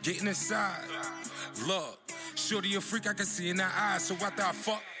in and I'm getting inside. Look, shorty a freak, I can see in her eyes. So after I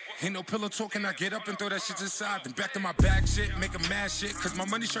fuck, ain't no pillow talking, I get up and throw that shit to the side. Then back to my bag shit, make a mad shit. Cause my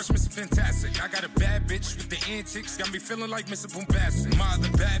money shirt's Mr. Fantastic. I got a bad bitch with the antics. Got me feeling like Mr. Bombastic. My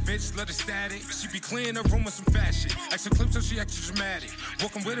other bad bitch, let her static. She be clearing her room with some fat shit. Extra clips so she extra dramatic.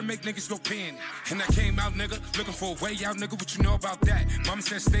 Walking with her make niggas go panic. And I came out, nigga, looking for a way out, nigga. What you know about that? Mama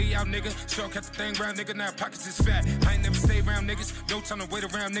said stay out, nigga. So I kept the thing round, nigga. Now pockets is fat. I ain't never stay around niggas. No time to wait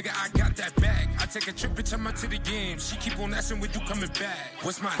around, nigga. I got that bag. I take a trip, bitch, I'm out to the game. She keep on asking when you coming back.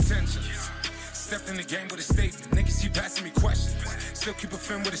 What's my intentions? Stepped in the game with a statement. Niggas keep asking me questions. Still keep a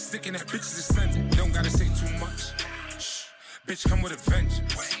fin with a stick and that bitch is ascending. Don't gotta say too much. Shh. Bitch come with a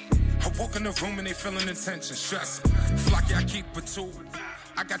vengeance. I walk in the room and they feeling intention. Stressing. Flocky, I keep a tool.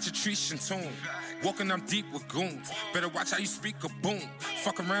 I got your trees in tune. Walking, I'm deep with goons. Better watch how you speak a boom.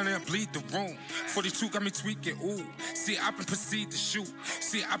 Fuck around and bleed the room. 42 got me tweaking, ooh. See it up and proceed to shoot.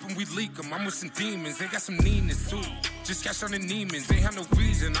 See it up and we leak them. I'm with some demons, they got some neatness, too. Just cash on the Neiman's, ain't have no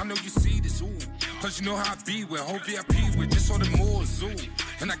reason. I know you see this, ooh. Plus you know how I be with whole VIP with just all the more zoo.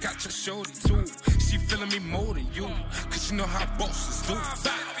 And I got your shorty, too. She feeling me more than you. Cause you know how bosses do.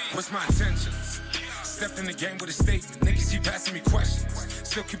 What's my intentions? Stepped in the game with a statement. Niggas keep asking me questions.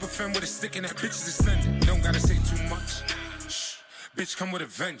 Still keep a fin with a stick and that bitch is ascending. Don't gotta say too much. Shh. Bitch come with a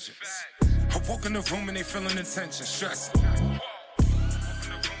vengeance. I walk in the room and they feeling intention. Stressing.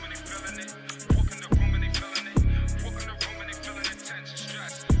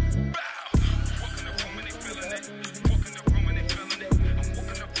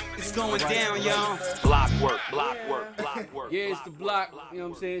 It's going down, y'all. Block work. Yeah, it's the block. You know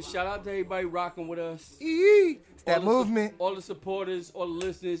what I'm saying? Shout out to everybody rocking with us. It's that movement. All the supporters, all the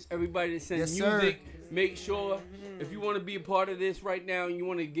listeners, everybody that sends Yes, music. Make sure if you want to be a part of this right now and you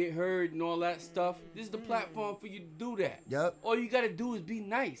want to get heard and all that stuff, this is the platform for you to do that. Yep. All you got to do is be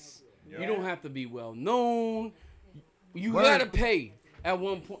nice. You don't have to be well known. You Word. got to pay at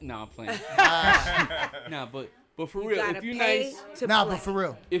one point. Nah, I'm playing. Nah, but for real, if you're nice, but for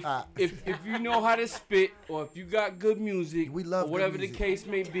real, if you know how to spit or if you got good music, we love or whatever good music. the case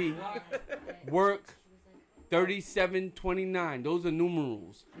may be, work 3729. Those are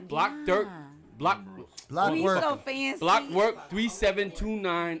numerals. Block Blockwork. So fancy.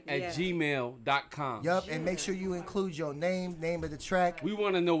 Blockwork3729@gmail.com. Yup, and make sure you include your name of the track. We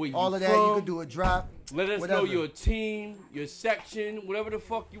want to know where you all of that. You can do a drop. Let us know your team, your section, whatever the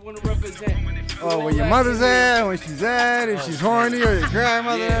fuck you want to represent. Oh, where your mother's at, when she's at, if she's horny, or your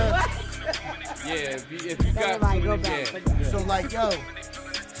grandmother at. Yeah, if you got somebody, So like, yo,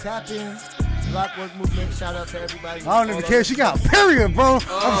 tap in. Blockwork movement. Shout out to everybody. I don't even care. She got a period, bro.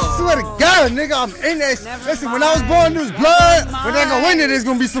 I swear to God, nigga, I'm in that. Listen, when I was born, there was blood. When I go in there, there's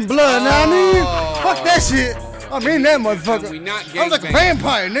gonna be some blood. Know what I mean? Fuck that shit. I'm in that motherfucker. I'm like a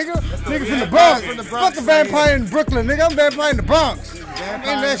vampire, nigga. Nigga from the Bronx. Fuck a vampire in Brooklyn, nigga. I'm a vampire in the Bronx. I'm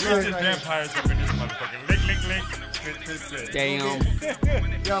in that shit. Vampires up in this motherfucker. Lick. Fit. Damn.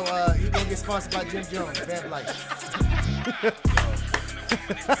 Yo, he gonna get sponsored by Jim Jones. Vamp Life.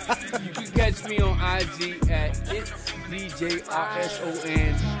 You can catch me on IG at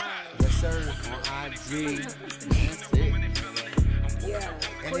itsDJRSON. Yes, sir. On IG. That's it.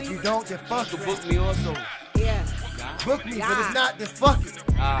 Yeah. And if you don't, then fuck it. Book me also. Yeah. Book me, but it's not, then fuck it.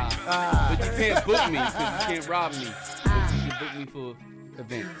 But you can't book me because you can't rob me. You can book me for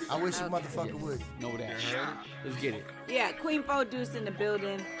events. I wish a motherfucker would. Know that. Let's get it. Yeah, Queen Fo Deuce in the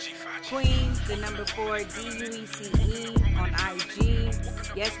building. Queen, the number 4, DUECE on IG.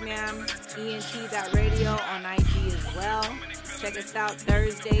 Yes, ma'am. ENT.radio on IG as well. Check us out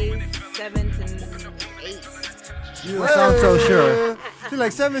Thursdays, 7 to 8. You don't sound so sure. She's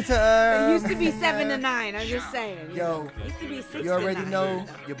like 7 to. It used to be 7 to 9. I'm just saying. Yo, it used to be 6 you already to 9. know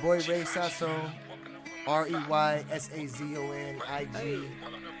your boy Ray Sasson, REYSAZON, IG.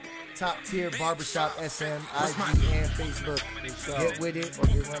 Top tier barbershop SM, IG and Facebook. Get with it or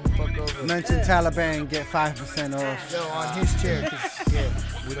get run the fuck over. Mention Taliban, get 5% off. Yo, on his chair, cause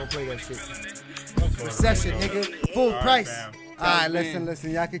we don't play that shit. Recession, nigga, full price. All right, listen.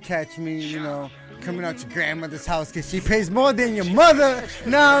 Y'all can catch me, coming out your grandmother's house because she pays more than your mother.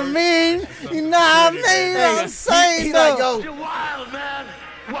 Know what I mean? You know what I mean? I'm saying, he like, yo. You're wild, man.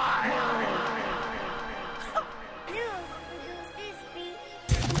 Wild.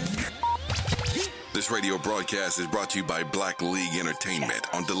 This radio broadcast is brought to you by Black League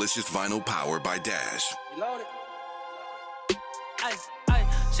Entertainment on Delicious Vinyl powered by Dash.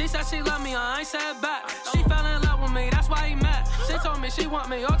 She said she love me, I ain't said back. She fell in love with me, that's why he mad. She told me she want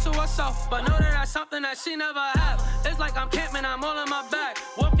me all to herself, but know that that's something that she never had. It's like I'm camping, I'm all in my bag.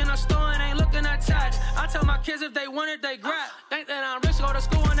 Walk in a store and ain't looking at tags. I tell my kids if they want it, they grab. Think that I'm rich, go to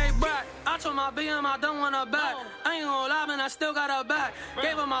school and they brag. I told my BM I don't want her back. I ain't gonna lie, man, I still got her back.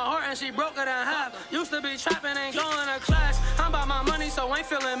 Gave her my heart and she broke it in half. Used to be trapping, ain't going to class. I'm about my money, so ain't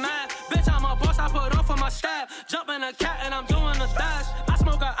feeling mad. Bitch, I'm a boss, I put on for my staff. Jumping a cat and I'm doing the dash. I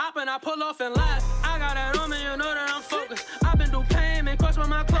smoke a op and I pull off and laugh. I got it on me, you know that I'm focused. I've been through pain, been crushed with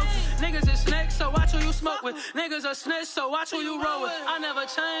my closest. Niggas is snakes, so watch who you smoke with. Niggas are snitch, so watch who you roll with. I never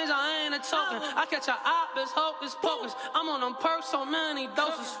change, I ain't a token. I catch a op, it's hocus pocus. I'm on them perks, so many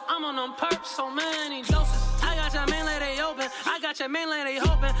doses. I'm on them perks, so many doses. I got your main lady open, I got your main lady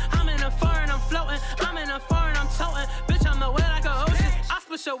hoping. I'm in the fire and I'm floating. I'm in the fire and I'm toting. Bitch, I'm the way like a ocean. I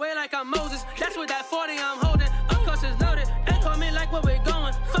split your way like I'm Moses. That's with that 40 I'm holding. Of course it's loaded. They call me like where we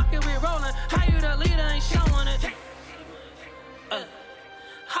going. Fuck it, we rolling. How you the leader ain't showing it?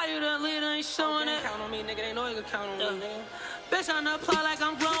 How you the leader ain't showing it? Count on me, nigga. They know you can count on me, nigga. Bitch, on the plot like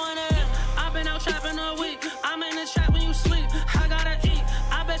I'm growing it. I've been out trapping a week. I'm in the trap when you sleep. I gotta eat.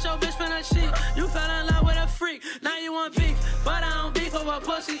 I bet your bitch finna cheat. You fell in love with a freak. Now you want beef, but I don't beef over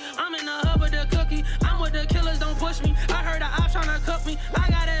pussy. I'm in the hub with the cookie. I'm with the killers, don't push me. I heard the ops tryna cook me. I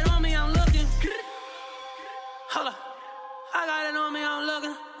got it on me, I'm looking. Hold up. I got it on me, I'm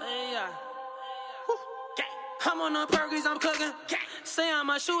looking. Yeah. I'm on the perkies, I'm cooking. Say I'm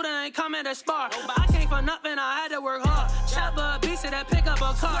a shooter, ain't coming to spar. I came for nothing, I had to work hard. Chopper a beast that pick up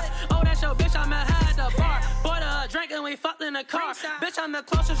a car. Oh, that's your bitch, I met her at the bar. Bought her a drink and we fucked in the car. Bitch, I'm the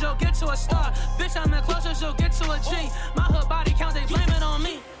closest you'll get to a star. Bitch, I'm the closest you'll get to a G. My hood body count, they blame it on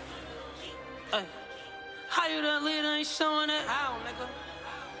me. How you the leader ain't showing it? How, nigga?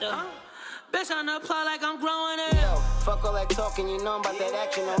 Bitch, on the plot like I'm growing it. Yo, fuck all that talking, you know I'm about that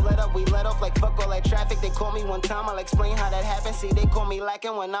action. Don't let up, we let off like fuck all that traffic. They call me one time, I'll explain how that happened. See, they call me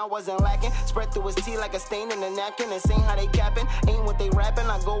lacking when I wasn't lacking. Spread through his tea like a stain in a napkin. And sing how they capping, ain't what they rapping.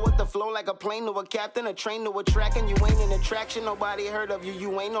 I go with the flow like a plane to a captain, a train to a track. And you ain't an attraction, nobody heard of you.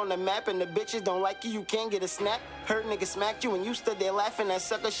 You ain't on the map, and the bitches don't like you. You can't get a snap. Hurt nigga smacked you, and you stood there laughing. That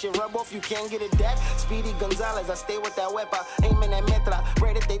sucker shit rub off, you can't get a dap. Speedy Gonzalez, I stay with that wepa. Aiming at metra,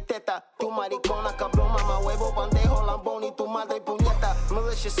 ready de teta. Tu maricona, cabrón, mama huevo, bandejo, lambón y tu madre puñeta.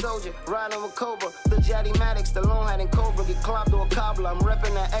 vicious soldier, riding with Cobra. The Jaddy Maddox, the Lone Hat and Cobra. Get clobbed to a cobbler. I'm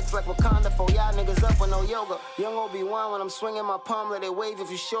reppin' that X like Wakanda for y'all niggas up with no yoga. Young Obi-Wan when I'm swinging my palm, let it wave.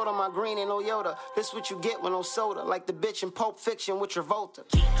 If you short on my green, ain't no Yoda. This what you get with no soda. Like the bitch in Pulp Fiction with Travolta.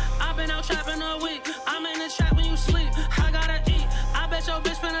 I've been out trapping a week. I'm in the trap when you sleep. I gotta eat. I bet your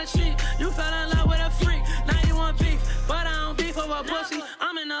bitch finna cheat. You fell in love with a freak. Now you want beef, but I don't beef over pussy.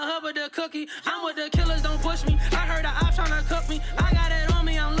 I'm in the hub with the cookie. I'm with the killers, don't push me. I heard the ops tryna cook me. I got it on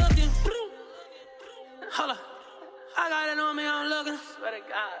me, I'm looking. Hold up. I got it on me, I'm looking. Swear to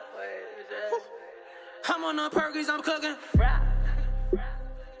God, wait. I'm on the Perkies, I'm cooking. I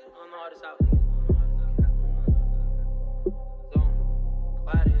don't know how this out.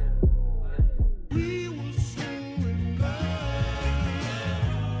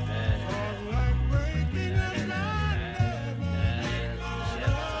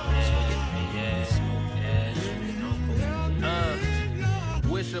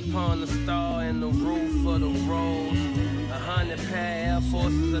 Wish upon the star and the roof of the rose. 100 pair Air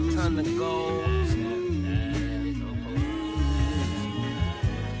Forces, a ton of gold.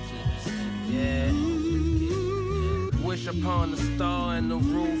 Yeah. Wish upon the star and the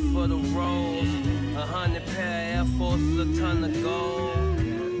roof of the rose. 100 pair Air Forces, a ton of gold.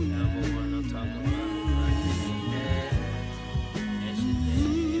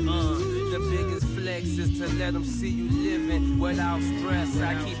 The biggest flex is to let them see you living without stress.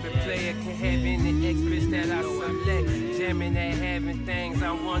 I keep it player, can have any ex bitch that I select. Jamming at having things,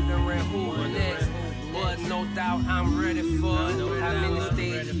 I'm wondering who next. But no doubt I'm ready for it. How many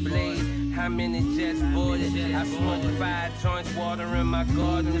stages blaze? How many jets boarded? I smoked 5 joints, water in my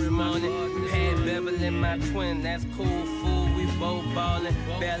garden this morning. Had Beverly, my twin, that's cool fool. We both ballin'.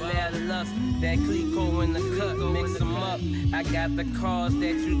 Bel Air Lux, that Clico in the cut, mix them up. I got the cars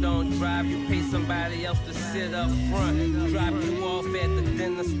that you don't drive. You pay somebody else to sit up front. Drop you off at the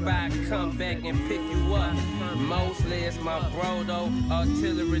dinner spot, come back and pick you up. Mostly it's my bro though,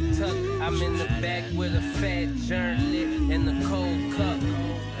 artillery tuck. I'm in the back with a fat journey in the cold cup.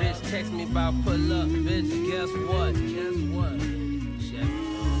 Bitch text me about pull up, bitch, guess what?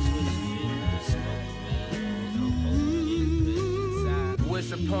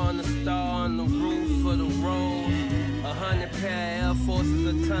 Wish upon the star on the roof of the rose. 100 pair Air Forces,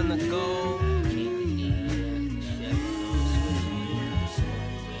 a ton of gold.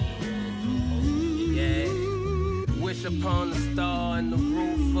 Yeah. Wish upon the star and the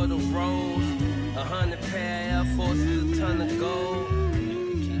roof of the rose. 100 pair Air Forces, a ton of gold.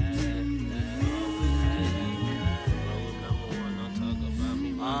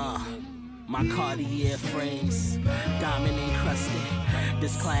 My Cartier frames, diamond encrusted.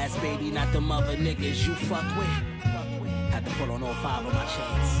 This class, baby, not the mother niggas you fuck with. Had to put on all 5 of my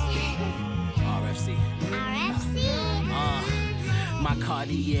chains. RFC. My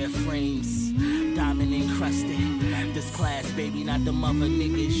Cartier frames, diamond encrusted. This class, baby, not the mother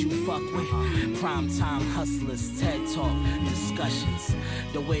niggas you fuck with. Primetime hustlers, TED Talk, discussions.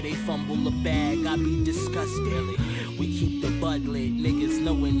 The way they fumble the bag, I be disgusted. We keep the bud lit, niggas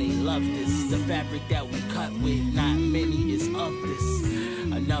knowing they love this. The fabric that we cut with, not many is of this.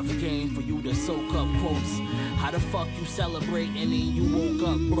 Enough game for you to soak up quotes. How the fuck you celebrating and you woke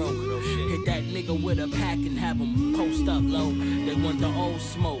up broke? Hit that nigga with a pack and have him post up low. They want the old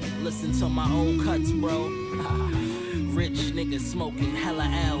smoke, listen to my old cuts, bro. Rich niggas smoking hella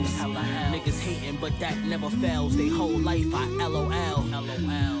L's. Niggas hating, but that never fails. They whole life I LOL.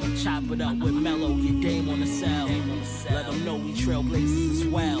 Chop it up with Mellow, get Dame on the cell. Let them know we trailblazers as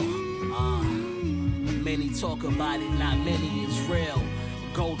well. Many talk about it, not many is real.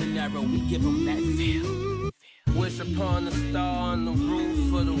 Golden era, we give them that feel. Wish upon the star on the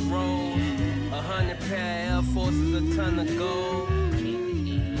roof of the rose. 100 pair Air Forces, a ton of gold.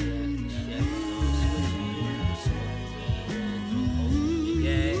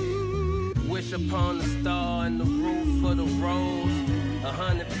 Yeah. Wish upon the star and the roof of the rose.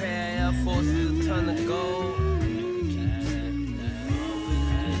 100 pair Air Forces, a ton of gold.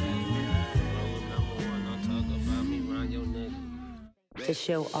 To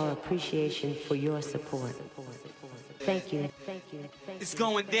show our appreciation for your support. Thank you. It's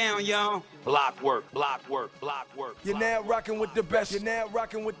going down, y'all. Block work, block work, block work. You're now rocking with the best. This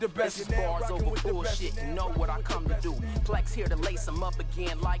is bars over bullshit. You know what I come to do. Flex here to lace them up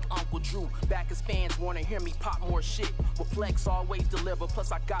again like Uncle Drew. Back as fans wanna hear me pop more shit. But Flex always deliver,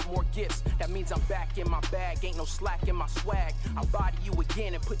 plus I got more gifts. That means I'm back in my bag, ain't no slack in my swag. I'll body you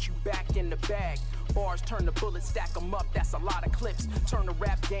again and put you back in the bag. Bars turn the bullets, stack them up, that's a lot of clips. Turn the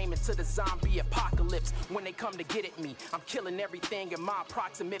rap game into the zombie apocalypse. When they come to get at me, I'm killing everything in my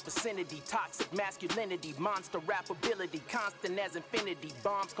approximate vicinity. Toxic masculinity, monster rap ability, constant as infinity.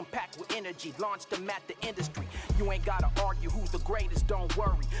 Bombs compact with energy, launch them at the industry. You ain't gotta argue who's the greatest, don't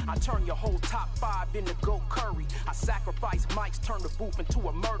worry. I turn your whole top 5 into Go Curry. I sacrifice mics, turn the booth into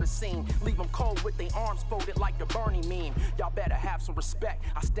a murder scene. Leave them cold with their arms folded like the Bernie meme. Y'all better have some respect.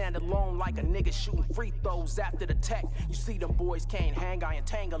 I stand alone like a nigga shooting free throws after the tech. You see them boys can't hang, I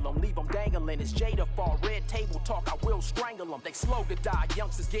entangle them, leave them dangling. It's Jada fall, red table talk, I will strangle them. They slow to die,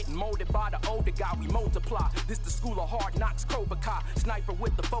 youngsters getting molded by the older guy, we multiply. This the school of hard knocks, Cobra Kai. Sniper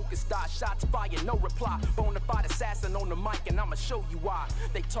with the focus dot, shots fired, no reply. Bonafide assassin on the mic and I'ma show you why.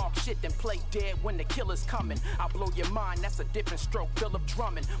 They talk shit then play dead when the killer's coming. I blow your mind, that's a different stroke, Philip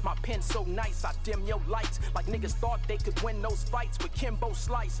Drummond. My pen so nice, I dim your lights. Like niggas thought they could win those fights with Kimbo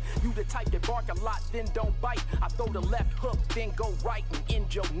Slice. You the type that bark a lot, then don't bite. I throw the left hook, then go right and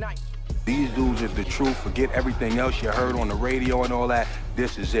end your night. These dudes is the truth. Forget everything else you heard on the radio and all that.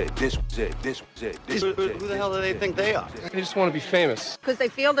 This is it. This is it. This is it. This is it. Who the hell do they think they are? They just want to be famous. Because they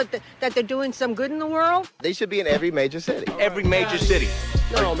feel that they're doing some good in the world? They should be in every major city. Every major city.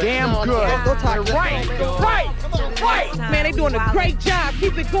 No, damn no, good. no, They're right. Man, they doing a great job.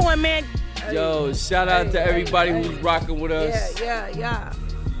 Keep it going, man. Yo, shout out to everybody who's rocking with us. Yeah.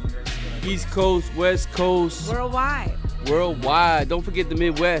 East Coast, West Coast. Worldwide. Don't forget the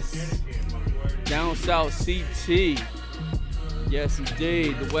Midwest. Down South, CT. Yes,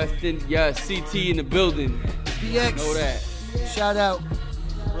 indeed. The West End. Yeah, CT in the building. BX. Know that. Shout out.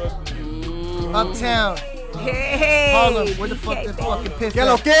 Uptown. Hey. Harlem. Where the fucking piff ¿Qué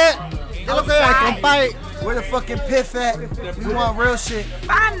lo at? que? ¿Qué lo que, compadre? Where the fucking piff at? We want real shit.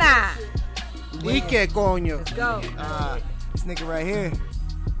 Pana. ¿Y qué coño? Let's go. This nigga right here.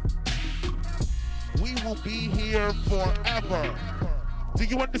 We will be here forever. Do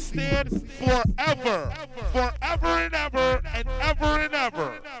you understand? Forever. Forever and ever and ever and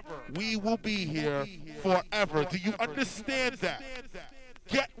ever. We will be here forever. Do you understand that?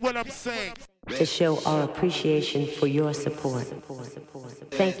 Get what I'm saying? To show our appreciation for your support.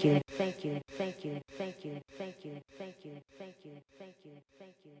 Thank you. Thank you. Thank you. Thank you. Thank you. Thank you. Thank you. Thank you.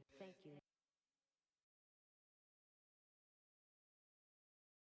 Thank you. Thank you.